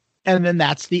 rankings, and then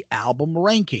that's the album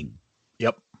ranking.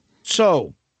 Yep.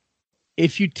 So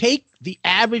if you take the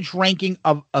average ranking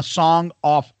of a song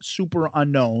off Super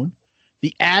Unknown,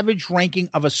 the average ranking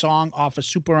of a song off of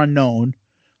Super Unknown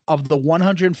of the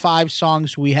 105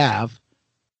 songs we have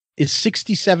is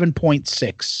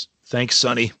 67.6. Thanks,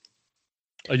 Sonny.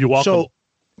 You're welcome. So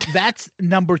that's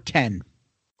number 10.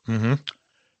 Mm-hmm.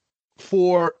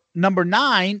 For number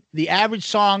 9, the average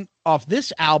song off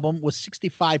this album was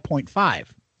 65.5.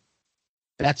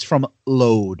 That's from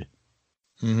Load.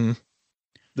 Mm-hmm.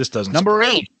 This doesn't. Number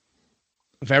 8,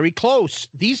 very close.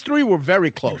 These three were very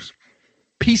close.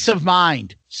 Peace of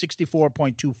Mind,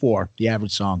 64.24, the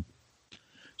average song.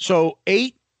 So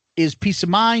 8 is Peace of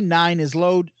Mind, 9 is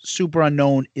Load, Super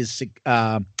Unknown is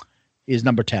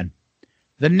number 10.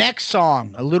 The next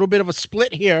song, a little bit of a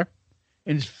split here,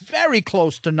 and it's very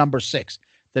close to number 6.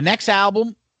 The next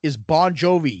album is Bon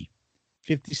Jovi,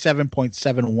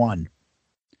 57.71.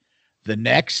 The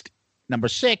next, number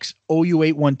 6,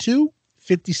 OU812,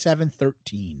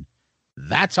 57.13.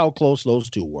 That's how close those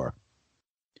two were.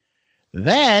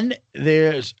 Then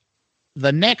there's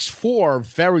the next 4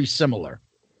 very similar.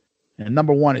 And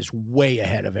number 1 is way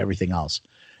ahead of everything else.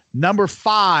 Number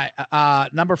 5,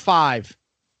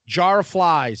 Jar of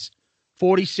Flies,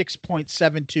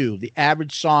 46.72. The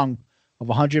average song of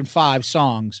 105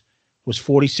 songs was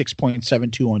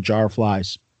 46.72 on Jar of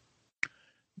Flies.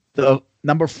 The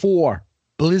number 4,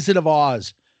 Blizzard of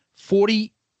Oz,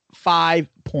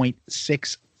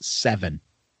 45.67.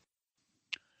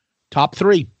 Top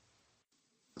 3,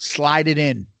 Slide It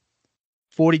In,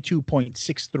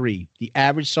 42.63. The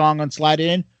average song on Slide It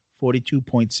In,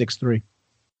 42.63.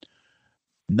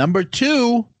 Number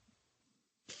 2,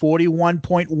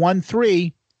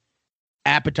 41.13,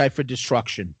 Appetite for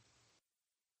Destruction,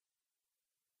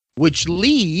 which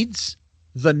leads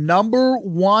the number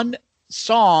 1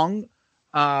 song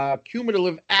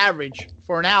cumulative average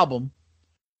for an album,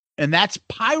 and that's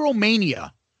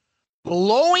Pyromania,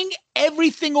 blowing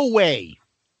everything away.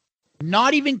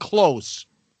 Not even close.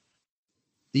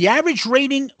 The average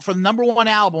rating for the number 1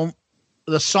 album,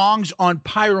 the songs on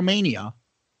Pyromania,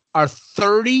 are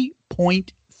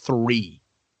 30.3.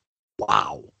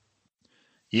 Wow.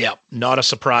 Yeah, not a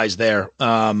surprise there.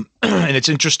 And it's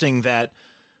interesting that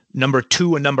number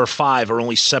 2 and number 5 are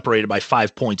only separated by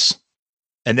 5 points.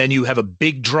 And then you have a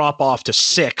big drop off to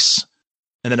 6,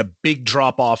 and then a big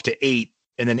drop off to 8,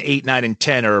 and then 8, 9, and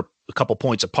 10 are a couple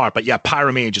points apart. But yeah,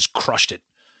 Pyromania just crushed it.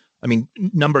 I mean,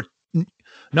 number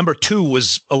 2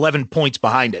 was 11 points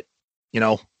behind it,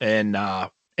 and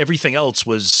everything else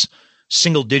was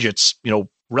single digits,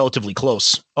 relatively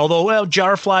close. Although,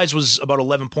 Jar of Flies was about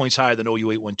 11 points higher than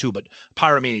OU812, but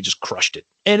Pyromania just crushed it.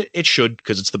 And it should,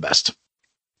 because it's the best.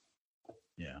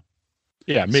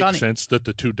 Yeah, it makes sense that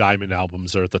the 2 Diamond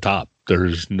albums are at the top.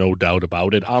 There's no doubt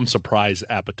about it. I'm surprised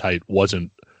Appetite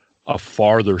wasn't a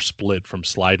farther split from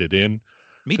Slide It In.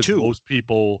 Me too. Most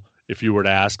people, if you were to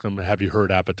ask them, have you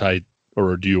heard Appetite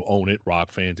or do you own it,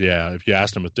 rock fans? Yeah, if you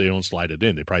ask them if they own Slide It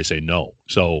In, they probably say no.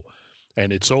 So,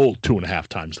 and it sold 2.5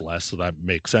 times less, so that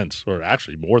makes sense. Or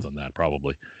actually more than that,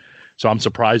 probably. So I'm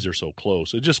surprised they're so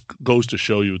close. It just goes to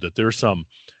show you that there's some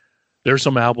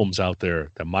albums out there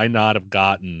that might not have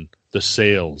gotten the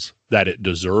sales that it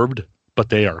deserved, but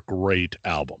they are great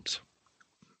albums.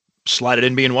 Slide It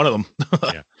In being one of them.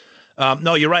 Yeah.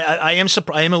 No, you're right. I am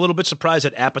a little bit surprised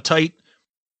that Appetite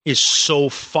is so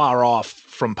far off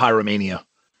from Pyromania.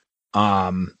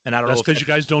 And I don't know. That's because you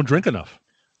guys don't drink enough.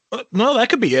 No, that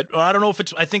could be it. I don't know if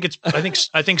it's. I think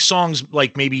songs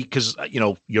like maybe because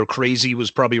You're Crazy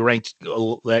was probably ranked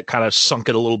that kind of sunk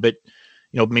it a little bit.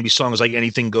 Maybe songs like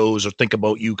Anything Goes or Think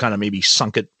About You kind of maybe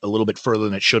sunk it a little bit further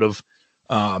than it should have.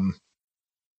 But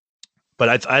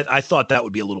I thought that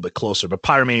would be a little bit closer. But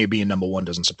Pyromania being number 1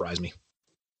 doesn't surprise me.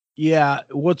 Yeah,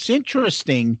 what's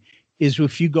interesting is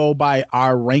if you go by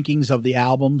our rankings of the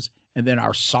albums and then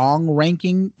our song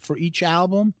ranking for each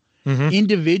album,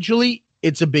 individually,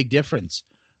 it's a big difference.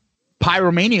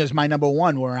 Pyromania is my number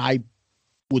 1, where I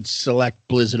would select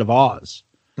Blizzard of Oz.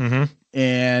 Mm-hmm.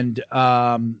 And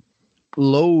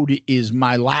Load is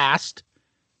my last,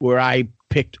 where I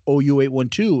picked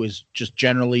OU812 is just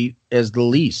generally as the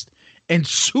least. And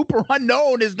Super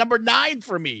Unknown is number 9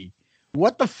 for me.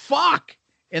 What the fuck?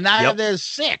 And now there's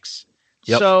 6.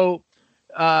 Yep. So,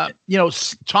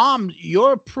 Tom,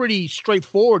 you're pretty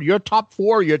straightforward. Your top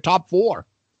 4. And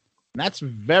that's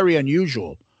very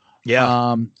unusual.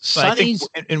 Yeah. Sonny's,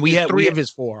 and we had 3 of his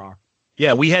 4 are.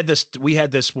 Yeah, we had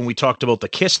this when we talked about the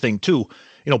Kiss thing too.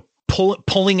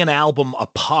 Pulling an album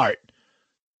apart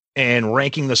and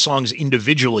ranking the songs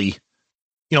individually.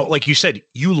 Like you said,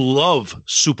 you love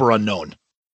Super Unknown.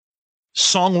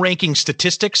 Song ranking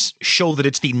statistics show that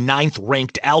it's the 9th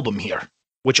ranked album here,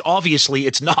 which obviously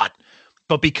it's not.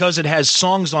 But because it has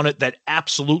songs on it that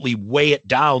absolutely weigh it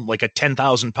down like a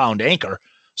 10,000-pound anchor,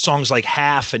 songs like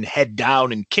Half and Head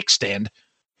Down and Kickstand,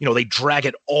 they drag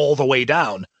it all the way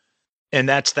down. And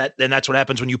that's what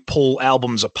happens when you pull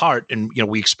albums apart. And,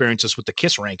 we experienced this with the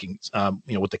Kiss rankings,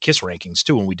 with the Kiss rankings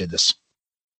too, when we did this.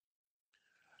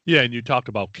 Yeah. And you talked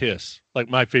about Kiss, like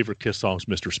my favorite Kiss song is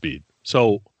Mr. Speed.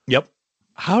 So yep.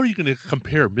 How are you going to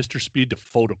compare Mr. Speed to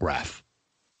Photograph?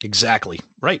 Exactly.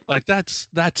 Right. Like that's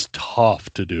tough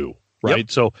to do. Right.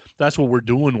 Yep. So that's what we're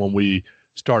doing when we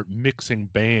start mixing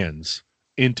bands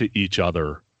into each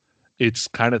other. It's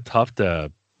kind of tough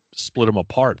to split them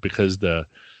apart because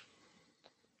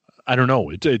I don't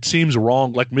know. It seems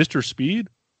wrong. Like Mr. Speed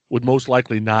would most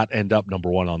likely not end up number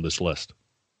 1 on this list.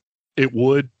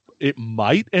 It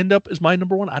might end up as my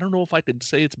number 1. I don't know if I could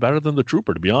say it's better than The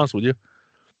Trooper, to be honest with you,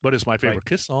 but it's my favorite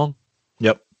Kiss song.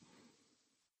 Yep.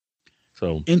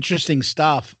 So interesting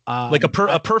stuff. Like a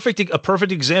perfect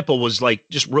example was like,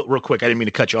 just real quick. I didn't mean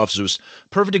to cut you off, Zeus.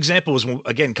 Perfect example was,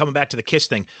 again, coming back to the Kiss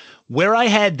thing, where I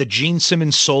had the Gene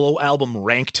Simmons solo album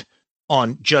ranked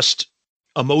on just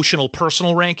emotional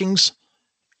personal rankings,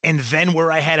 and then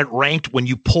where I had it ranked when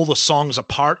you pull the songs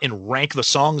apart and rank the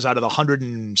songs out of the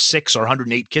 106 or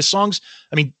 108 Kiss songs.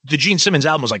 I mean, the Gene Simmons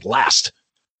album was like last,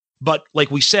 but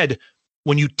like we said,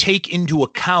 when you take into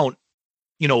account,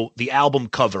 the album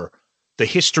cover, the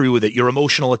history with it, your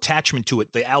emotional attachment to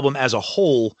it, the album as a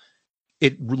whole,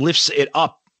 it lifts it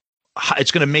up.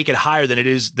 It's going to make it higher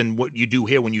than what you do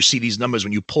here when you see these numbers,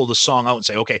 when you pull the song out and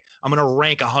say, okay, I'm going to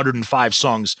rank 105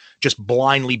 songs just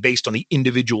blindly based on the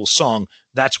individual song.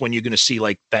 That's when you're going to see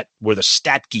like that, where the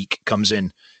stat geek comes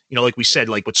in, like we said,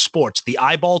 like with sports, the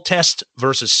eyeball test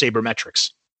versus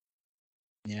sabermetrics.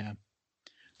 Yeah.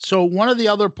 So one of the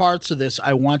other parts of this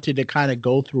I wanted to kind of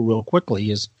go through real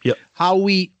quickly is how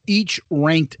we each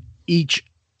ranked each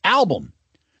album.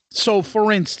 So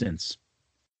for instance,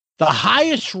 the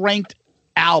highest ranked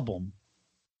album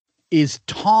is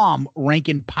Tom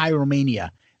ranking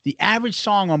Pyromania. The average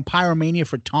song on Pyromania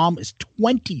for Tom is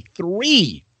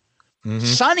 23. Mm-hmm.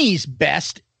 Sonny's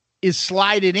best is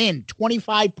Slide It In,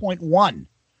 25.1.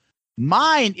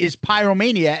 Mine is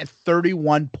Pyromania at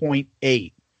 31.8.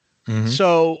 Mm-hmm.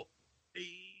 So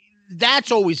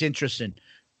that's always interesting.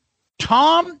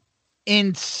 Tom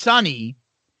and Sonny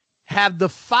have the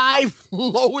 5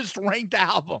 lowest ranked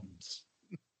albums.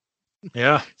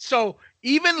 Yeah. So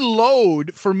even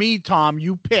Load for me, Tom,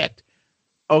 you picked.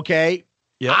 Okay.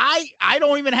 Yeah. I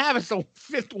don't even have it. It's the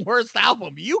 5th worst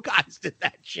album. You guys did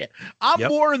that shit. I'm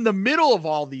more in the middle of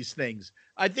all these things.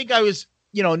 I think I was,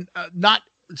 not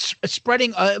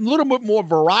spreading a little bit more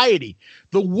variety.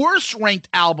 The worst ranked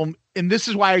album, and this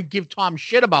is why I give Tom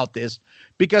shit about this,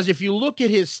 because if you look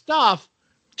at his stuff,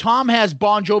 Tom has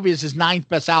Bon Jovi as his 9th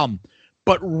best album,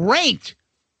 but ranked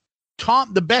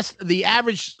Tom, the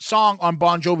average song on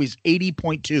Bon Jovi is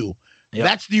 80.2. Yep.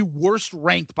 That's the worst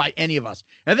ranked by any of us.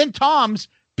 And then Tom's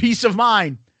Peace of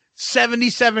Mind,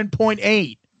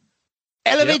 77.8.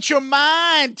 Elevate your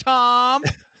mind, Tom.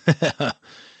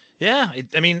 Yeah.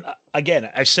 I mean,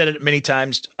 again, I've said it many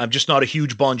times. I'm just not a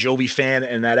huge Bon Jovi fan,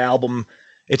 and that album,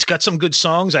 it's got some good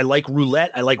songs. I like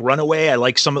Roulette. I like Runaway. I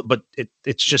like but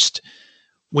it's just,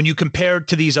 when you compare it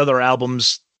to these other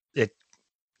albums,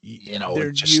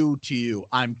 they're new to you.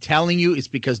 I'm telling you, it's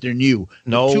because they're new.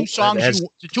 No,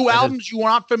 the 2 albums you are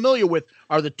not familiar with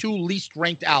are the 2 least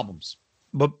ranked albums.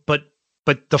 But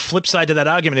the flip side to that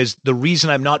argument is, the reason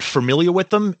I'm not familiar with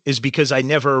them is because I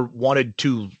never wanted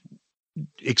to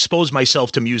expose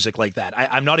myself to music like that.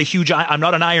 I'm not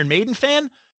an Iron Maiden fan,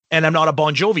 and I'm not a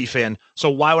Bon Jovi fan. So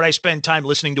why would I spend time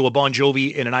listening to a Bon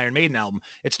Jovi and an Iron Maiden album?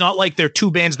 It's not like they're 2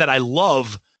 bands that I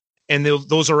love, and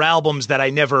those are albums that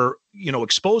I never,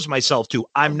 exposed myself to.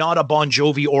 I'm not a Bon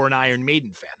Jovi or an Iron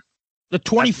Maiden fan. The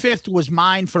 25th was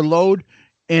mine for Load,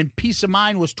 and Peace of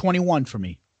Mind was 21 for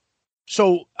me.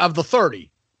 So of the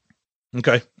 30.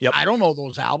 Okay. Yep. I don't know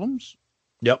those albums.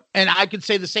 Yep. And I could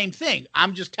say the same thing.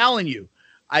 I'm just telling you.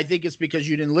 I think it's because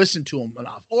you didn't listen to him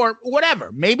enough or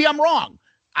whatever. Maybe I'm wrong.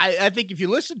 I think if you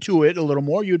listen to it a little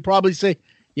more, you'd probably say,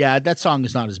 yeah, that song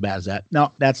is not as bad as that.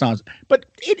 No, that's not. But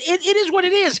it is what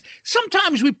it is.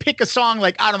 Sometimes we pick a song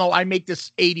like, I don't know, I make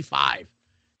this 85.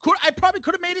 I probably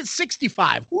could have made it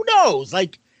 65. Who knows?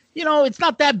 Like, it's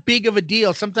not that big of a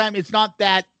deal. Sometimes it's not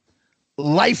that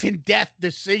life and death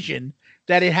decision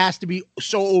that it has to be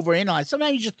so overanalyzed.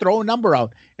 Sometimes you just throw a number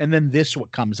out and then this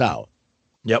what comes out.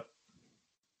 Yep.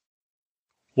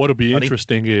 What'll be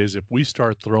interesting is if we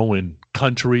start throwing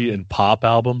country and pop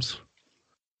albums,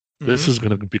 this is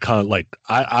going to be kind of like,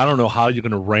 I don't know how you're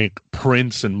going to rank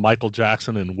Prince and Michael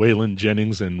Jackson and Waylon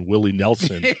Jennings and Willie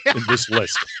Nelson in this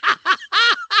list.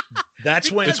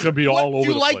 That's when it's going to be all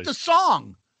over the place. Do you like the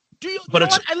song?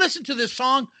 What? I listened to this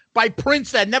song by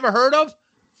Prince that I never heard of.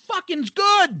 Fucking's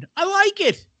good. I like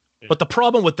it. But the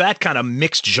problem with that kind of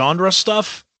mixed genre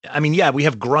stuff, I mean, yeah, we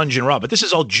have grunge and rock, but this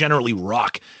is all generally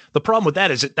rock. The problem with that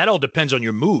is that all depends on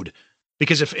your mood.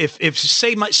 Because if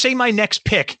say my next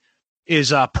pick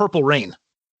is Purple Rain,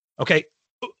 okay,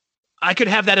 I could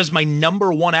have that as my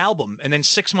number one album, and then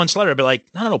 6 months later I'd be like,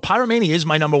 no, Pyromania is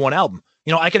my number one album.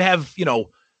 I could have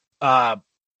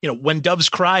When Doves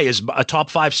Cry is a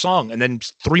top 5 song, and then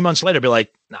 3 months later be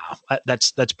like, no,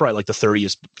 that's probably like the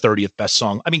 30th best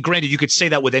song. I mean, granted, you could say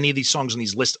that with any of these songs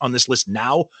on this list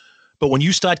now, but when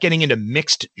you start getting into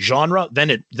mixed genre, then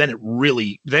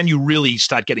you really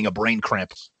start getting a brain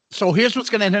cramp. So here's what's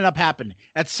going to end up happening.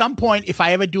 At some point, if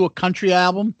I ever do a country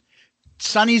album,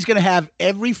 Sonny's going to have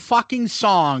every fucking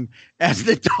song as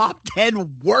the top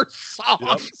 10 worst songs.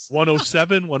 Yep.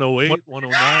 107, 108,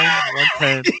 109,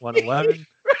 110, 111.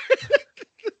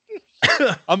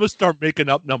 I'm going to start making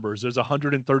up numbers. There's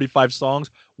 135 songs,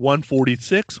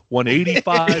 146,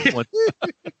 185.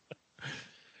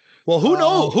 Well, who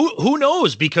knows? Who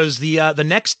knows? Because the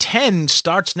next 10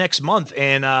 starts next month,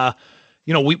 and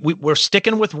we're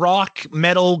sticking with rock,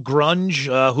 metal,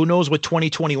 grunge. Who knows what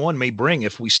 2021 may bring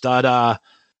if we start,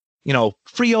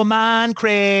 free your mind,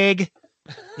 Craig.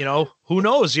 Who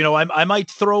knows? I might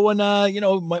throw in,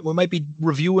 we might be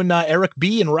reviewing Eric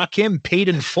B. and Rakim paid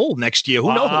in full next year.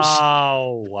 Who knows?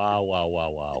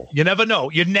 Wow. You never know.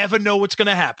 You never know what's going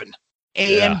to happen.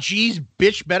 AMG's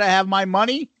bitch better have my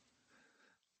money.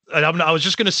 I was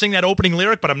just going to sing that opening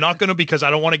lyric, but I'm not going to because I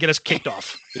don't want to get us kicked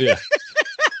off. Yeah.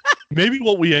 Maybe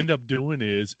what we end up doing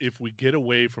is if we get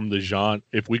away from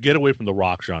the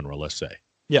rock genre, let's say,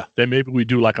 yeah, then maybe we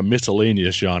do like a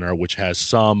miscellaneous genre, which has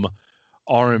some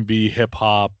R&B, hip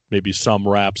hop, maybe some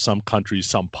rap, some country,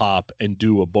 some pop, and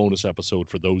do a bonus episode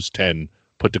for those 10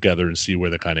 put together and see where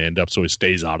they kind of end up. So it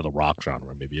stays out of the rock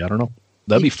genre. Maybe, I don't know.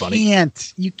 That'd be funny.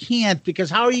 You can't because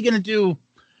how are you going to do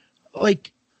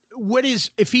like,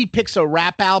 if he picks a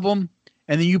rap album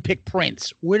and then you pick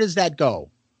Prince, where does that go?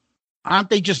 Aren't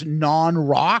they just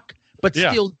non-rock, but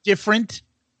still different?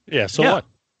 Yeah. So what?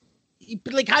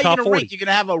 Like, how are you going to rate? You're going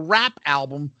to have a rap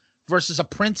album versus a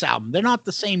Prince album. They're not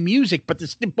the same music, but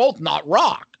they're both not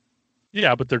rock.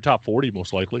 Yeah, but they're top 40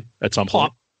 most likely at some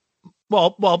point.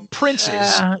 Well, Prince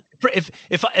is.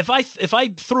 If I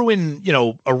threw in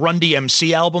a Run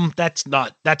DMC album, that's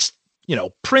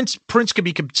Prince could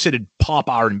be considered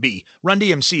pop R&B. Run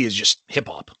DMC is just hip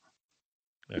hop.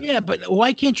 Yeah, but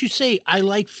why can't you say I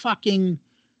like fucking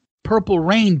Purple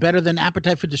Rain better than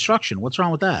Appetite for Destruction? What's wrong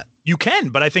with that? You can,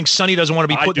 but I think Sonny doesn't want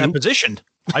to be put in that position.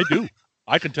 I do.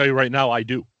 I can tell you right now, I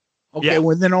do. Okay,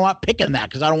 well then I'm not picking that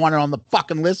because I don't want it on the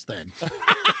fucking list then.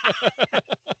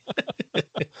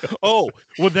 Oh,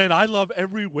 well then I love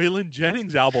every Waylon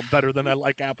Jennings album better than I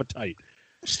like Appetite.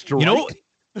 Strike.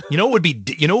 You know what would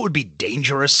be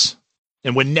dangerous?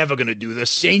 And we're never going to do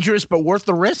this. Dangerous, but worth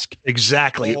the risk.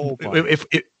 Exactly. Oh,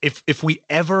 if we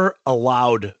ever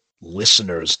allowed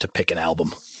listeners to pick an album,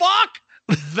 fuck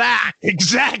that.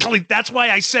 Exactly. That's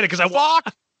why I said it because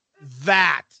fuck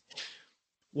that.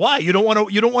 Why you don't want to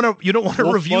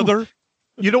review? Mother?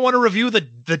 You don't want to review the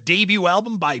debut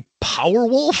album by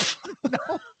Powerwolf?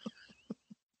 No.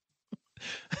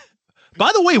 By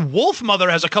the way, Wolf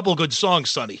Mother has a couple of good songs,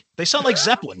 Sonny. They sound like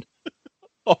Zeppelin.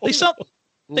 They sound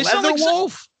like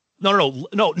Wolf? No,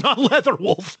 not Leather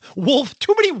Wolf. Wolf.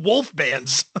 Too many Wolf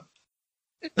bands.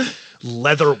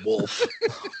 Leather Wolf.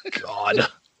 God.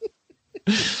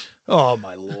 Oh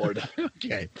my Lord.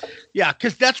 Okay. Yeah,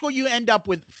 because that's what you end up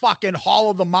with. Fucking Hall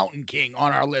of the Mountain King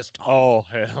on our list. Oh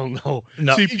hell no!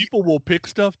 See, people will pick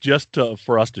stuff just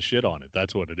for us to shit on it.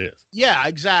 That's what it is. Yeah,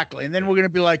 exactly. And then we're gonna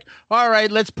be like, all right,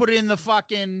 let's put it in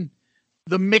the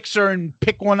mixer and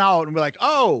pick one out, and we're like,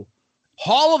 oh.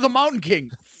 Hall of the Mountain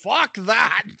King. fuck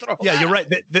that. Yeah, you're right.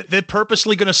 They're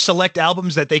purposely going to select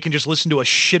albums that they can just listen to a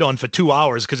shit on for 2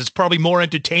 hours because it's probably more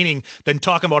entertaining than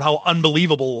talking about how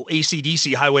unbelievable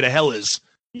AC/DC Highway to Hell is.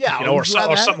 Yeah, you know, or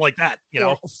something like that. You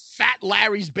know, Fat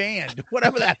Larry's Band,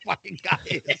 whatever that fucking guy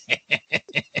is.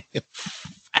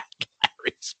 Fat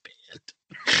Larry's Band.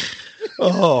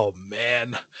 Oh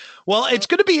man. Well, it's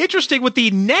going to be interesting what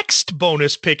the next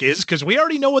bonus pick is because we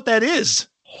already know what that is.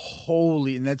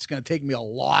 Holy, and that's going to take me a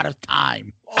lot of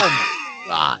time. Oh my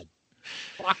God.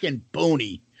 Fucking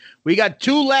boony. We got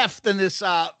 2 left in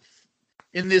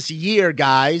this year,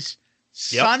 guys.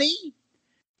 Yep. Sunny,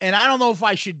 and I don't know if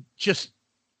I should just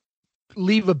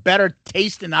leave a better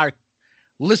taste in our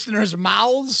listeners'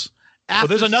 mouths. Well,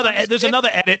 there's another edit. There's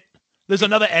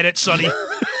another edit, Sonny.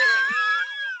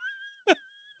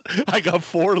 I got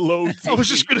 4 loads. I was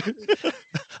just gonna.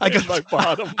 I got my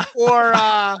bottom. Or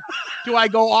do I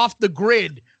go off the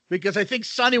grid? Because I think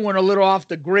Sonny went a little off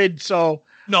the grid. So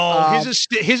no, his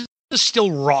is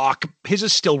still rock. His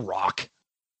is still rock.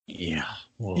 Yeah,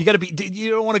 well, you got to be. You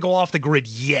don't want to go off the grid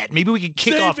yet. Maybe we can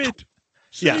kick off.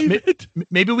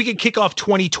 Maybe we can kick off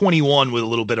 2021 with a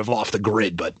little bit of off the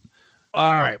grid. But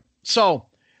all right. So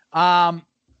when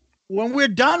we're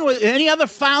done with any other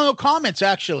final comments,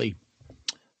 actually.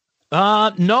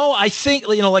 No, I think,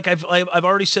 you know, like I've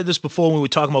already said this before when we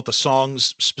talk about the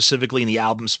songs specifically and the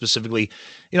album specifically,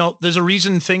 you know, there's a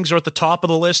reason things are at the top of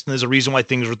the list and there's a reason why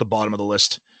things are at the bottom of the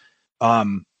list.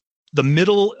 The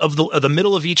middle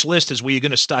of each list is where you're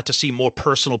going to start to see more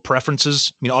personal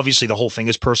preferences. I mean, obviously the whole thing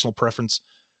is personal preference,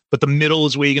 but the middle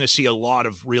is where you're going to see a lot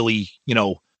of really, you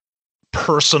know,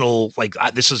 personal, like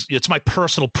it's my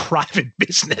personal private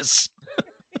business.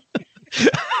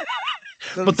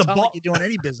 But like you're doing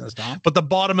any business, Tom. But the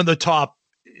bottom and the top,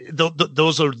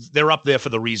 they're up there for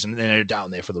the reason, and they're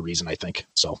down there for the reason, I think.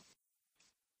 So,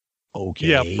 okay.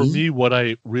 Yeah, for me, what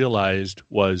I realized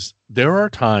was there are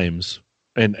times,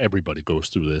 and everybody goes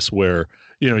through this, where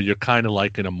you know you're kind of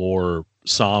like in a more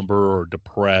somber or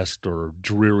depressed or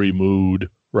dreary mood,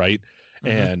 right? Mm-hmm.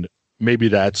 And maybe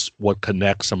that's what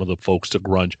connects some of the folks to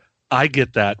grunge. I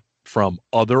get that from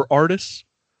other artists.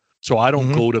 So I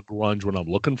don't go to grunge when I'm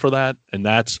looking for that, and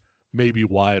that's maybe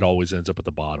why it always ends up at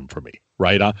the bottom for me,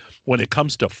 right? When it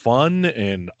comes to fun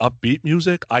and upbeat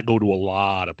music, I go to a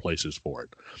lot of places for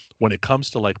it. When it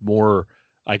comes to like more,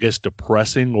 I guess,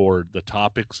 depressing or the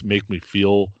topics make me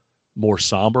feel more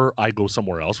somber, I go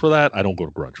somewhere else for that. I don't go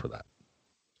to grunge for that.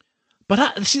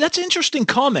 But see, that's an interesting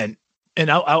comment. And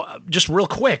I'll just real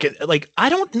quick, like I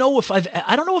don't know if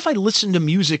I listen to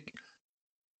music.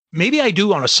 Maybe I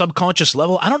do on a subconscious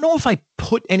level. I don't know if I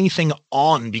put anything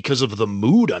on because of the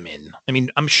mood I'm in. I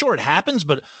mean, I'm sure it happens,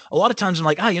 but a lot of times I'm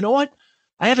like, you know what?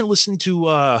 I haven't listened to,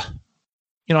 the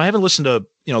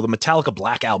Metallica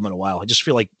Black album in a while. I just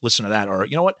feel like listening to that. Or,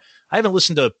 you know what? I haven't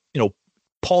listened to,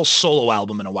 Paul's solo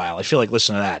album in a while. I feel like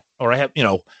listening to that. Or I have, I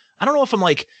don't know if I'm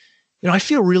like, I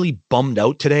feel really bummed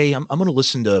out today. I'm going to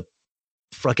listen to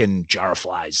fucking Jar of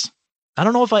Flies. I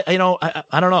don't know if I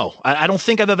don't know. I don't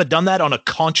think I've ever done that on a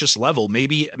conscious level.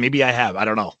 Maybe I have. I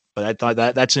don't know. But I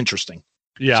thought that's interesting.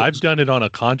 Yeah, so, I've done it on a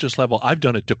conscious level. I've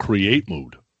done it to create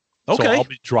mood. Okay. So I'll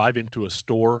be driving to a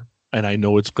store and I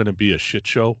know it's going to be a shit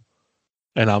show.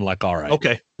 And I'm like, all right,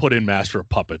 okay, put in Master of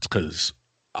Puppets because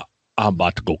I'm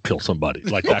about to go kill somebody.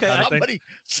 Like that kind of thing.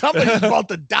 Somebody's about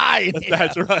to die.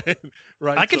 That's right.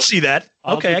 Right. I can see that.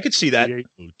 Okay, I can see that.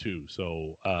 Mood too.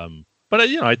 So, but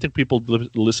I think people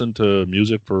listen to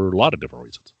music for a lot of different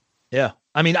reasons. Yeah.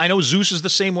 I mean, I know Zeus is the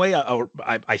same way.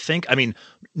 I think,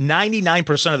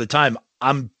 99% of the time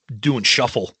I'm doing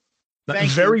shuffle.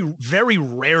 Very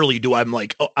rarely do I'm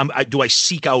like, do I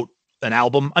seek out an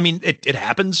album? I mean, it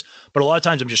happens, but a lot of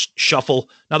times I'm just shuffle.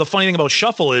 Now, the funny thing about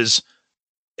shuffle is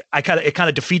it kind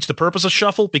of defeats the purpose of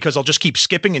shuffle because I'll just keep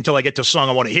skipping until I get to a song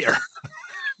I want to hear.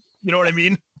 You know what I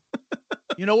mean?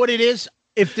 You know what it is?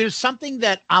 If there's something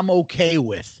that I'm okay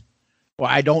with, or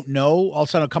I don't know, all of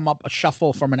a sudden it'll come up a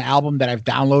shuffle from an album that I've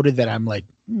downloaded that I'm like,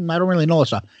 I don't really know this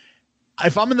song.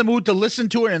 If I'm in the mood to listen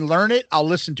to it and learn it, I'll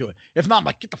listen to it. If not, I'm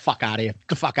like, get the fuck out of here. Get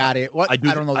the fuck out of here. What? I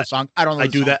don't know the song. I don't know.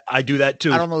 I do that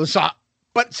too. I don't know the song.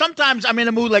 But sometimes I'm in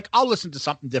a mood like I'll listen to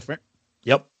something different.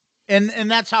 Yep. And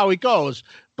that's how it goes.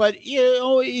 But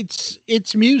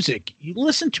it's music. You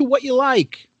listen to what you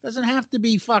like. Doesn't have to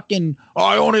be fucking,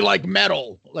 I only like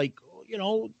metal. Like,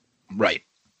 right.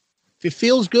 If it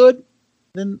feels good,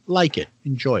 then like it,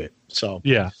 enjoy it. So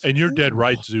yeah, and you're dead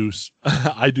right, Zeus.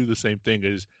 I do the same thing.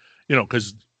 Is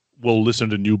because we'll listen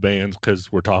to new bands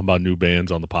because we're talking about new bands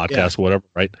on the podcast, or whatever,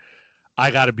 right? I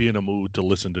got to be in a mood to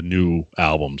listen to new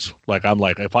albums. Like, I'm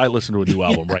like, if I listen to a new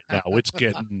album right now, it's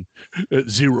getting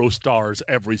 0 stars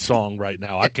every song right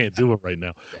now. I can't do it right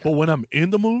now. But when I'm in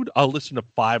the mood, I'll listen to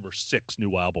 5 or 6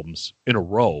 new albums in a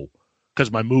row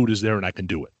because my mood is there and I can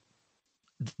do it.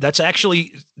 That's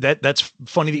actually that's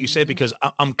funny that you said, because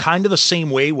I'm kind of the same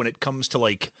way when it comes to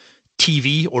like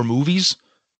TV or movies.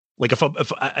 Like if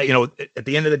I, you know, at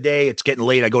the end of the day, it's getting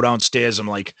late, I go downstairs, I'm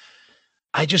like,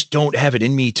 I just don't have it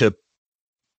in me to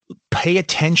pay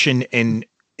attention and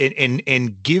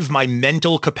give my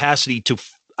mental capacity to,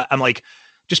 I'm like,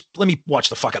 just let me watch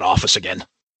the fucking Office again.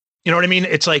 You know what I mean?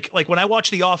 It's like when I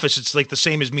watch The Office, it's like the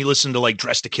same as me listening to like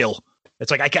Dressed to Kill. It's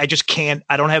like, I just can't,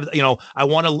 I don't have, you know, I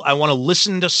want to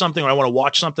listen to something, or I want to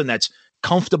watch something that's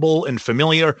comfortable and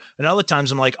familiar. And other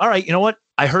times I'm like, all right, you know what?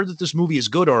 I heard that this movie is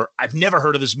good, or I've never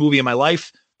heard of this movie in my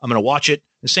life. I'm going to watch it.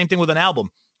 The same thing with an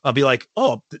album. I'll be like,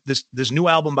 oh, this new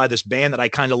album by this band that I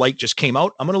kind of like just came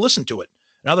out. I'm going to listen to it.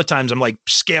 And other times I'm like,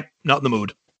 skip, not in the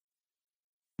mood.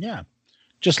 Yeah.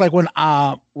 Just like when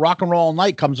Rock and Roll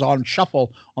Night comes on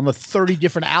shuffle on the 30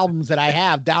 different albums that I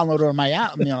have downloaded on my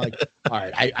app. You know, like, all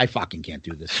right, I fucking can't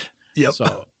do this. Yep.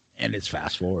 So, and it's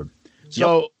fast forward.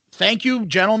 So thank you,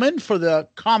 gentlemen, for the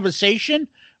conversation.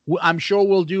 I'm sure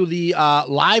we'll do the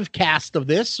live cast of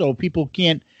this so people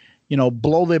can't, you know,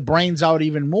 blow their brains out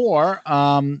even more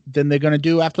than they're going to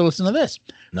do after listening to this.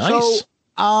 Nice.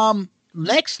 So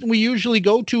next, we usually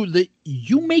go to the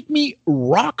You Make Me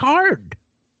Rock Hard.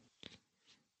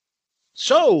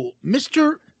 So,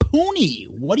 Mr. Pooney,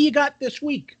 what do you got this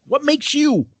week? What makes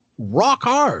you rock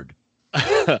hard?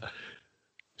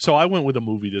 So I went with a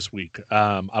movie this week.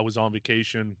 I was on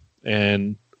vacation,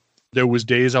 and there was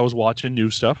days I was watching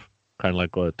new stuff, kind of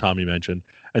like what Tommy mentioned.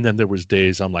 And then there was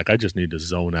days I'm like, I just need to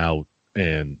zone out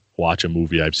and watch a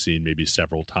movie I've seen maybe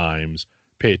several times,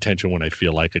 pay attention when I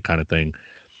feel like it, kind of thing.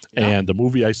 Yeah. And the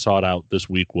movie I sought out this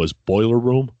week was Boiler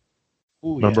Room.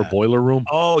 Ooh, Remember Boiler Room?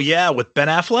 Oh, yeah, with Ben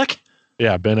Affleck?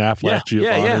 Yeah, Ben Affleck,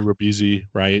 Giovanni Ribisi,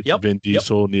 right? Yep. Vin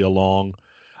Diesel, Neil Long.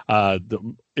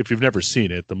 If you've never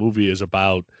seen it, the movie is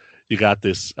about, you got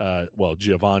this,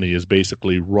 Giovanni is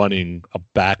basically running a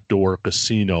backdoor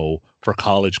casino for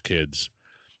college kids,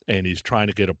 and he's trying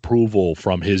to get approval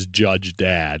from his judge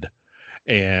dad.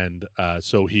 And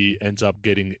so he ends up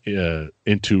getting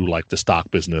into like the stock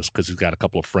business because he's got a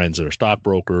couple of friends that are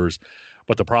stockbrokers.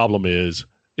 But the problem is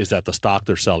that the stock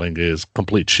they're selling is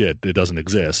complete shit. It doesn't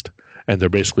exist. And they're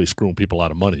basically screwing people out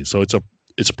of money. So it's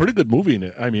a pretty good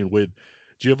movie. I mean, with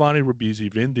Giovanni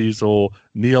Ribisi, Vin Diesel,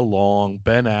 Neil Long,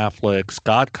 Ben Affleck,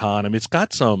 Scott Conn. I mean, it's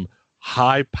got some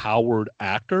high-powered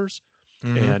actors.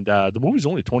 Mm-hmm. And the movie's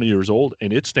only 20 years old,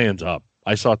 and it stands up.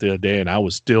 I saw it the other day, and I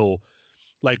was still,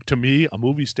 like, to me, a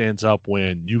movie stands up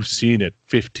when you've seen it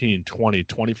 15, 20,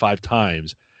 25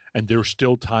 times, and there's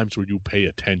still times where you pay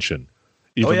attention,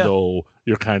 even though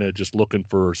you're kind of just looking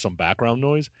for some background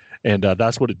noise. And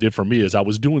that's what it did for me, is I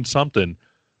was doing something,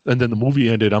 and then the movie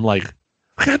ended. I'm like,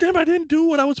 God damn, I didn't do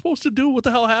what I was supposed to do. What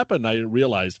the hell happened? I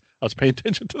realized I was paying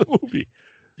attention to the movie.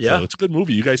 Yeah. So it's a good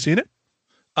movie. You guys seen it?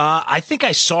 I think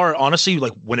I saw it, honestly,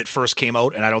 like when it first came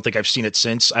out, and I don't think I've seen it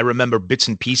since. I remember bits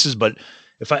and pieces, but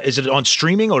is it on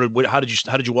streaming, or how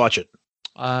did you watch it?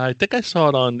 I think I saw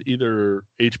it on either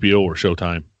HBO or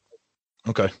Showtime.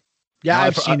 Okay. Yeah,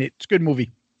 I've seen it. It's a good movie.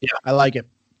 Yeah. I like it.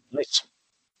 Nice.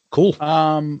 Cool.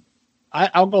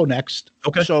 I'll go next.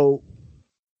 Okay. So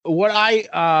what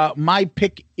my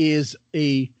pick is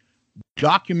a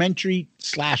documentary /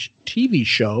 TV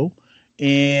show.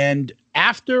 And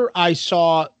after I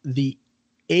saw the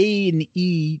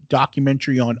A&E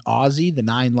documentary on Ozzy, The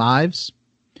 9 Lives,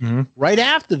 right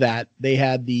after that, they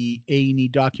had the A&E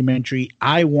documentary,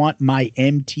 I Want My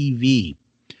MTV.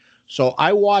 So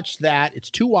I watched that. It's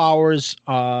 2 hours.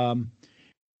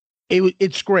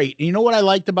 It's great. And you know what I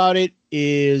liked about it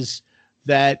is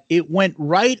that it went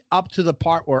right up to the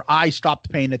part where I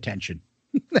stopped paying attention.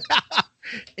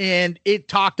 And it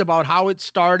talked about how it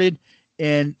started,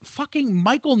 and fucking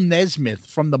Michael Nesmith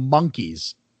from the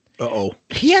Monkees. Uh-oh.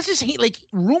 He has his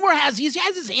rumor has he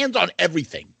has his hands on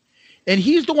everything. And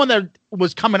he's the one that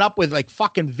was coming up with like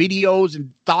fucking videos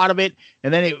and thought of it.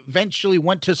 And then it eventually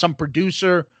went to some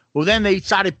producer. Well, then they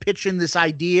started pitching this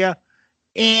idea,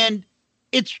 and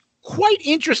it's quite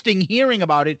interesting hearing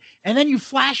about it. And then you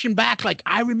flashing back, like,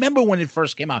 I remember when it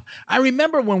first came out. I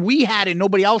remember when we had it,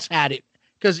 nobody else had it,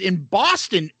 because in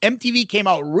Boston, MTV came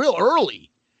out real early.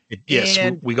 Yes,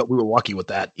 we were lucky with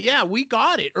that. Yeah, we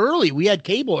got it early. We had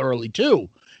cable early too.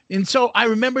 And so I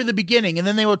remember the beginning, and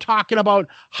then they were talking about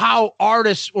how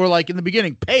artists were like in the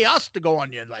beginning, pay us to go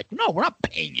on you. Like, no, we're not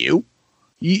paying you.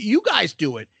 You guys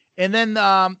do it. And then,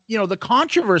 the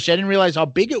controversy, I didn't realize how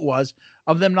big it was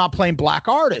of them not playing black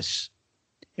artists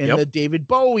in the David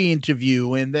Bowie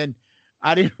interview. And then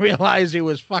I didn't realize it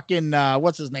was fucking,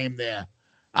 what's his name there?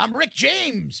 I'm Rick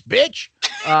James, bitch.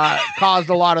 Caused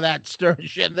a lot of that stir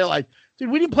shit. And they're like,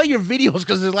 dude, we didn't play your videos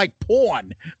because it's like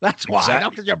porn. That's why,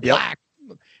 not because you're black.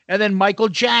 And then Michael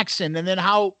Jackson. And then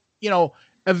how,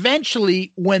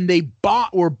 eventually when they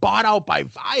were bought out by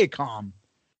Viacom,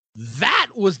 that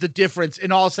was the difference.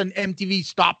 And all of a sudden MTV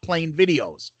stopped playing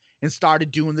videos and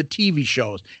started doing the TV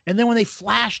shows. And then when they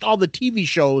flashed all the TV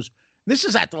shows, this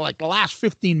is at the last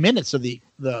 15 minutes of the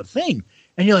thing.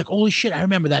 And you're like, holy shit, I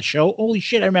remember that show. Holy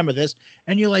shit, I remember this.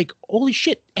 And you're like, holy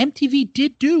shit, MTV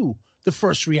did do the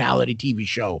first reality TV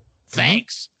show.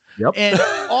 Thanks. Yep. And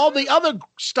all the other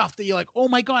stuff that you're like, oh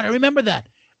my God, I remember that.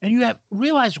 And you have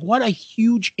realized what a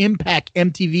huge impact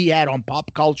MTV had on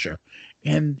pop culture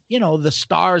and, the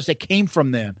stars that came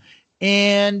from them.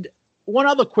 And one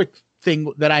other quick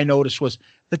thing that I noticed was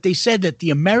that they said that the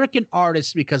American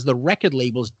artists, because the record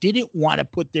labels didn't want to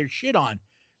put their shit on.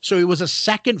 So it was a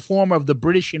second form of the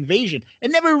British invasion,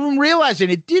 and never even realizing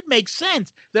it did make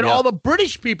sense that all the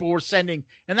British people were sending.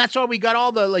 And that's why we got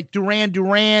all the Duran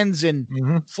Durans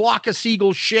and Flock of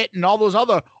Seagull shit and all those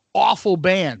other awful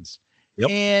bands. Yep.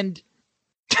 And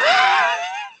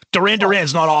Duran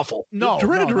Duran's not awful. No,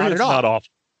 Duran Duran's not awful.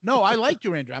 No, I like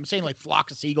Duran Duran. I'm saying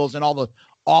Flock of Seagulls and all the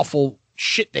awful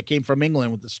shit that came from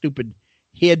England with the stupid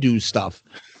hairdo stuff.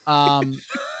 And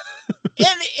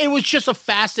it was just a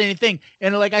fascinating thing.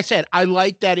 And like I said, I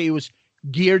like that it was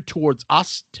geared towards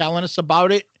us, telling us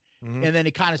about it. And then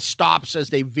it kind of stops as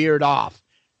they veered off.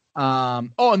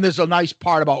 And there's a nice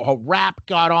part about how rap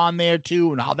got on there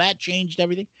too and how that changed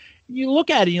everything. You look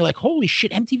at it and you're like, holy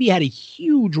shit, MTV had a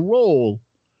huge role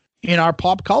in our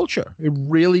pop culture. It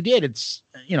really did. It's,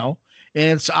 and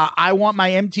it's, I want my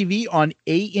MTV on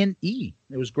A&E.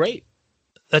 It was great.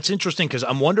 That's interesting because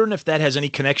I'm wondering if that has any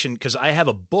connection, because I have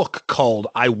a book called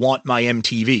I Want My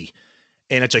MTV,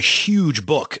 and it's a huge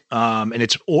book. And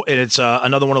it's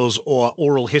another one of those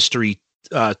oral history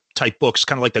type books,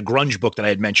 kind of like the grunge book that I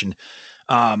had mentioned.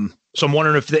 So I'm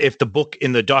wondering if the book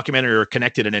and the documentary are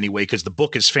connected in any way, because the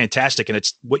book is fantastic, and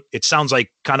it sounds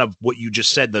like kind of what you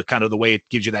just said, the kind of the way it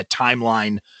gives you that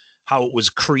timeline, how it was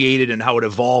created and how it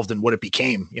evolved and what it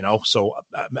became. So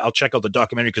I'll check out the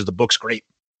documentary because the book's great.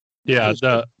 Yeah,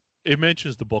 it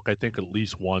mentions the book, I think, at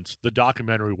least once. The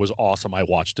documentary was awesome. I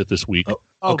watched it this week.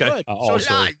 Okay. Good. So did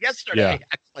I yesterday,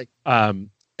 actually. And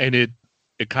it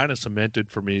kind of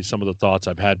cemented for me some of the thoughts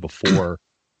I've had before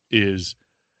is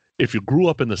if you grew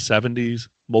up in the 70s,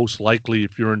 most likely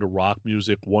if you're into rock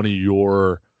music, one of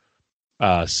your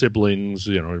siblings,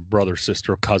 brother,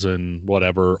 sister, cousin,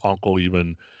 whatever, uncle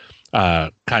even,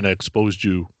 kind of exposed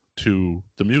you to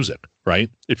the music.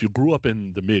 Right? If you grew up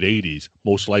in the mid 80s,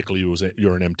 most likely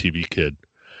you're an MTV kid.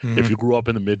 If you grew up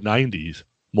in the mid 90s,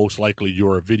 most likely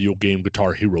you're a video game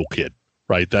Guitar Hero kid.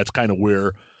 Right? That's kind of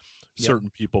where certain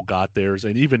people got theirs.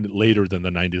 And even later than the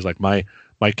 90s, like my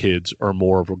kids are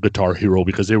more of a Guitar Hero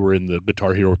because they were in the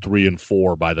Guitar Hero 3 and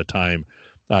 4 by the time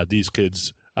these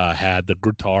kids had the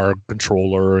guitar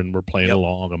controller and were playing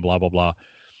along and blah, blah, blah.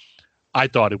 I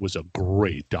thought it was a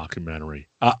great documentary.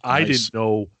 I didn't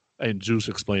know. And Zeus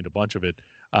explained a bunch of it.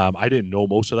 I didn't know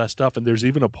most of that stuff. And there's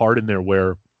even a part in there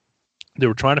where they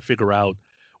were trying to figure out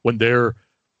when they're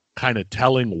kind of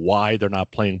telling why they're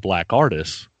not playing black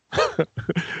artists.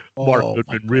 Mark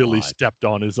Goodman really stepped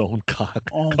on his own cock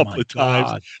a couple of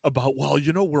times about,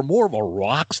 we're more of a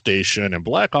rock station and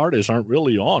black artists aren't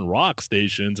really on rock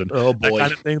stations and that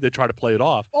kind of thing. They try to play it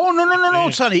off. Oh,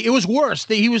 no, Sonny. It was worse.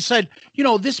 He said,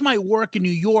 this might work in New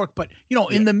York, but,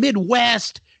 in the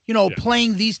Midwest,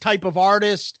 playing these type of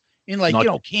artists in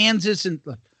Kansas and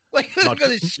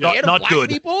not good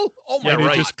people. Oh my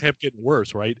God. It just kept getting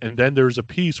worse. Right. And then there's a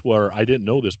piece where I didn't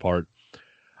know this part.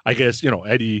 I guess,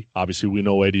 Eddie, obviously we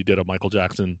know Eddie did a Michael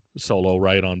Jackson solo,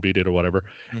 right, on Beat It or whatever.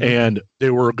 And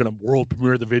they were going to world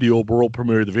premiere the video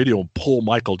and pull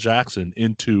Michael Jackson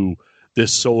into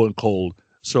this so-called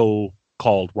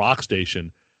rock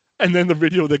station. And then the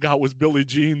video they got was Billie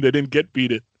Jean. They didn't get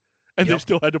Beat It. And they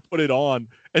still had to put it on.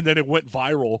 And then it went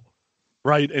viral,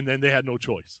 right? And then they had no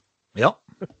choice. Yep.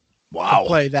 Wow. To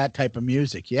play that type of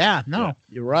music. Yeah,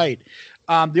 you're right.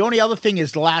 The only other thing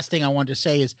is, the last thing I wanted to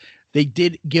say is, they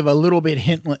did give a little bit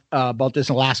hint about this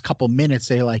in the last couple of minutes.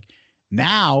 They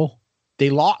now they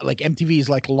lost, MTV is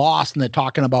lost, and they're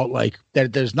talking about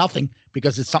that there's nothing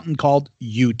because it's something called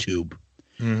YouTube,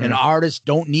 and artists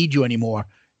don't need you anymore.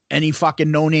 Any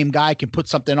fucking no-name guy can put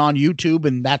something on YouTube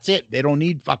and that's it. They don't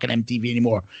need fucking MTV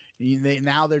anymore.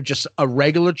 Now they're just a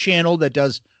regular channel that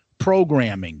does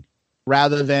programming.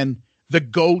 rather than the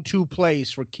go-to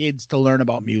place for kids to learn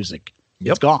about music.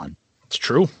 Yep. It's gone. It's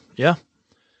true. Yeah.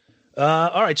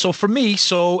 All right. So for me,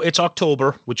 it's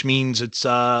October, which means it's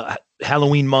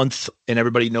Halloween month. And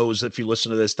everybody knows, if you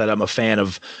listen to this, that I'm a fan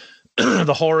of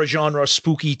the horror genre,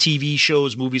 spooky TV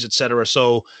shows, movies, etc.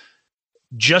 So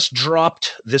just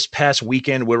dropped this past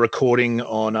weekend. We're recording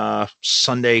on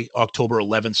Sunday, October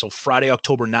 11th. So Friday,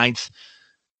 October 9th,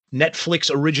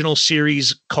 Netflix original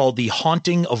series called The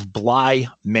Haunting of Bly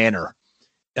Manor.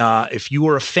 If you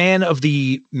were a fan of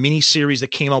the miniseries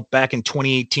that came out back in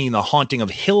 2018, The Haunting of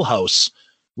Hill House,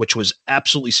 which was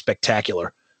absolutely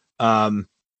spectacular. I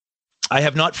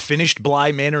have not finished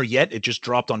Bly Manor yet. It just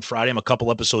dropped on Friday. I'm a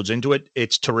couple episodes into it.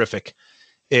 It's terrific.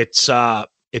 It's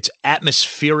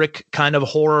atmospheric kind of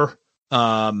horror,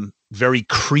 very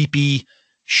creepy,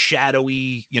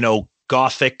 shadowy,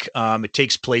 gothic. It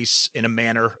takes place in a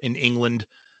manor in England.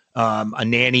 A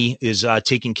nanny is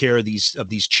taking care of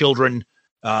these children,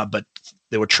 but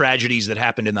there were tragedies that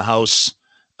happened in the house.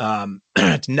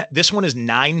 This one is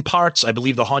 9 parts. I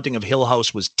believe The Haunting of Hill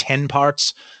House was 10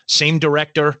 parts. Same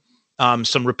director,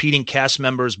 some repeating cast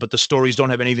members, but the stories don't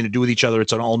have anything to do with each other.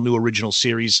 It's an all new original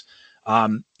series.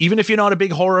 Even if you're not a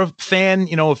big horror fan,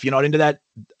 if you're not into that,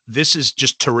 this is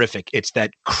just terrific. It's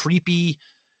that creepy,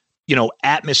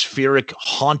 atmospheric,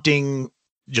 haunting,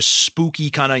 just spooky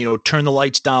kind of, turn the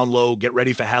lights down low, get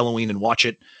ready for Halloween and watch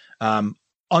it.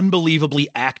 Unbelievably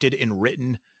acted and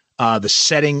written. The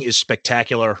setting is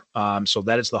spectacular. So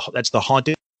that's the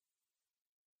Haunted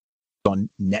on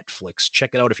Netflix.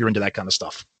 Check it out if you're into that kind of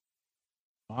stuff.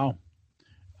 Wow.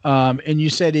 And you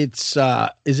said is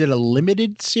it a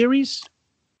limited series?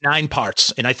 9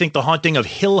 parts. And I think The Haunting of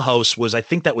Hill House was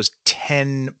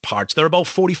 10 parts. They're about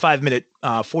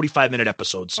 45-minute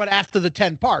episodes. But after the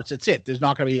 10 parts, that's it. There's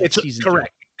not going to be a season.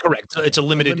 Correct. So it's a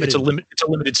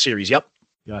limited series. Yep.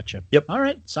 Gotcha. Yep. All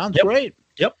right. Sounds great.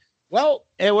 Yep. Well,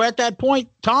 we're at that point.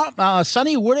 Tom,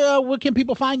 Sonny, where can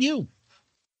people find you?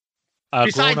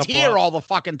 Besides here all the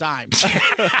fucking time.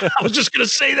 I was just going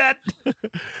to say that.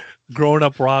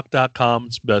 grownuprock.com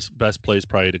is best place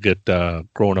probably to get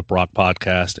Growing Up Rock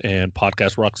podcast and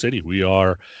Podcast Rock City. We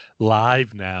are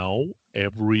live now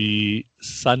every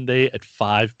Sunday at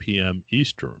 5 p.m.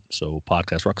 Eastern. So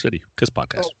Podcast Rock City, Kiss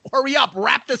Podcast. Oh, hurry up.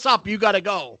 Wrap this up. You got to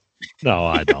go. No,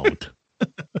 I don't.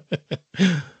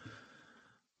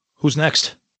 Who's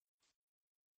next?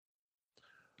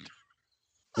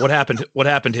 What happened? What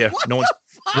happened here? What no one's.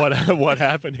 What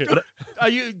happened here?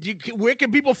 Where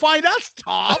can people find us,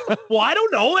 Tom? Well, I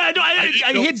don't know. I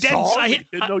hit dead.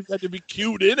 Didn't know you had to be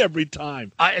cued in every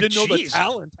time. Didn't know the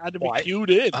talent had to be cued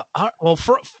in. Oh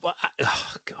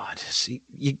God, see,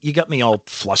 you got me all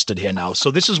flustered here now. So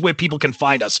this is where people can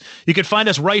find us. You can find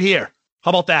us right here. How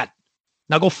about that?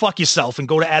 Now go fuck yourself and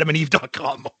go to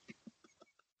adamandeve.com.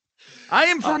 I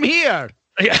am from here.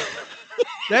 Yeah.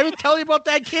 Did I ever tell you about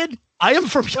that kid? I am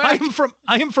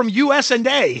from US and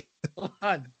A.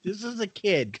 This is a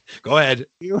kid. Go ahead.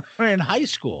 You were in high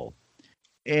school,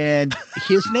 and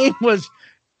his name was.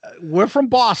 We're from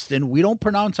Boston. We don't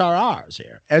pronounce our R's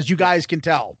here, as you guys can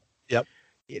tell. Yep.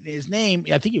 His name,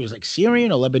 I think he was like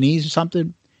Syrian or Lebanese or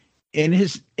something. And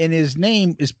his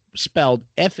name is spelled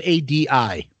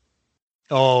Fadi.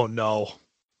 Oh no!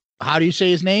 How do you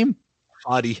say his name?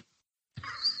 Fadi.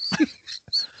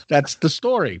 That's the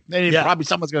story. And probably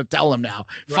someone's going to tell him now.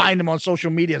 Right. Find him on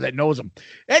social media that knows him.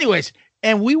 Anyways,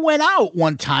 and we went out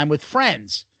one time with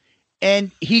friends,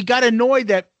 and he got annoyed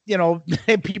that,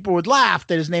 people would laugh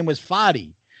that his name was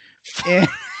Fadi. And,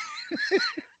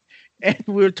 and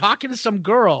we were talking to some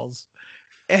girls,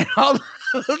 and all of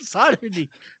a sudden he's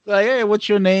like, "Hey, what's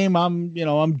your name?" I'm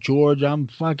George. I'm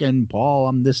fucking Paul.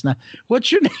 I'm this and that.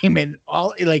 What's your name? And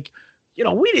all we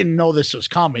didn't know this was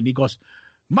coming. He goes,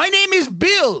 "My name is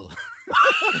Bill."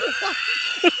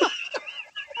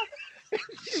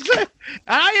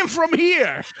 I am from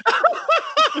here.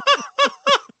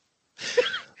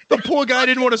 The poor guy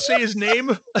didn't want to say his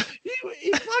name.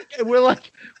 We're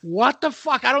like, what the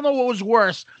fuck? I don't know what was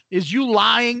worse. Is you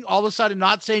lying all of a sudden,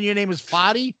 not saying your name is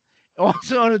Fadi?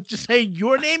 Also, just saying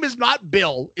your name is not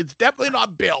Bill. It's definitely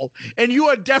not Bill. And you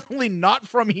are definitely not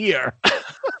from here.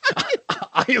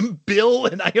 I am Bill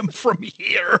and I am from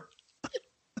here.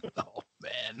 Oh,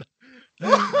 man.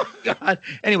 Oh, God.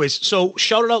 Anyways, so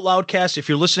Shout It Out Loudcast. If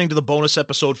you're listening to the bonus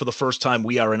episode for the first time,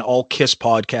 we are an all Kiss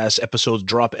podcast. Episodes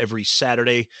drop every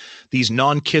Saturday. These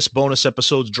non-Kiss bonus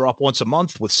episodes drop once a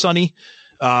month with Sonny.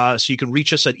 So you can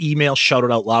reach us at email,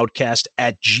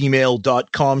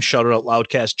 shoutitoutloudcast@gmail.com,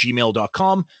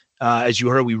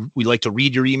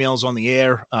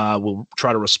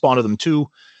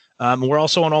 We're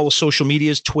also on all the social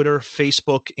medias, Twitter,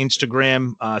 Facebook,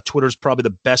 Instagram. Twitter's probably the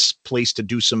best place to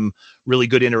do some really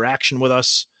good interaction with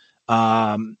us.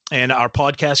 And our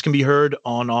podcast can be heard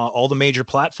on all the major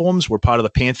platforms. We're part of the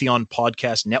Pantheon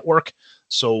Podcast Network.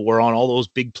 So we're on all those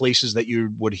big places that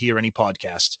you would hear any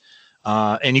podcast.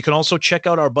 And you can also check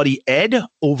out our buddy Ed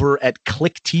over at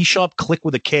Click Tea Shop, Click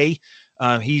with a K.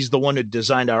 He's the one who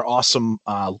designed our awesome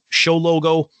show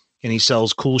logo, and he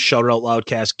sells cool Shout It Out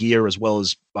Loudcast gear as well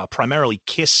as primarily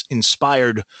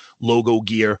Kiss-inspired logo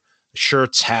gear,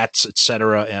 shirts, hats,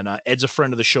 etc. And Ed's a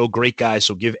friend of the show, great guy,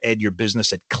 so give Ed your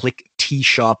business at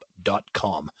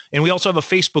clickteashop.com. And we also have a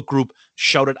Facebook group,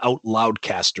 Shout It Out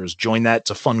Loudcasters. Join that. It's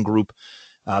a fun group.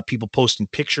 People posting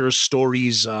pictures,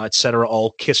 stories, etc.,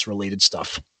 all Kiss-related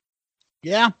stuff.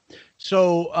 Yeah.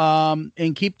 So,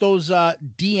 and keep those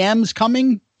DMs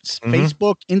coming,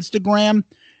 Facebook, Instagram,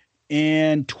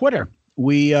 and Twitter.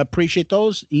 We appreciate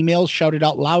those. Emails,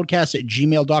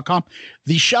 shoutitoutloudcast@gmail.com.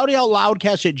 The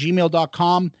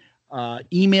shoutitoutloudcast@gmail.com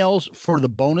emails for the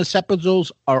bonus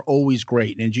episodes are always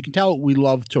great. And as you can tell, we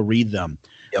love to read them.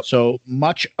 Yep. So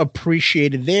much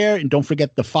appreciated there. And don't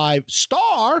forget the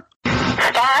 5-star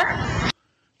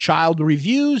child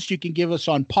reviews you can give us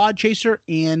on Podchaser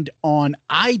and on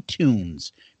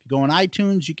iTunes. If you go on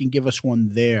iTunes, you can give us one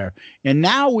there. And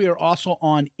now we are also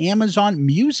on Amazon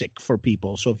Music for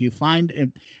people. So if you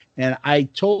find, and I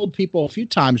told people a few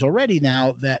times already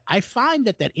now that I find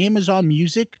that Amazon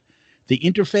Music, the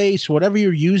interface, whatever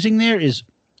you're using there is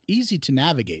easy to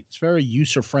navigate. It's very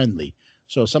user-friendly.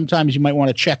 So sometimes you might want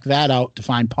to check that out to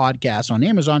find podcasts on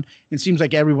Amazon. It seems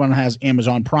like everyone has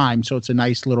Amazon Prime, so it's a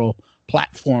nice little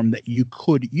platform that you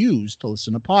could use to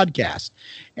listen to podcasts.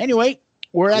 Anyway,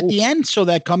 we're at the end, so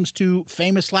that comes to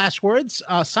famous last words.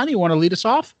 Sonny, you want to lead us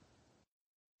off?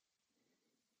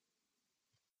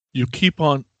 You keep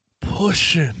on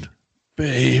pushing,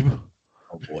 babe.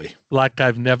 Oh, boy. Like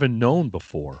I've never known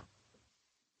before.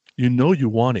 You know you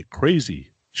want it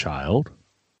crazy, child.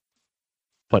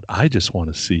 But I just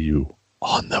want to see you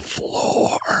on the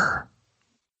floor.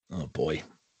 Oh, boy.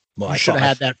 Well, I should have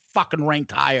had that fucking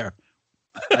ranked higher.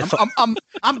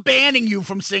 I'm banning you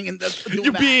from singing this.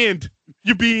 You're banned.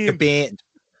 You're banned.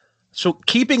 So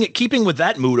keeping with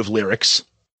that mood of lyrics.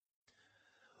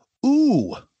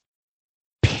 Ooh,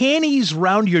 panties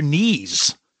round your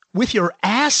knees with your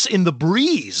ass in the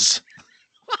breeze.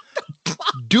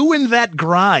 Doing that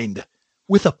grind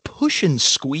with a push and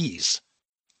squeeze.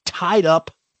 Tied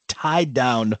up, tied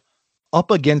down,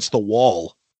 up against the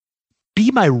wall.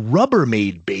 Be my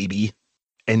Rubbermaid, baby,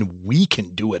 and we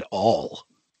can do it all.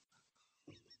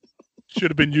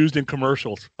 Should have been used in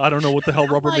commercials. I don't know what the hell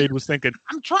Rubbermaid was thinking.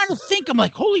 I'm trying to think. I'm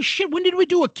like, holy shit, when did we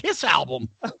do a Kiss album?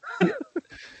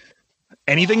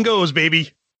 Anything goes,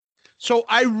 baby. So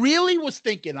I really was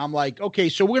thinking, I'm like, okay,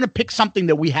 so we're going to pick something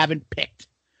that we haven't picked,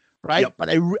 right? Yep. But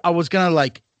I was going to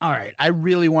like, all right, I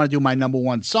really want to do my number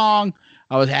one song.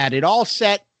 Had it all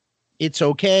set. It's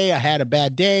okay. I had a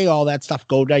bad day. All that stuff.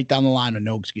 Go right down the line with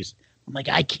no excuse. I'm like,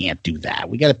 I can't do that.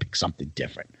 We got to pick something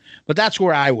different. But that's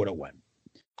where I would have went.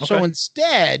 Okay. So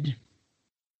instead,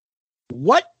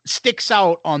 what sticks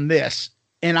out on this?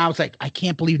 And I was like, I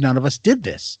can't believe none of us did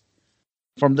this.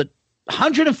 From the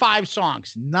 105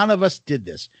 songs, none of us did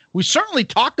this. We certainly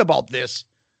talked about this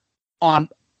on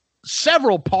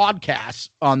several podcasts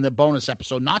on the bonus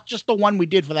episode, not just the one we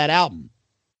did for that album.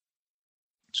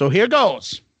 So here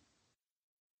goes.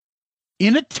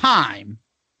 In a time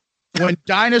when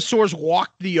dinosaurs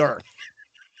walked the earth,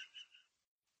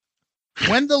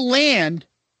 when the land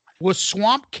was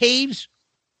swamp caves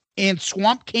and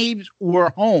swamp caves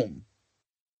were home,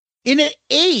 in an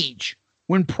age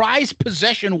when prized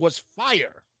possession was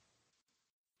fire,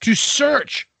 to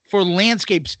search for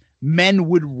landscapes men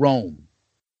would roam.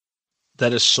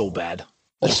 That is so bad.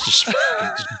 That's just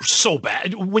so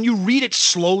bad. When you read it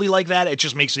slowly like that, it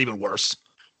just makes it even worse.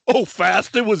 Oh,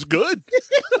 fast it was good.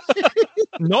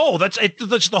 No, that's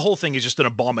the whole thing is just an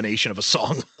abomination of a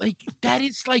song. Like that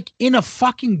is like in a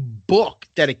fucking book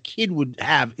that a kid would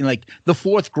have in like the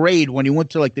 4th grade when he went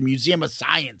to like the Museum of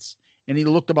Science and he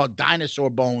looked about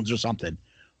dinosaur bones or something.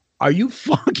 Are you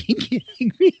fucking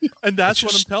kidding me? And that's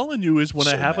what I'm telling you is when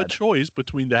I have a choice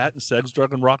between that and Sex,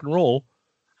 Drug, and Rock and Roll,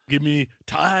 give me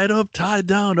tied up, tied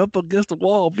down, up against the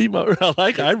wall. Be my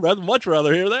like. I'd much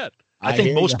rather hear that. I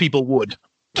think most people would.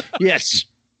 Yes.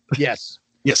 Yes.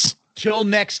 Yes. Till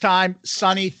next time,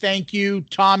 Sonny, thank you.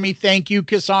 Tommy, thank you.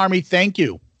 Kiss Army, thank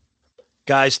you.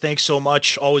 Guys, thanks so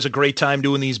much. Always a great time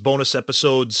doing these bonus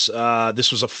episodes.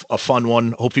 This was a fun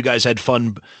one. Hope you guys had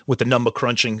fun with the number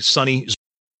crunching. Sonny, thank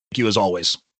you as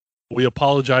always. We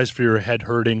apologize for your head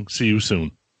hurting. See you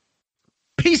soon.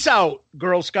 Peace out,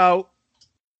 Girl Scout.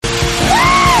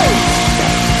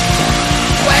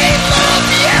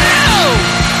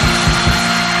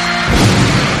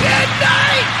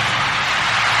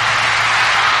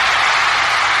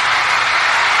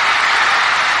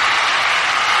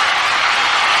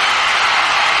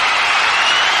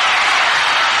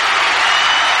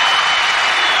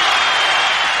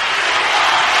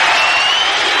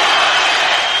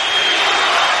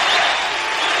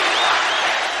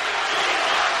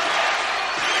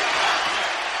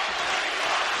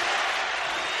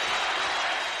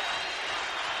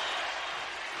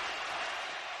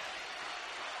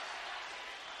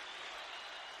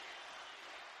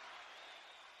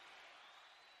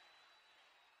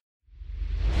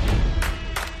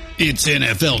 It's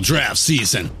NFL draft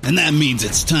season, and that means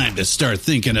it's time to start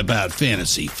thinking about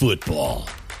fantasy football.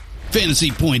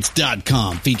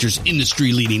 FantasyPoints.com features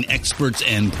industry-leading experts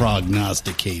and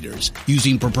prognosticators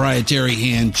using proprietary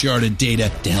hand-charted data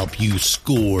to help you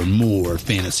score more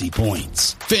fantasy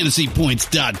points.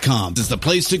 FantasyPoints.com is the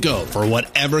place to go for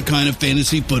whatever kind of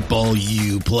fantasy football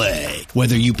you play.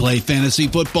 Whether you play fantasy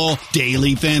football,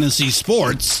 daily fantasy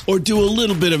sports, or do a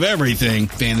little bit of everything,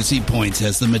 Fantasy Points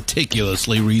has the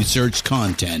meticulously researched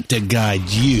content to guide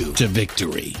you to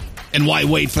victory. And why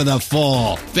wait for the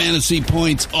fall? Fantasy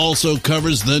Points also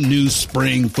covers the new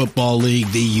spring football league,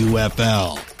 the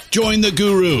UFL. Join the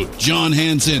guru, John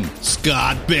Hansen,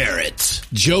 Scott Barrett,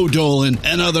 Joe Dolan,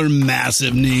 and other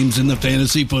massive names in the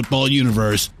fantasy football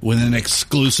universe with an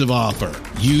exclusive offer.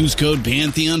 Use code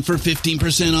Pantheon for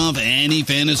 15% off any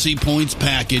Fantasy Points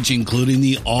package, including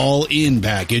the all-in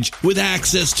package, with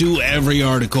access to every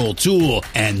article, tool,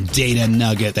 and data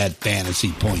nugget that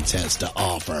Fantasy Points has to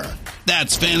offer.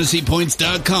 That's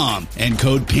FantasyPoints.com and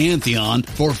code Pantheon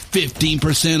for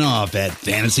 15% off at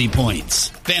Fantasy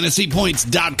Points.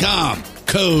 FantasyPoints.com,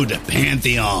 code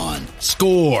Pantheon.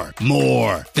 Score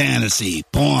more fantasy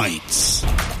points.